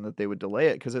another reason that they would delay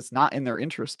it, because it's not in their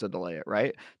interest to delay it,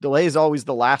 right? Delay is always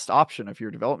the last option if you're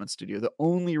a development studio. The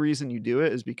only reason you do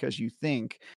it is because you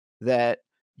think that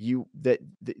you're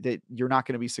not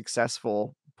going to be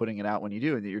successful putting it out when you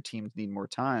do, and that your teams need more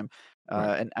time.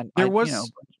 And there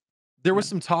was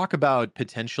some talk about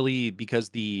potentially, because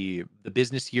the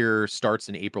business year starts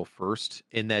in April 1st,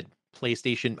 in that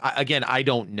PlayStation, again, I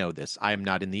don't know this. I am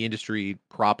not in the industry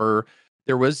proper.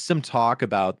 There was some talk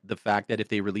about the fact that if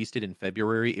they released it in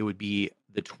February, it would be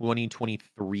the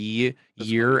 2023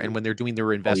 year. And when they're doing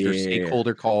their investor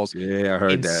stakeholder calls, I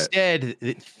heard instead,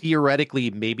 theoretically,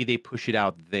 maybe they push it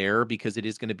out there because it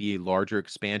is going to be a larger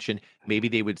expansion. Maybe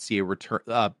they would see a return.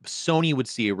 Sony would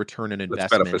see a return on investment.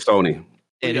 That's better for Sony.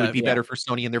 And it would be better for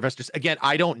Sony and their investors. Again,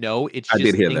 I don't know. It's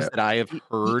just things that I have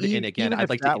heard. And again,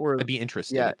 I'd be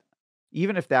interested.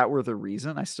 Even if that were the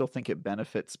reason, I still think it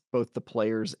benefits both the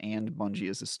players and Bungie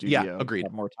as a studio. Yeah, agreed.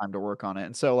 Have more time to work on it.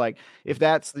 And so, like, if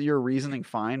that's your reasoning,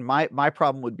 fine. My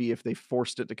problem would be if they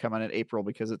forced it to come out in April,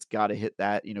 because it's got to hit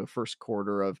that first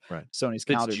quarter of Sony's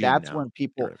calendar. That's when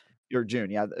people. Or June,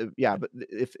 yeah. But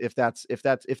if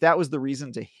that was the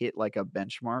reason to hit like a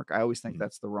benchmark, I always think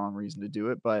that's the wrong reason to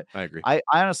do it. But I agree. I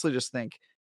honestly just think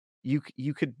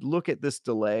you could look at this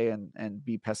delay and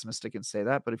be pessimistic and say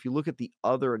that, but if you look at the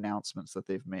other announcements that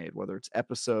they've made, whether it's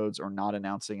episodes or not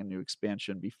announcing a new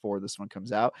expansion before this one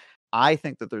comes out, I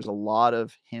think that there's a lot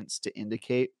of hints to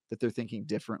indicate that they're thinking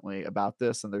differently about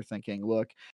this, and they're thinking,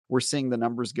 look, we're seeing the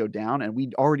numbers go down, and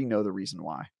we already know the reason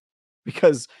why.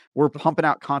 Because we're pumping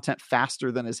out content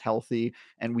faster than is healthy,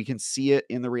 and we can see it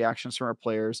in the reactions from our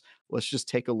players. Let's just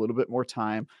take a little bit more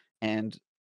time. And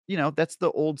that's the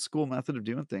old school method of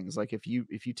doing things. Like if you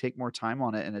take more time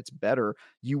on it and it's better,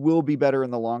 you will be better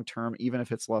in the long term, even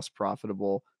if it's less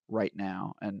profitable right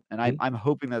now. And I'm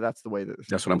hoping that's the way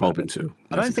that's what I'm hoping too.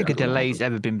 I don't think a delay's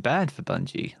ever been bad for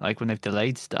Bungie. Like when they've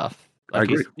delayed stuff, like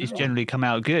it's generally come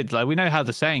out good. Like we know how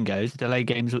the saying goes: delay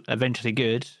games eventually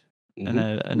good, and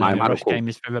a rush game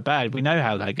is forever bad. We know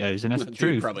how that goes, and that's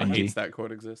true. Probably hates that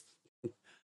quote exists.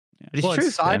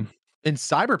 It's true. And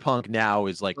Cyberpunk now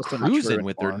is like cruising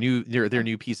with their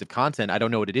new piece of content. I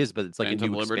don't know what it is, but it's like a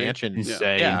new expansion.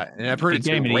 Yeah, and I've heard it's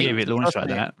game of the year if it launched like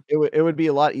that. It would be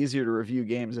a lot easier to review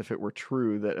games if it were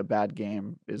true that a bad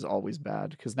game is always bad,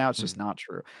 because now it's just not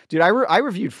true. Dude, I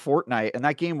reviewed Fortnite, and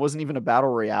that game wasn't even a battle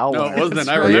royale. No, it wasn't.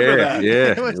 I remember that.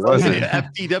 Yeah, it wasn't.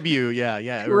 FTW.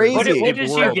 Yeah. Crazy. What did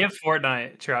you give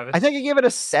Fortnite, Travis? I think I gave it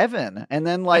a 7, and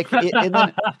then and then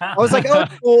I was like, oh,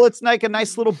 cool, it's like a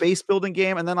nice little base building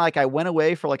game, and then like I went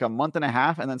away for like a month and a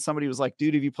half, and then somebody was like,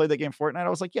 dude, have you played that game Fortnite? I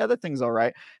was like, yeah, that thing's all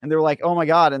right. And they were like, oh my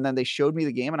god. And then they showed me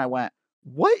the game, and I went,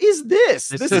 what is this?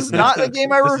 This is not the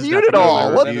game I reviewed at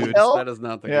all. What the hell? That is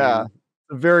not the game.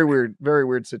 Very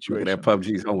weird situation. That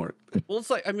PUBG's homework. Well, it's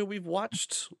like, I mean, we've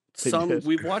watched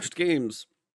games.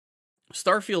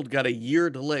 Starfield got a year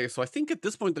delay, so I think at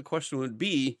this point the question would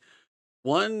be,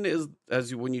 one is,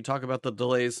 when you talk about the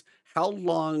delays, how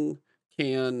long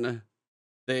can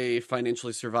they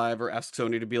financially survive, or ask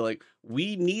Sony to be like,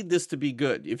 we need this to be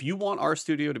good. If you want our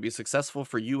studio to be successful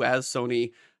for you as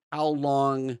Sony, how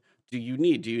long do you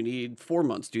need? Do you need 4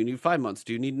 months? Do you need 5 months?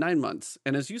 Do you need 9 months?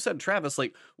 And as you said, Travis,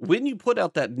 like when you put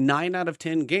out that 9 out of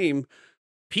 10 game,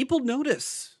 people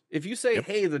notice. If you say,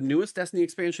 hey, the newest Destiny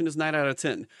expansion is 9 out of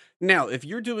 10. Now, if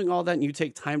you're doing all that and you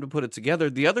take time to put it together,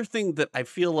 the other thing that I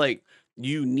feel like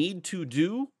you need to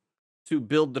do to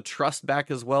build the trust back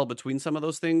as well between some of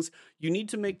those things, you need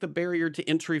to make the barrier to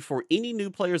entry for any new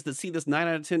players that see this 9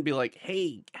 out of 10 be like,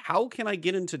 hey, how can I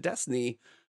get into Destiny?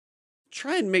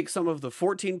 try and make some of the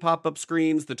 14 pop-up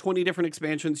screens, the 20 different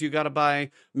expansions you got to buy,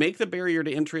 make the barrier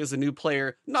to entry as a new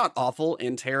player not awful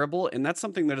and terrible. And that's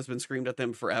something that has been screamed at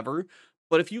them forever.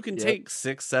 But if you can take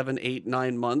 6, 7, 8,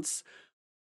 9 months,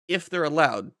 if they're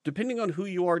allowed, depending on who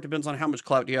you are, depends on how much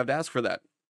clout you have to ask for that.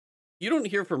 You don't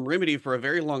hear from Remedy for a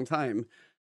very long time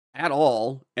at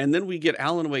all. And then we get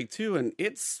Alan Wake 2, and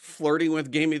it's flirting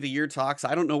with Game of the Year talks.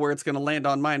 I don't know where it's going to land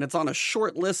on mine. It's on a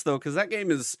short list, though, because that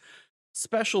game is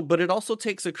special, but it also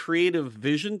takes a creative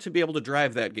vision to be able to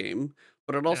drive that game.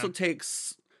 But it also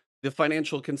takes the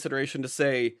financial consideration to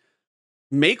say,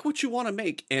 make what you want to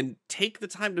make and take the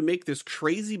time to make this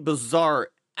crazy, bizarre,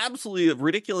 absolutely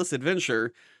ridiculous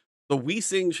adventure. The We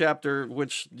Sing chapter,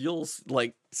 which you'll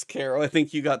like, Skarrow, I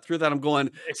think you got through that. I'm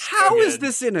going, how is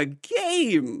this in a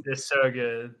game? It's so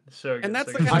good. So good. And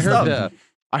that's so the good. kind of stuff.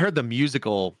 I heard the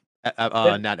musical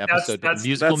in that episode. The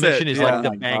musical that's mission it, is yeah. like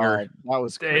the banger. God, that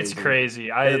was crazy. It's crazy.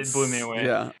 It blew me away.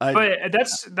 Yeah, but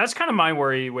that's kind of my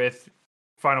worry with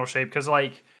Final Shape, because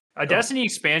like a Destiny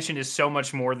expansion is so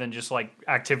much more than just like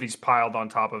activities piled on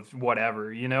top of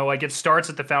whatever, you know, like it starts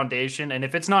at the foundation, and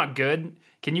if it's not good,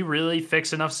 can you really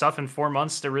fix enough stuff in 4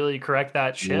 months to really correct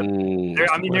that ship? And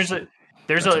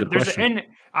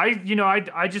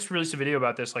I just released a video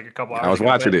about this like a couple hours ago. I was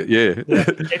watching it. Yeah.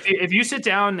 If you sit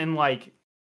down and like,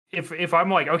 if I'm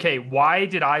like, okay, why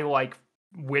did I like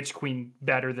Witch Queen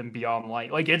better than Beyond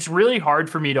Light? Like, it's really hard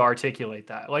for me to articulate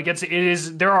that. Like,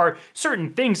 there are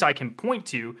certain things I can point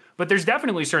to, but there's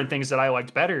definitely certain things that I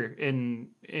liked better in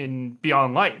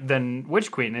Beyond Light than Witch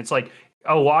Queen. It's like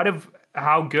a lot of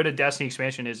how good a Destiny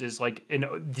expansion is like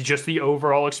just the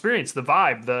overall experience, the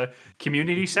vibe, the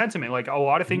community sentiment. Like, a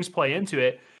lot of things play into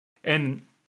it, and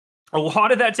a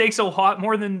lot of that takes a lot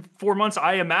more than 4 months,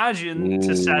 I imagine,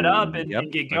 to set up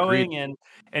and get going. Agreed.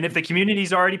 And if the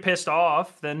community's already pissed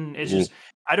off, then it's just,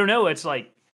 I don't know. It's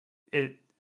like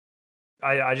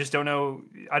I just don't know.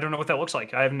 I don't know what that looks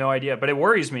like. I have no idea, but it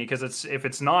worries me because if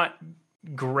it's not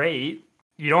great,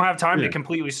 you don't have time to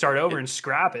completely start over and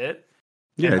scrap it.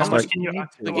 Yeah, how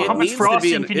much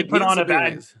frosting can you put on a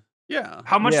bad? Yeah.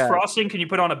 How much frosting can you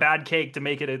put on a bad cake to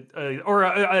make it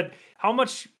how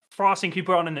much frosting can you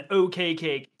put on an okay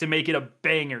cake to make it a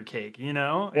banger cake? You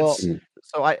know.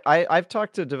 So I've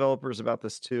talked to developers about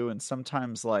this too, and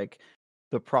sometimes like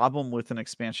the problem with an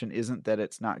expansion isn't that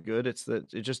it's not good, it's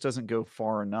that it just doesn't go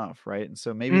far enough, right? And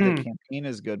so maybe the campaign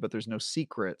is good, but there's no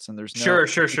secrets and there's no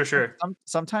sure.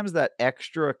 Sometimes that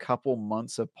extra couple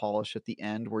months of polish at the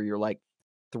end where you're like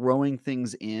throwing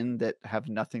things in that have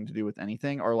nothing to do with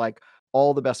anything are like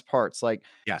all the best parts. Like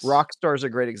Rockstar's a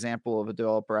great example of a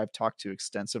developer I've talked to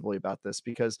extensively about this,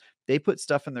 because they put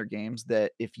stuff in their games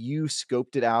that if you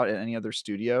scoped it out at any other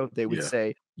studio, they would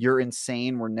say, you're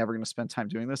insane. We're never going to spend time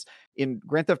doing this. In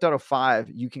Grand Theft Auto 5,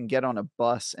 you can get on a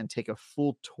bus and take a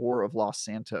full tour of Los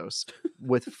Santos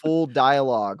with full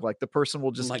dialogue. Like the person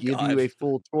will just give you a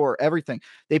full tour, everything.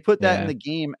 They put that in the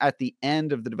game at the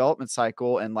end of the development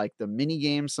cycle, and like the mini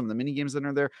games, some of the mini games that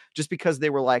are there, just because they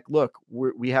were like, look,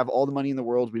 we have all the money in the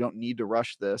world. We don't need to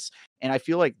rush this. And I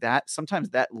feel like that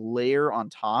sometimes that layer on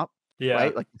top,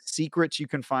 right? Like the secrets you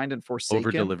can find in Forsaken.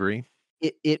 Over delivery.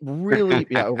 It really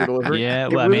over delivery. Yeah,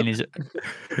 well, really, I mean, is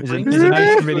an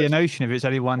ocean really an ocean if it's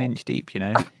only 1 inch deep? You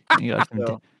know.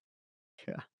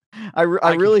 I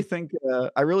really think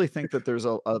that there's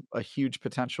a huge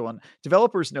potential, and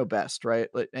developers know best, right?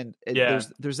 And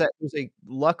there's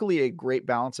luckily a great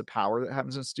balance of power that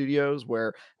happens in studios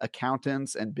where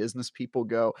accountants and business people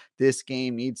go, this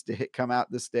game needs to come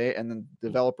out this day, and then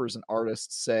developers and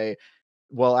artists say,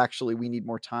 well, actually we need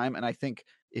more time. And I think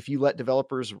if you let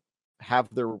developers have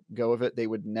their go of it, they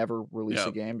would never release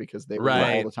a game because they would do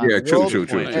it all the time. Yeah, true.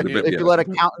 If you let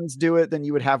accountants do it, then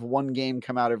you would have one game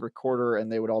come out every quarter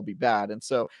and they would all be bad. And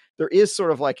so there is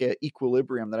sort of like an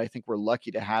equilibrium that I think we're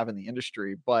lucky to have in the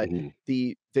industry. But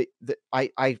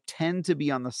I tend to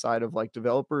be on the side of like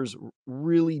developers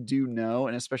really do know,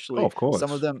 and especially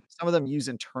some of them use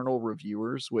internal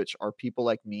reviewers, which are people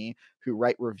like me who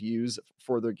write reviews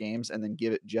for their games and then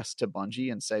give it just to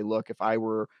Bungie and say, look, if I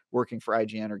were working for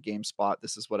IGN or GameSpot,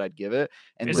 this is what I'd give it.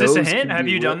 And is this a hint? Have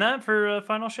you done that for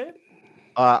Final Shape?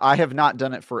 I have not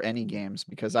done it for any games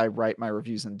because I write my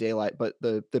reviews in daylight, but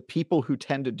the people who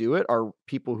tend to do it are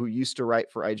people who used to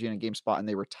write for IGN and GameSpot and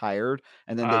they retired,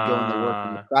 and then they go and they work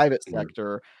in the private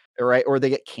sector, right? Or they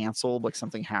get canceled, like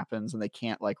something happens and they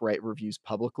can't like write reviews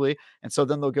publicly. And so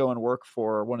then they'll go and work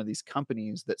for one of these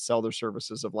companies that sell their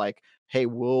services of like, hey,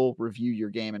 we'll review your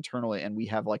game internally. And we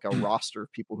have like a roster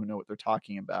of people who know what they're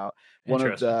talking about. One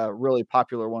of the really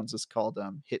popular ones is called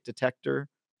Hit Detector.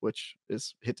 which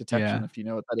is hit detection, if you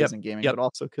know what that is in gaming, Yep. but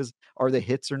also because are they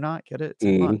hits or not? Get it?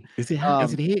 It's fun. Is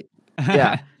it hit?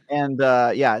 Yeah. And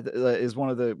is one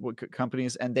of the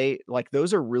companies, and they like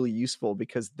those are really useful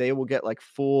because they will get like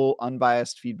full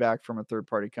unbiased feedback from a third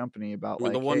party company about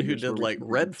the one who did like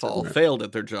Redfall failed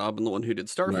at their job, and the one who did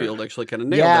Starfield actually kind of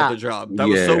nailed at the job. That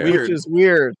was so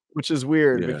weird. Which is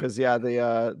weird because I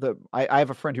have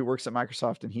a friend who works at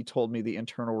Microsoft, and he told me the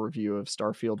internal review of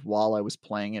Starfield while I was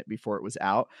playing it before it was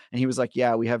out, and he was like,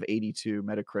 "Yeah, we have 82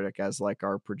 Metacritic as like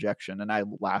our projection," and I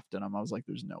laughed at him. I was like,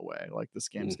 "There's no way! Like this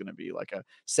game's going to be like a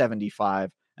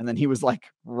 75." And then he was like,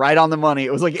 right on the money.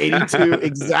 It was like 82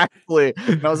 exactly.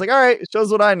 And I was like, all right, it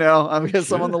shows what I know. I guess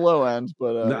I'm on the low end,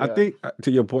 but I think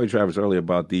to your point, Travis, earlier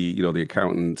about the the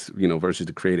accountants, versus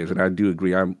the creators, and I do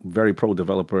agree. I'm very pro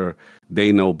developer.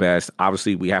 They know best.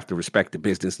 Obviously, we have to respect the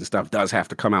business, and stuff does have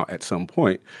to come out at some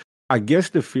point. I guess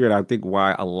the fear, and I think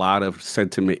why a lot of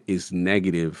sentiment is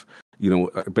negative,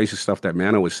 basic stuff that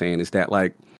Mano was saying, is that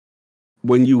like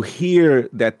when you hear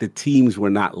that the teams were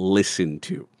not listened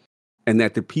to, and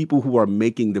that the people who are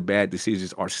making the bad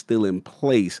decisions are still in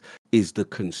place is the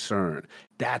concern.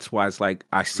 That's why it's like,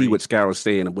 I see what Skarrow's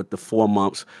saying with the 4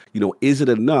 months, is it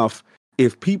enough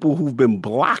if people who've been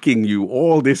blocking you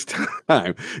all this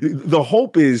time, the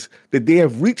hope is that they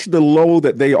have reached the low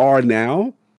that they are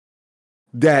now,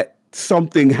 that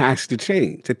something has to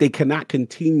change, that they cannot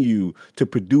continue to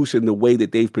produce in the way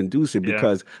that they've produced it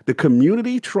because the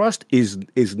community trust is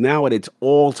now at its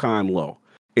all-time low.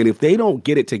 And if they don't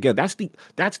get it together,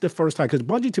 that's the first time. Because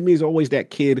Bungie to me is always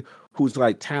that kid who's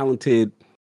like talented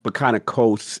but kind of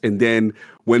coasts. And then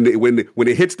when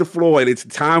it hits the floor and it's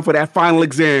time for that final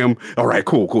exam, all right,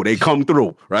 cool, they come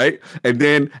through, right? And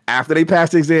then after they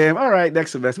pass the exam, all right,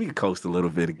 next semester we can coast a little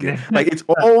bit again. Like it's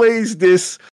always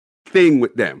this thing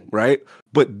with them, right?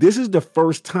 But this is the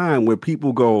first time where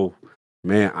people go,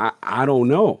 man, I don't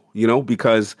know,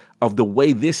 because of the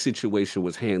way this situation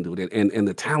was handled and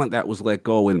the talent that was let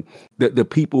go and the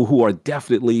people who are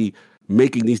definitely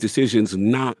making these decisions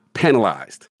not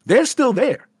penalized. They're still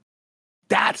there.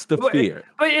 That's the fear.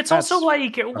 But it's also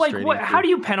like what? How do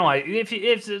you penalize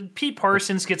if Pete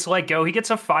Parsons gets let go? He gets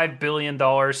a $5 billion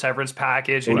severance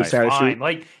package, and he's fine.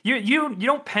 Like you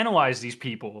don't penalize these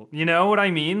people. You know what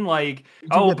I mean? Like,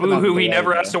 oh, boo-hoo, he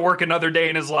never has to work another day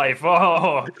in his life.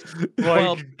 Oh,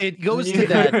 well, it goes to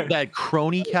that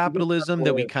crony capitalism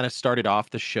that we kind of started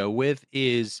off the show with.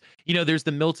 Is there's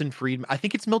the Milton Friedman. I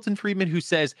think it's Milton Friedman who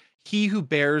says, "He who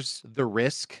bears the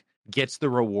risk gets the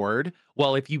reward."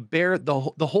 Well, if you bear the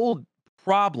whole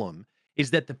problem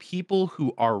is that the people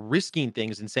who are risking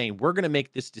things and saying, we're going to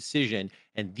make this decision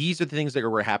and these are the things that are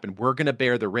going to happen, we're going to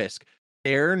bear the risk,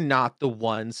 they're not the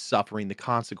ones suffering the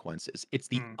consequences. It's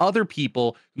the other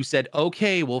people who said,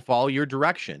 okay, we'll follow your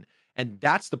direction. And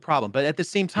that's the problem. But at the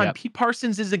same time, Pete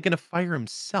Parsons isn't going to fire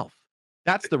himself.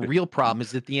 That's the real problem,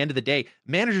 is at the end of the day,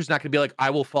 manager's not going to be like, I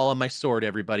will fall on my sword,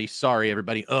 everybody. Sorry,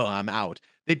 everybody. Oh, I'm out.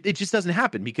 It just doesn't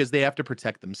happen because they have to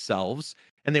protect themselves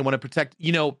and they want to protect,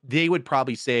 they would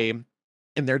probably say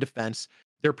in their defense,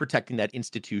 they're protecting that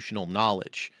institutional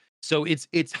knowledge. So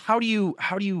it's how do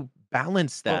you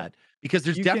balance that? Because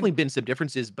there's definitely been some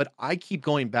differences, but I keep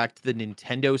going back to the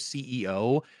Nintendo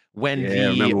CEO when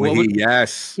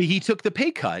he took the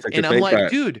pay cut. And I'm like,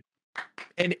 dude,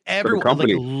 and everyone, like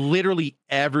literally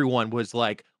everyone was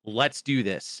like, let's do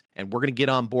this. And we're going to get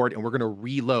on board and we're going to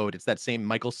reload. It's that same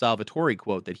Michael Salvatore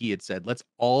quote that he had said, let's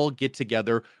all get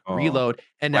together, reload.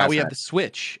 And now we have the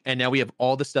Switch. And now we have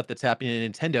all the stuff that's happening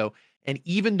in Nintendo. And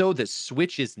even though the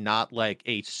Switch is not like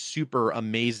a super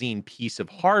amazing piece of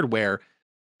hardware,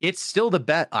 it's still the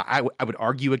best. I would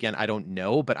argue again, I don't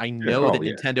know, but I know that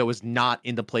Nintendo is not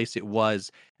in the place it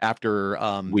was after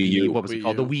Wii U. What was it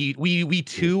called? The Wii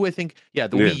 2, I think. Yeah,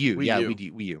 the Wii U.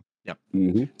 Wii U. Yeah.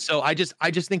 Mm-hmm. So I just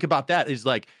think about that is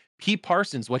like Pete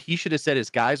Parsons, what he should have said is,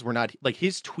 guys, we're not, like,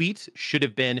 his tweet should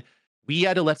have been, we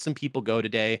had to let some people go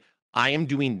today. I am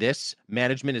doing this.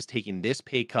 Management is taking this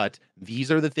pay cut.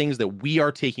 These are the things that we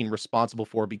are taking responsible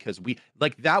for, because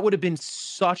that would have been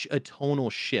such a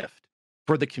tonal shift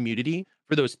for the community,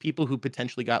 for those people who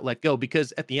potentially got let go,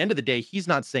 because at the end of the day, he's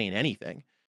not saying anything.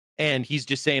 And he's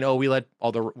just saying, oh, we let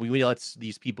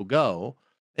these people go.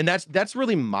 And that's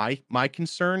really my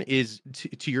concern is,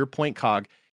 to your point, Cog,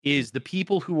 is the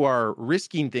people who are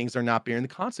risking things are not bearing the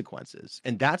consequences.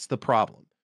 And that's the problem.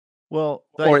 Well,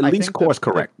 or at I least think course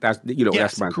correct. That's Yes,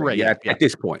 that's my correct. thing. Yeah, Yeah. at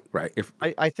this point, right? If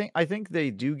I think they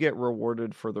do get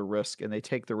rewarded for the risk, and they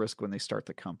take the risk when they start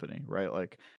the company, right?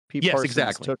 Like Pete Yes, Parsons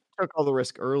exactly. took all the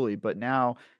risk early, but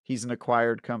now he's an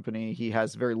acquired company. He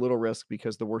has very little risk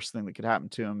because the worst thing that could happen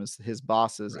to him is his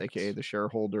bosses, Right. aka the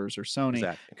shareholders or Sony,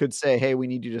 Exactly. could say, "Hey, we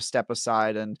need you to step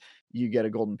aside and you get a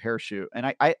golden parachute."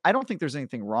 And I don't think there's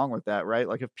anything wrong with that, right?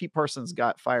 Like if Pete Parsons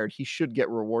got fired, he should get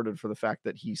rewarded for the fact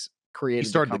that he's He created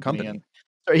started the the company. company.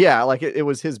 And so, yeah, like it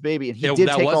was his baby, and he did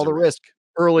That take was all a the risk. risk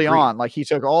early Agreed. on. Like he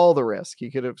took all the risk.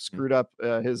 He could have Mm-hmm. screwed up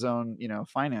his own,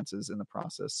 finances in the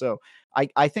process. So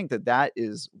I think that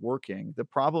is working. The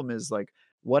problem is like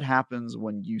what happens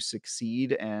when you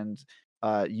succeed and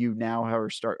you now are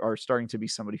starting to be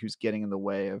somebody who's getting in the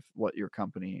way of what your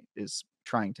company is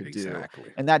trying to do.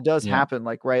 exactly. And that does Yeah. happen,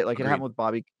 like, right, like it Agreed. happened with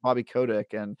Bobby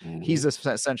Kotick, and he's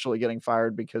essentially getting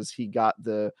fired because he got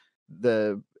the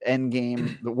end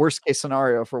game, the worst case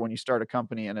scenario for when you start a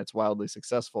company and it's wildly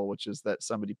successful, which is that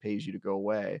somebody pays you to go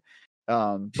away.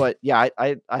 But yeah,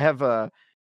 I have a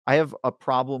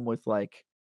problem with, like,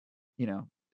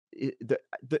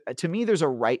 to me, there's a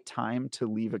right time to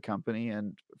leave a company,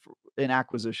 and an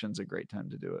acquisition's a great time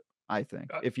to do it. I think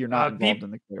if you're not involved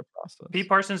in the creative process. Pete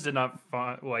Parsons did not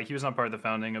he was not part of the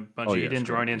founding of Bungie. He didn't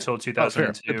join until fair.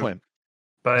 2002. Good point.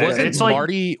 But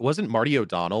Wasn't Marty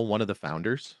O'Donnell one of the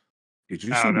founders? Did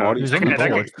you see Marty?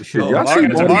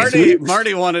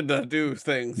 Marty wanted to do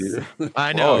things. Yeah.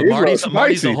 I know.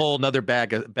 Marty's a whole nother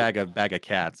bag of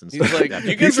cats and stuff. He's like, that.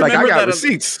 you guys He's like, I remember got that?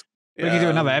 receipts. We could do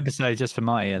another episode just for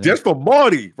Marty. Just for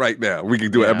Marty right now. We can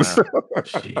do an episode.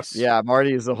 Jeez. Yeah,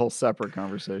 Marty is a whole separate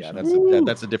conversation. Yeah,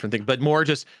 that's a different thing. But more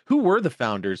just, who were the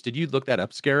founders? Did you look that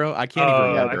up, Skarrow? I can't even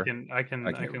remember. I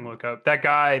can look up that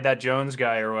guy, that Jones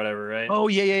guy or whatever, right? Oh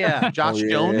yeah. Josh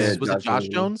Jones. Yeah, Was it Josh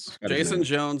Jones? Jason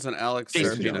Jones and Alex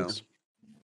Serafino.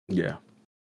 Yeah.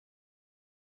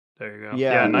 There you go.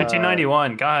 Yeah,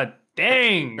 1991. God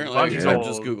dang. Apparently, I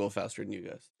just Google faster than you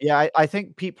guys. Yeah, I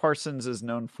think Pete Parsons is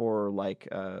known for like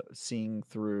seeing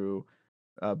through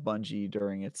Bungie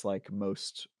during its like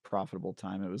most profitable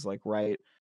time. It was like right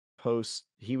post.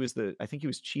 I think he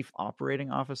was chief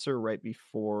operating officer right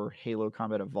before Halo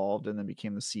Combat Evolved, and then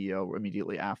became the CEO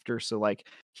immediately after. So like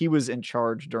he was in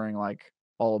charge during like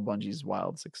all of Bungie's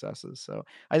wild successes. So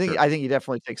I think he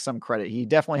definitely takes some credit. He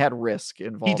definitely had risk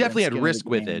involved. He definitely had in risk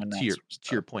with it. to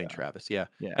your point, Travis. Yeah.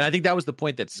 And I think that was the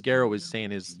point that Skarrow was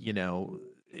saying is,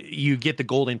 you get the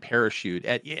golden parachute.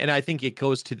 And I think it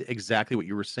goes to exactly what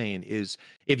you were saying is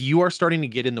if you are starting to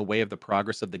get in the way of the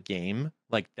progress of the game,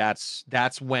 like that's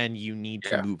when you need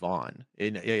to move on.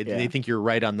 And I think you're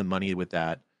right on the money with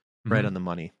that. Mm-hmm. Right on the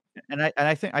money. And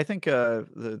I think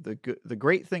the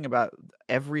great thing about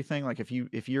everything, like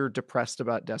if you're depressed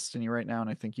about Destiny right now, and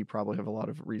I think you probably have a lot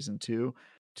of reason to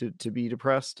be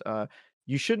depressed,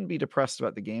 you shouldn't be depressed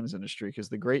about the games industry, because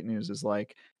the great news is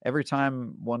like every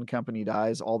time one company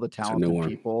dies, all the talented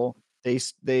people, they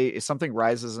something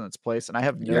rises in its place, and I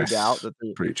have no doubt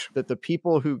that the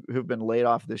people who've been laid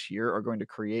off this year are going to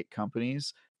create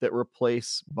companies that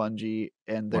replace Bungie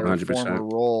and their 100%. former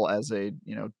role as a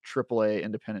AAA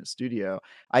independent studio.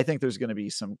 I think there's going to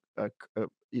be some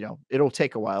it'll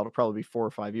take a while. It'll probably be 4 or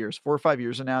 5 years. 4 or 5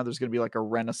 years from now, there's going to be like a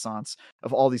renaissance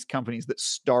of all these companies that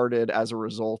started as a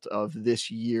result of this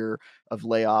year of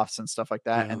layoffs and stuff like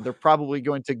that. And they're probably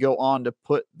going to go on to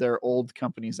put their old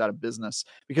companies out of business,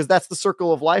 because that's the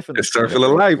circle of life. The circle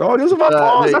of life. Oh, those are my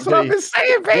balls. That's what I've been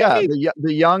saying, baby. Yeah,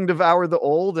 the young devour the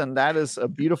old, and that is a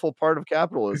beautiful part of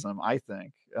capitalism, I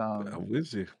think. I'm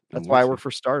with you. That's why I work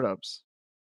for startups.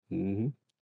 Mm-hmm.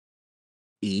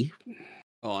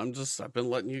 Oh, I've been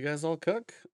letting you guys all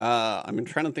cook. I've been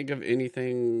trying to think of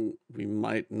anything we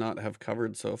might not have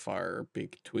covered so far.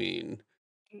 Between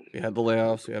we had the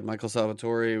layoffs, we had Michael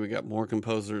Salvatore, we got more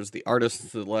composers, the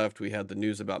artists that left, we had the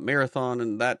news about Marathon,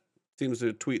 and that seems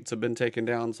to tweets have been taken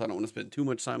down, so I don't want to spend too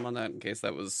much time on that in case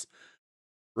that was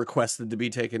requested to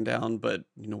be taken down. But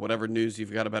whatever news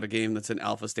you've got about a game that's in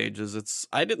alpha stages,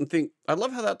 I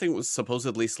love how that thing was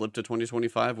supposedly slipped to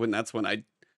 2025 when that's when I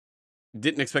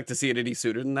didn't expect to see it any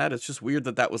sooner than that. It's just weird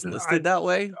that was listed that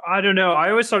way. I don't know. I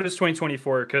always thought it was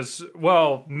 2024 because,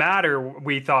 Matter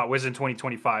we thought was in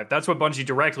 2025. That's what Bungie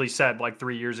directly said like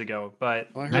 3 years ago. But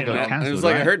I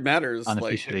heard Matters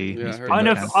unofficially,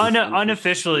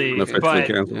 unofficially, but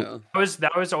canceled.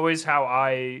 that was always how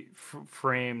I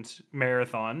framed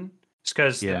Marathon.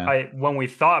 Because when we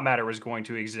thought Matter was going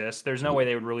to exist, there's no way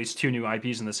they would release 2 new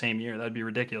IPs in the same year. That'd be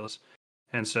ridiculous.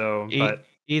 And so,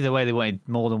 either way, they wanted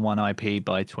more than one IP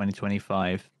by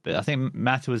 2025. But I think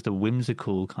Matter was the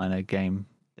whimsical kind of game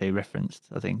they referenced,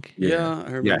 I think. Yeah,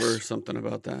 I remember something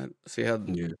about that. So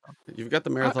you've got the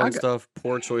marathon stuff,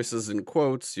 poor choices in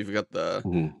quotes. You've got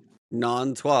the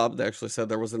non-TWAB. They actually said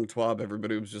there wasn't a TWAB.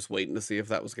 Everybody was just waiting to see if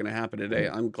that was going to happen today.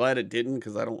 I'm glad it didn't,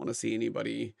 because I don't want to see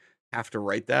anybody have to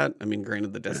write that. I mean,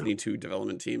 granted, the Destiny 2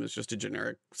 development team is just a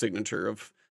generic signature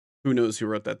of who knows who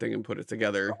wrote that thing and put it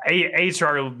together.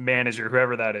 HR manager,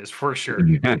 whoever that is, for sure.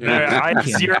 I have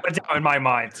zero doubt in my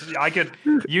mind. I could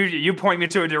you point me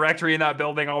to a directory in that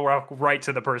building, I'll walk right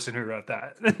to the person who wrote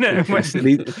that.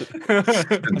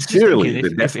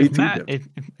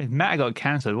 If Matt got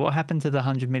cancelled, what happened to the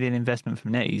 100 million investment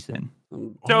from NetEase then?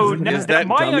 So is that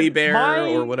Gummy Bear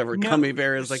or whatever Gummy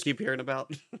Bear is I keep hearing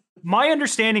about? My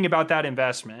understanding about that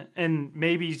investment, and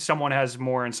maybe someone has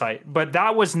more insight, but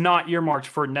that was not earmarked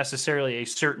for necessarily a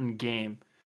certain game.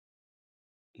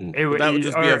 That would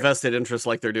just be a vested interest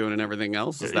like they're doing in everything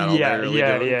else. Is that all they're really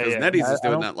doing? Because NetEase is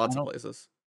doing that lots of places.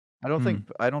 I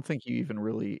don't think you even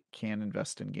really can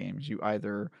invest in games. You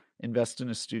either invest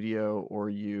in a studio or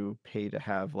you pay to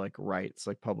have like rights,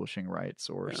 like publishing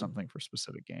rights or something for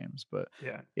specific games. But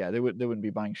they wouldn't be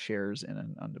buying shares in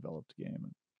an undeveloped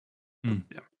game.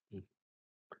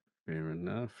 Fair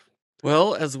enough.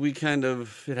 Well, as we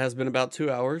it has been about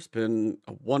 2 hours. Been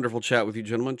a wonderful chat with you,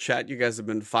 gentlemen. Chat, you guys have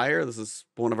been fire. This is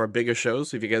one of our biggest shows.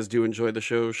 So if you guys do enjoy the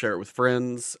show, share it with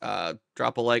friends.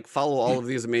 Drop a like. Follow all of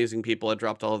these amazing people. I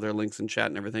dropped all of their links in chat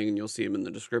and everything, and you'll see them in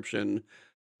the description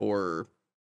for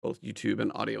both YouTube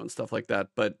and audio and stuff like that.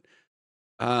 But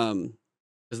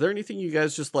is there anything you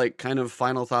guys just like kind of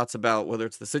final thoughts about, whether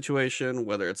it's the situation,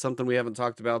 whether it's something we haven't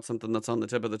talked about, something that's on the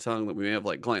tip of the tongue that we may have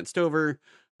like glanced over?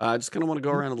 I just kind of want to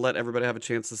go around and let everybody have a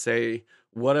chance to say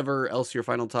whatever else your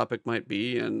final topic might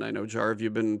be. And I know, Jarv,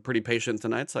 you've been pretty patient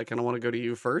tonight, so I kind of want to go to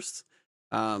you first.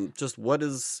 Just what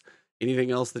is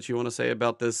anything else that you want to say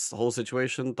about this whole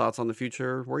situation? Thoughts on the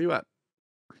future? Where are you at?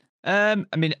 I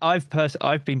mean, I've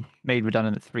been made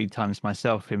redundant 3 times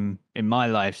myself in my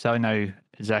life, so I know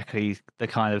exactly the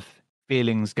kind of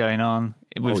feelings going on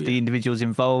with the individuals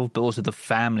involved, but also the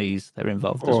families that are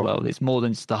involved as well. It's more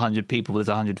than just 100 people. There's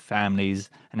 100 families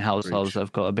and households that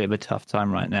have got a bit of a tough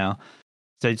time right now.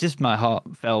 So just my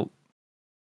heartfelt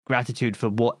gratitude for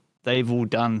what they've all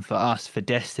done for us, for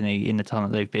Destiny, in the time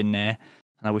that they've been there.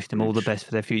 And I wish them all the best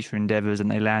for their future endeavors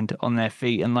and they land on their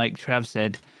feet. And like Trav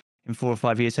said, in 4 or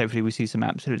 5 years, hopefully we see some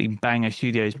absolutely banger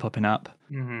studios popping up.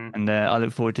 And I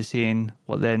look forward to seeing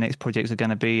what their next projects are going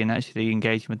to be and actually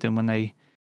engaging with them when they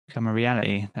become a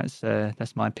reality.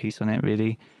 That's my piece on it,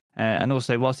 really. And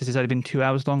also, whilst this has only been 2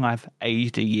 hours long, I've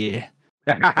aged a year.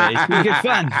 It's been good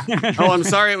fun. I'm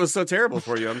sorry it was so terrible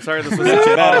for you. I'm sorry this was such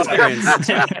a bad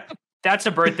experience. That's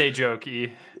a birthday joke,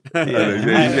 E.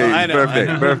 I know.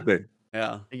 Birthday.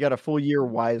 Yeah. You got a full year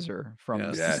wiser from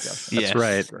this discussion. That's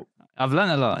right. I've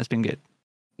learned a lot. It's been good.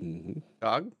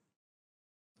 Dog?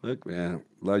 Look, man,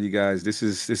 love you guys. This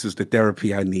is the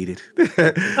therapy I needed.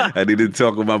 I needed to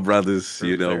talk with my brothers.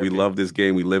 You know, we love this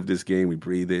game. We live this game. We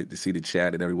breathe it. To see the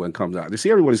chat and everyone comes out. To see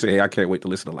everyone say, hey, I can't wait to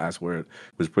listen to the last word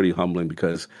was pretty humbling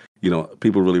because, you know,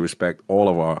 people really respect all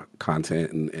of our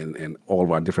content and all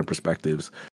of our different perspectives.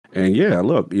 And yeah,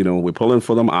 look, you know, we're pulling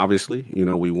for them, obviously. You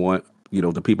know, we want, you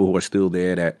know, the people who are still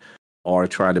there that are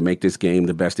trying to make this game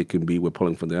the best it can be. We're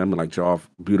pulling for them. And like Jarv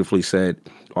beautifully said,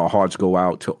 our hearts go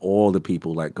out to all the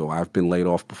people let go. I've been laid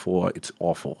off before. It's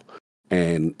awful.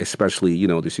 And especially, you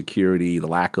know, the security, the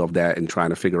lack of that, and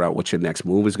trying to figure out what your next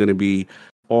move is going to be.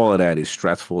 All of that is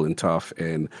stressful and tough.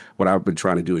 And what I've been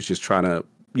trying to do is just trying to,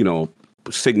 you know,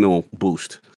 signal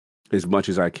boost as much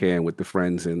as I can with the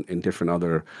friends in different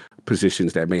other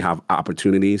positions that may have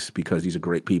opportunities, because these are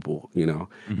great people, you know.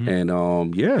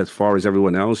 And yeah, as far as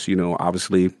everyone else, you know,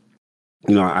 obviously,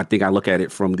 you know, I think I look at it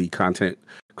from the content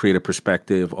creator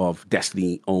perspective of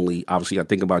Destiny only. Obviously, I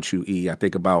think about you, E. I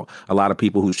think about a lot of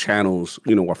people whose channels,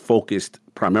 you know, are focused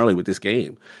primarily with this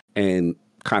game and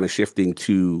kind of shifting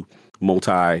to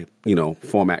multi, you know,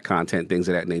 format content, things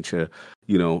of that nature.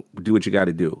 You know, do what you got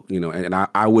to do, you know, and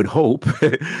I would hope,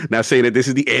 not saying that this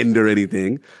is the end or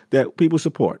anything, that people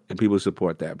support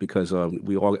that, because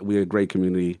we're a great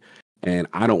community and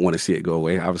I don't want to see it go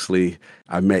away. Obviously,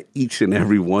 I met each and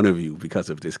every one of you because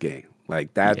of this game.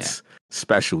 Like, that's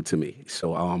special to me.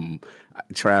 So,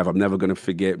 Trav, I'm never going to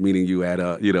forget meeting you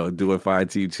at, you know, doing Fire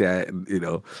Team chat. And, you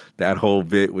know, that whole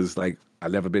bit was like,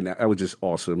 I've never been there. That was just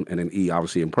awesome. And then E,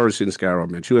 obviously in person. Skarrow, I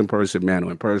met you in person. Mano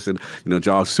in person. You know,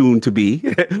 Jarv soon to be.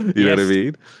 You know what I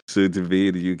mean? Soon to be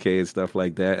in the UK and stuff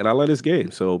like that. And I love this game.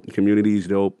 So community is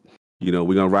dope. You know,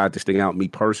 we're going to ride this thing out. Me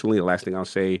personally, the last thing I'll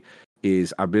say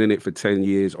is I've been in it for 10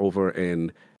 years over,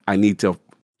 and I need to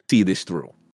see this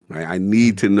through. Right? I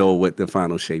need to know what the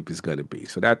final shape is going to be.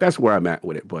 So that's where I'm at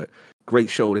with it. But great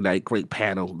show tonight. Great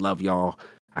panel. Love y'all.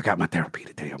 I got my therapy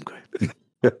today. I'm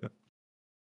good.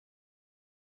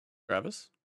 Travis?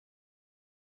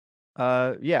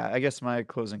 Yeah, I guess my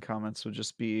closing comments would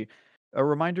just be a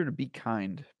reminder to be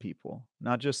kind, people,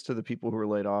 not just to the people who were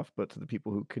laid off, but to the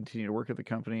people who continue to work at the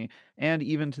company, and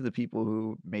even to the people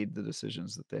who made the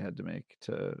decisions that they had to make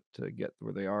to get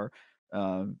where they are.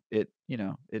 I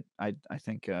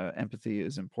think empathy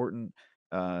is important.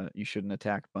 You shouldn't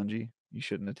attack Bungie. You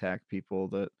shouldn't attack people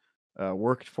that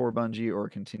worked for Bungie or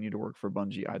continue to work for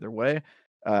Bungie either way.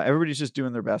 Everybody's just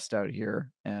doing their best out here,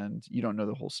 and you don't know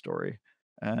the whole story.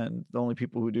 And the only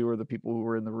people who do are the people who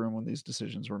were in the room when these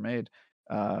decisions were made.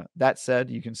 That said,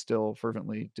 you can still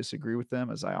fervently disagree with them,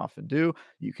 as I often do.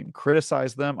 You can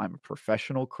criticize them. I'm a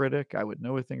professional critic. I would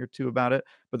know a thing or two about it,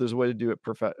 but there's a way to do it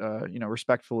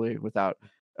respectfully without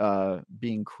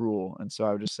being cruel. And so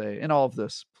I would just say, in all of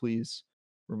this, please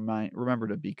remember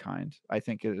to be kind. I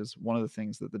think it is one of the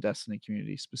things that the Destiny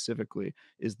community specifically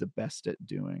is the best at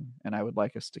doing, and I would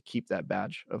like us to keep that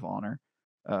badge of honor.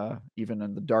 Even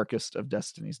in the darkest of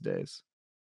Destiny's days.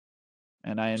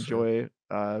 And I enjoy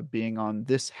being on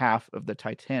this half of the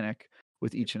Titanic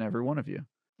with each and every one of you.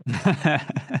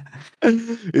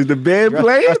 Is the band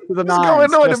playing? What's going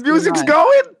on? The music's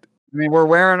going? I mean, we're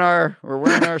wearing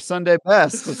our Sunday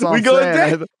best. That's all we I'm going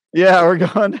saying. Yeah, we're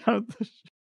going down the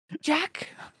Jack.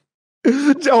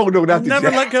 Oh no, not the never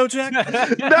Jack. let go, Jack.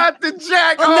 Not the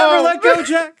Jack. I'll never let go,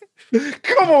 Jack.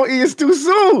 Come on, it's too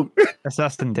soon. That's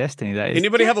us in Destiny. That is.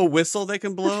 Anybody have a whistle they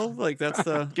can blow? Like that's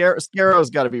the Skarrow's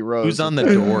got to be Rose. Who's on the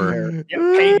door? Yeah,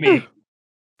 pay me.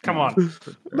 Come on.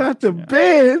 Not the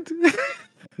band.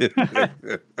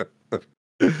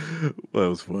 Well, that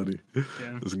was funny. Yeah.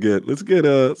 Let's get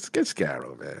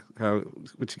Skarrow, man.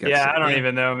 What you got? Yeah, I don't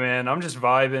even know, man. I'm just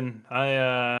vibing.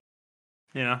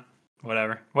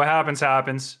 Whatever. What happens.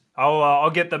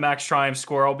 I'll get the max triumph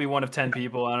score. I'll be one of 10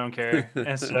 people. I don't care.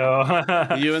 And so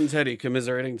you and Teddy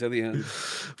commiserating to the end.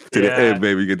 To the end,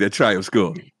 baby. Get that triumph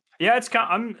score. Yeah, it's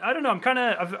kind. I don't know. I'm kind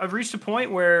of. I've reached a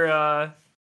point where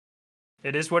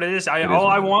it is what it is. All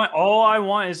I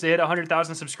want is to hit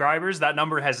 100,000 subscribers. That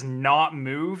number has not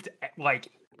moved. Like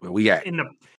where we at? In the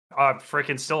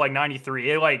freaking still like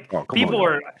 93. People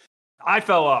are. I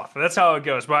fell off. That's how it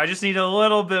goes. But I just need a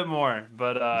little bit more.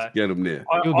 But let's get them there.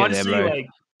 Honestly,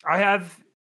 I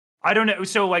don't know.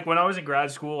 So like when I was in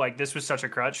grad school, like this was such a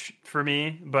crutch for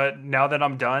me. But now that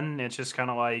I'm done, it's just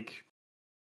kind of like,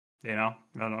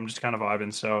 I'm just kind of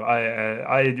vibing. So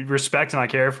I respect and I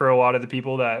care for a lot of the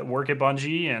people that work at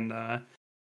Bungie, and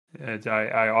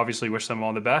I obviously wish them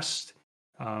all the best.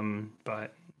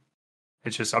 But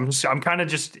it's just I'm kind of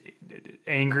just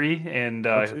angry and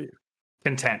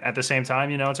content at the same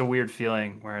time. It's a weird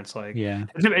feeling where it's like, yeah,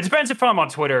 it depends if I'm on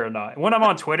Twitter or not. When I'm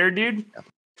on Twitter, dude.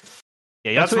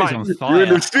 Yeah, that's my. On fire. You're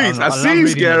in the streets. I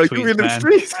see, Skarrow. You're in the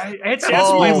streets. It's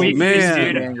my weakness,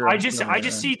 man. dude. I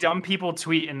just see dumb people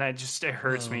tweet, and it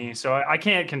hurts me. So I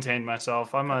can't contain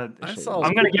myself. I'm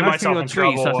gonna get myself in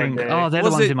trouble. I think, they're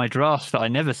the ones in my draft that I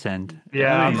never send.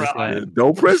 Yeah,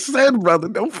 don't press send, brother.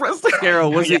 Don't press send.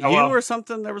 Skarrow, was it you or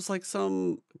something? There was like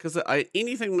some because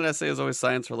anything that I say is always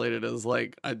science related. Is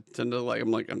like I tend to I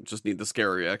just need the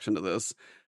Skarrow reaction to this.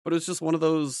 But it's just one of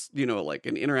those, like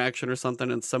an interaction or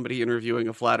something, and somebody interviewing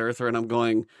a flat earther, and I'm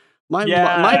going, my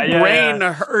brain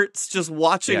hurts just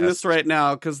watching this right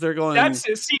now because they're going. That's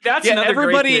another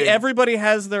great thing. Everybody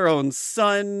has their own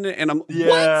sun, and I'm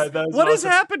what is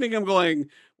happening? I'm going.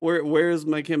 Where's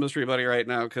my chemistry buddy right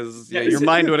now? Because your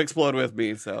mind would explode with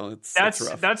me. So it's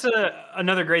rough. That's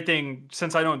another great thing.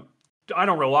 Since I don't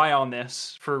rely on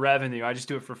this for revenue, I just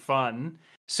do it for fun.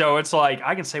 So it's like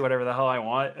I can say whatever the hell I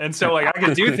want, and so I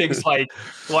can do things like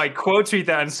quote tweet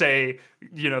that and say,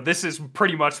 this is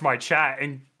pretty much my chat,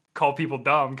 and call people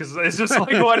dumb because it's just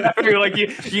like whatever. Like you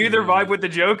either vibe with the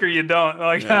joke or you don't.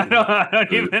 Like I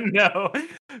don't even know.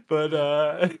 But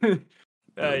man,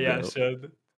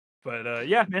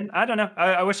 I don't know.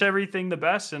 I wish everything the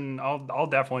best, and I'll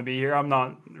definitely be here. I'm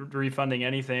not refunding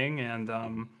anything, and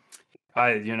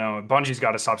Bungie's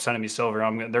got to stop sending me silver.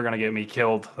 They're gonna get me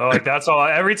killed. Like that's all.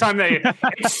 Every time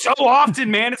it's so often,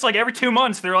 man. It's like every 2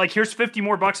 months they're like, "Here's $50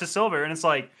 more of silver," and it's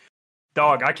like,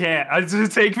 dog, I can't.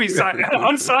 Take me,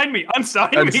 unsign me,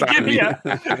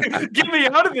 get me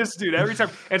out of this, dude. Every time,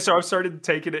 and so I've started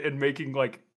taking it and making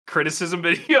like criticism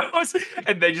videos,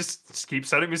 and they just keep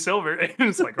sending me silver, and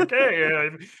it's like, okay,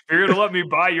 if you're gonna let me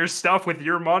buy your stuff with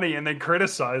your money and then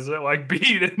criticize it, like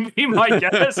be my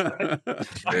guest.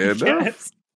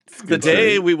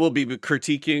 Today we will be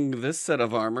critiquing this set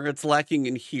of armor. It's lacking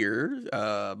in here.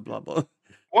 Blah blah.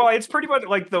 Well, it's pretty much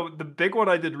like the big one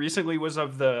I did recently was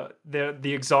of the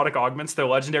exotic augments, the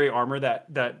legendary armor that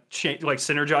like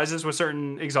synergizes with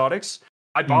certain exotics.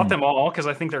 I bought them all because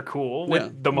I think they're cool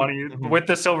with the money, with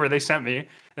the silver they sent me.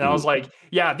 And I was like,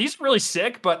 yeah, these are really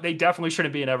sick, but they definitely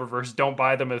shouldn't be in Eververse. Don't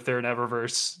buy them if they're in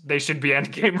Eververse. They should be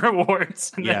end game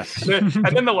rewards. And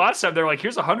then the last time they're like,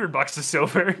 here's $100 of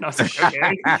silver. And I was like,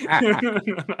 okay.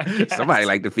 Somebody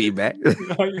like the feedback.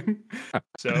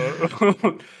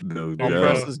 So no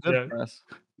press is good press.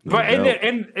 But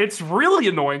and it's really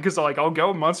annoying because like I'll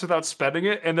go months without spending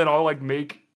it, and then I'll like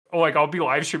I'll be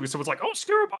live streaming. Someone's like, "Oh,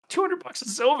 Skarrow, $200 of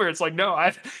silver." It's like, no,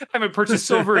 I haven't purchased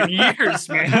silver in years,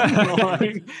 man.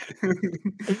 The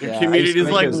community's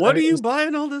like, "What are you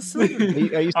buying all this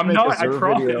silver?" I'm not. I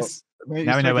promise.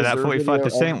 Now we know where that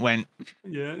 45% went.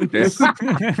 Yeah.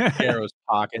 Skarrow's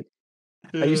pocket.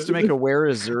 I used to make a Where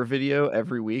is Zer video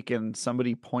every week, and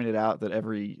somebody pointed out that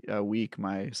every week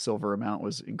my silver amount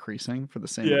was increasing for the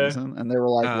same reason. And they were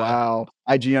like, wow,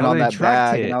 IGN on that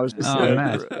bag. And I was just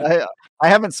I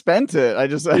haven't spent it. I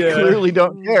clearly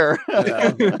don't care.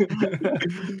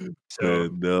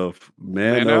 Enough.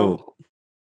 Man.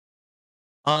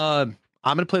 I'm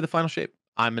going to play the final shape.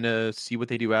 I'm going to see what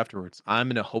they do afterwards. I'm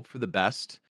going to hope for the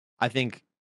best. I think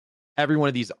every one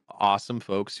of these awesome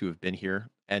folks who have been here,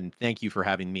 and thank you for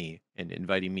having me and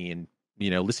inviting me and,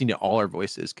 listening to all our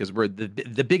voices, because we're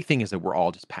the big thing is that we're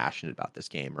all just passionate about this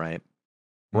game, right?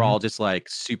 We're all just like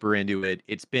super into it.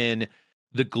 It's been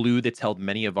the glue that's held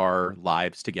many of our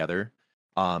lives together.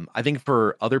 I think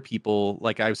for other people,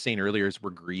 like I was saying earlier, is we're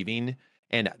grieving.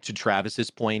 And to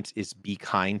Travis's point, is be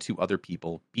kind to other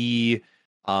people.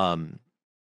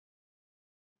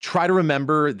 Try to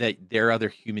remember that there are other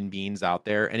human beings out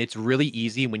there. And it's really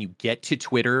easy when you get to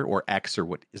Twitter or X or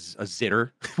what is a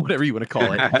zitter, whatever you want to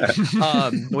call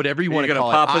it. Whatever you want to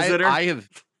call it.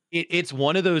 It's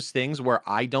one of those things where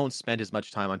I don't spend as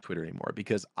much time on Twitter anymore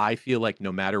because I feel like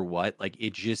no matter what, like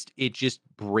it just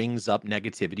brings up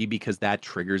negativity because that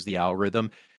triggers the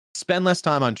algorithm. Spend less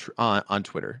time on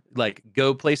Twitter. Like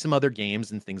go play some other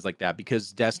games and things like that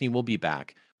because Destiny will be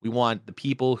back. We want the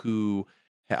people who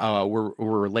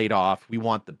were laid off. We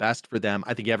want the best for them.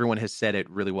 I think everyone has said it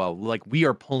really well. Like we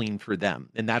are pulling for them,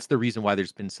 and that's the reason why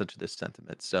there's been such this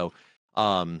sentiment. So,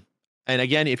 and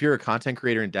again, if you're a content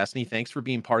creator in Destiny, thanks for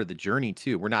being part of the journey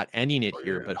too. We're not ending it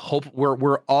here, but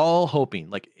we're all hoping.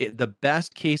 Like the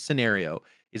best case scenario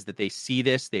is that they see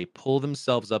this, they pull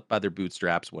themselves up by their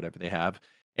bootstraps, whatever they have,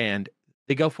 and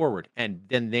they go forward, and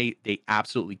then they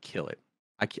absolutely kill it.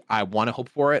 I want to hope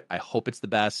for it. I hope it's the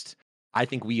best. I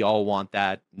think we all want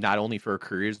that, not only for our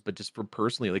careers, but just for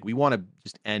personally. Like we want to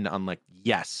just end on like,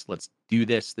 yes, let's do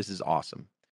this. This is awesome.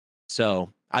 So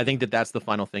I think that's the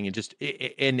final thing.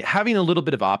 And having a little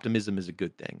bit of optimism is a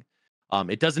good thing.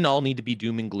 It doesn't all need to be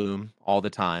doom and gloom all the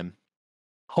time.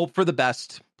 Hope for the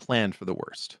best, plan for the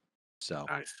worst. So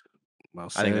nice. Well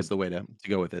I think that's the way to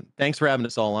go with it. Thanks for having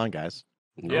us all on, guys.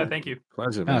 Yeah, thank you.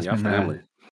 Pleasure, man. Y'all family.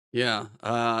 Yeah,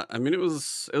 I mean, it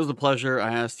was a pleasure.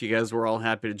 I asked you guys, we're all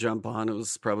happy to jump on. It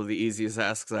was probably the easiest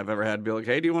asks I've ever had. Be like,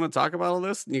 hey, do you want to talk about all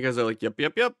this? And you guys are like, yep.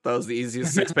 That was the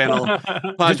easiest 6-panel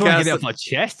podcast. I just want to get it off my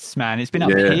chests, man. It's been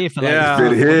up here for like.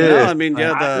 I mean,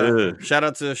 shout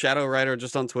out to Shadow Rider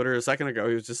just on Twitter a second ago.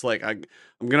 He was just like, I'm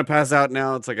gonna pass out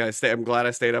now. It's like I'm glad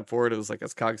I stayed up for it. It was like,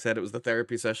 as Cog said, it was the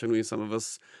therapy session some of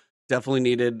us definitely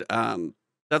needed.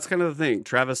 That's kind of the thing.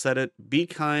 Travis said it. Be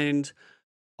kind.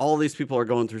 All these people are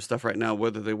going through stuff right now,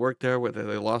 whether they work there, whether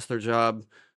they lost their job.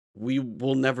 We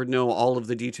will never know all of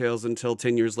the details until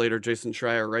 10 years later, Jason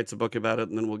Schreier writes a book about it,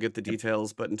 and then we'll get the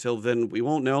details. But until then, we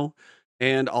won't know.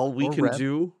 And all we can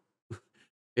do...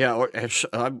 Yeah,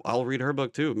 I'll read her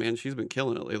book too. Man, she's been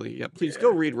killing it lately. Yeah, please go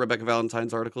read Rebecca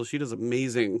Valentine's article. She does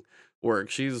amazing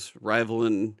work. She's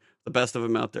rivaling the best of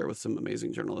them out there with some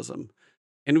amazing journalism.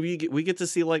 And we get to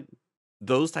see like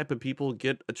those type of people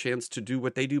get a chance to do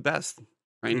what they do best.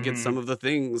 Trying to get some of the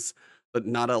things that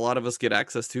not a lot of us get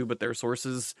access to, but their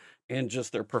sources and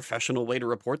just their professional way to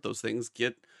report those things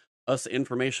get us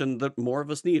information that more of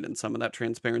us need. And some of that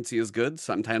transparency is good.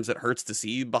 Sometimes it hurts to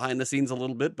see behind the scenes a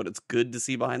little bit, but it's good to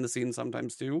see behind the scenes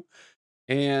sometimes too.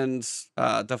 And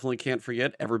definitely can't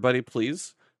forget, everybody,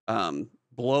 please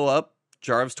blow up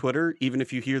Jarv's Twitter. Even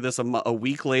if you hear this a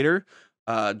week later,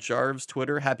 Jarv's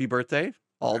Twitter, happy birthday.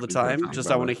 All the time.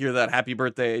 I want to hear that happy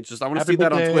birthday. I want to see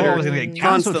that on Twitter. I was going to get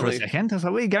cancelled for a second. I was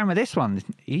like, where are you going with this one,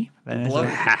 E?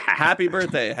 Happy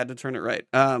birthday. I had to turn it right.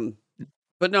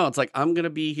 But no, it's like, I'm going to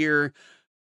be here.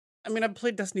 I mean, I've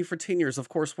played Destiny for 10 years. Of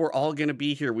course, we're all going to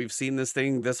be here. We've seen this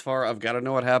thing this far. I've got to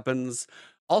know what happens.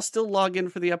 I'll still log in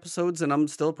for the episodes, and I'm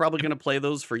still probably going to play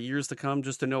those for years to come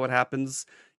just to know what happens.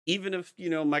 even if,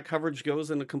 my coverage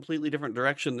goes in a completely different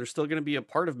direction, there's still going to be a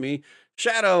part of me.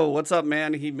 Shadow, what's up,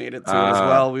 man? He made it to it as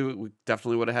well. We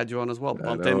definitely would have had you on as well.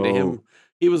 Bumped into him.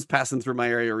 He was passing through my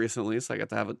area recently, so I got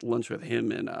to have lunch with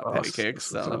him and Patty Cakes.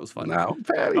 So that was fun. Now,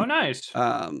 Patty. Oh, nice.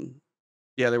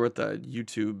 Yeah, they were at the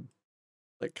YouTube,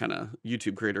 like kind of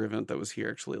YouTube creator event that was here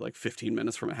actually like 15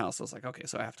 minutes from my house. I was like, okay,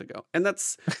 so I have to go. And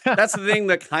that's the thing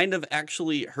that kind of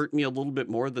actually hurt me a little bit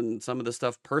more than some of the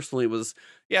stuff personally was,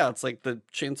 yeah, it's like the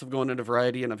chance of going into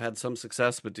Variety, and I've had some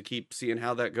success, but to keep seeing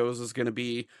how that goes is going to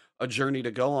be a journey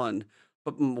to go on.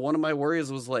 But one of my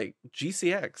worries was like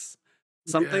GCX,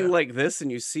 something like this,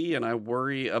 and you see, and I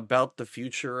worry about the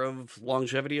future of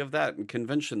longevity of that and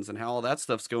conventions and how all that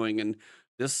stuff's going. And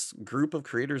this group of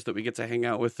creators that we get to hang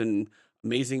out with and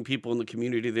amazing people in the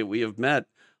community that we have met,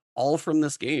 all from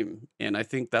this game. And I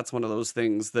think that's one of those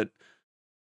things that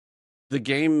the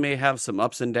game may have some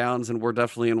ups and downs, and we're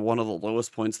definitely in one of the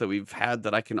lowest points that we've had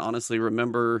that I can honestly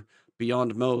remember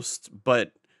beyond most.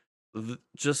 But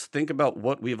just think about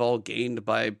what we've all gained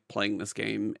by playing this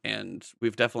game, and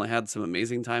we've definitely had some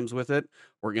amazing times with it.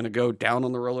 We're going to go down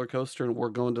on the roller coaster, and we're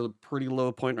going to a pretty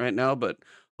low point right now, but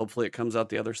hopefully it comes out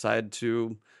the other side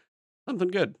to something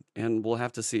good, and we'll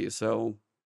have to see. So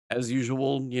as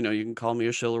usual, you can call me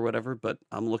a shill or whatever, but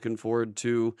I'm looking forward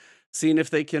to seeing if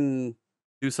they can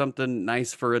do something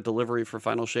nice for a delivery for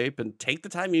Final Shape, and take the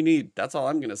time you need. That's all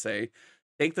I'm going to say.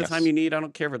 Take the time you need. I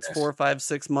don't care if it's 4 or 5,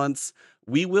 6 months.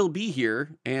 We will be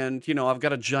here. And, I've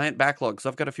got a giant backlog, so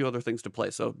I've got a few other things to play.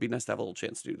 So it'd be nice to have a little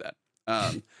chance to do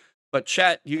that. But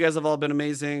chat, you guys have all been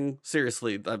amazing.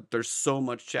 Seriously, there's so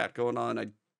much chat going on. I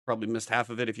probably missed half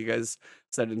of it. If you guys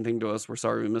said anything to us, we're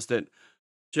sorry we missed it.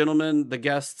 Gentlemen, the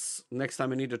guests, next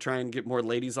time I need to try and get more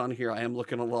ladies on here. I am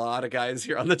looking at a lot of guys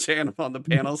here on the channel, on the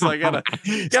panel, so I gotta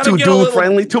too dude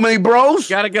friendly, too many bros.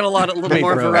 Gotta get a little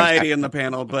more variety in the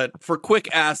panel. But for quick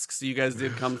asks, you guys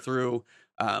did come through,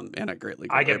 and I greatly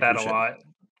get that a lot.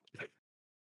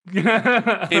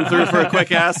 Came through for a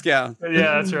quick ask, yeah.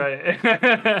 Yeah, that's right.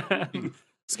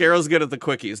 Skarrow's good at the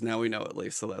quickies. Now we know at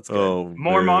least, so that's good. Oh,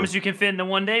 more moms you can fit into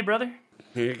one day, brother.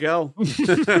 Here you go.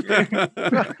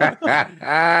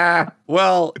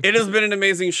 Well, it has been an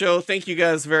amazing show. Thank you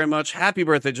guys very much. Happy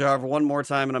birthday, Jarv, one more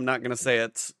time, and I'm not going to say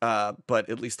it, but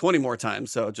at least 20 more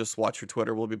times. So just watch your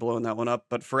Twitter. We'll be blowing that one up.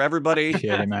 But for everybody,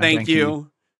 thank you.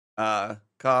 Cog,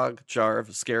 Jarv,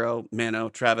 Skarrow, Mano,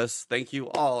 Travis, thank you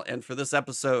all. And for this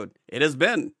episode, it has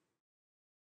been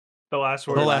The Last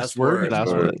Word. The Last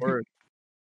Word.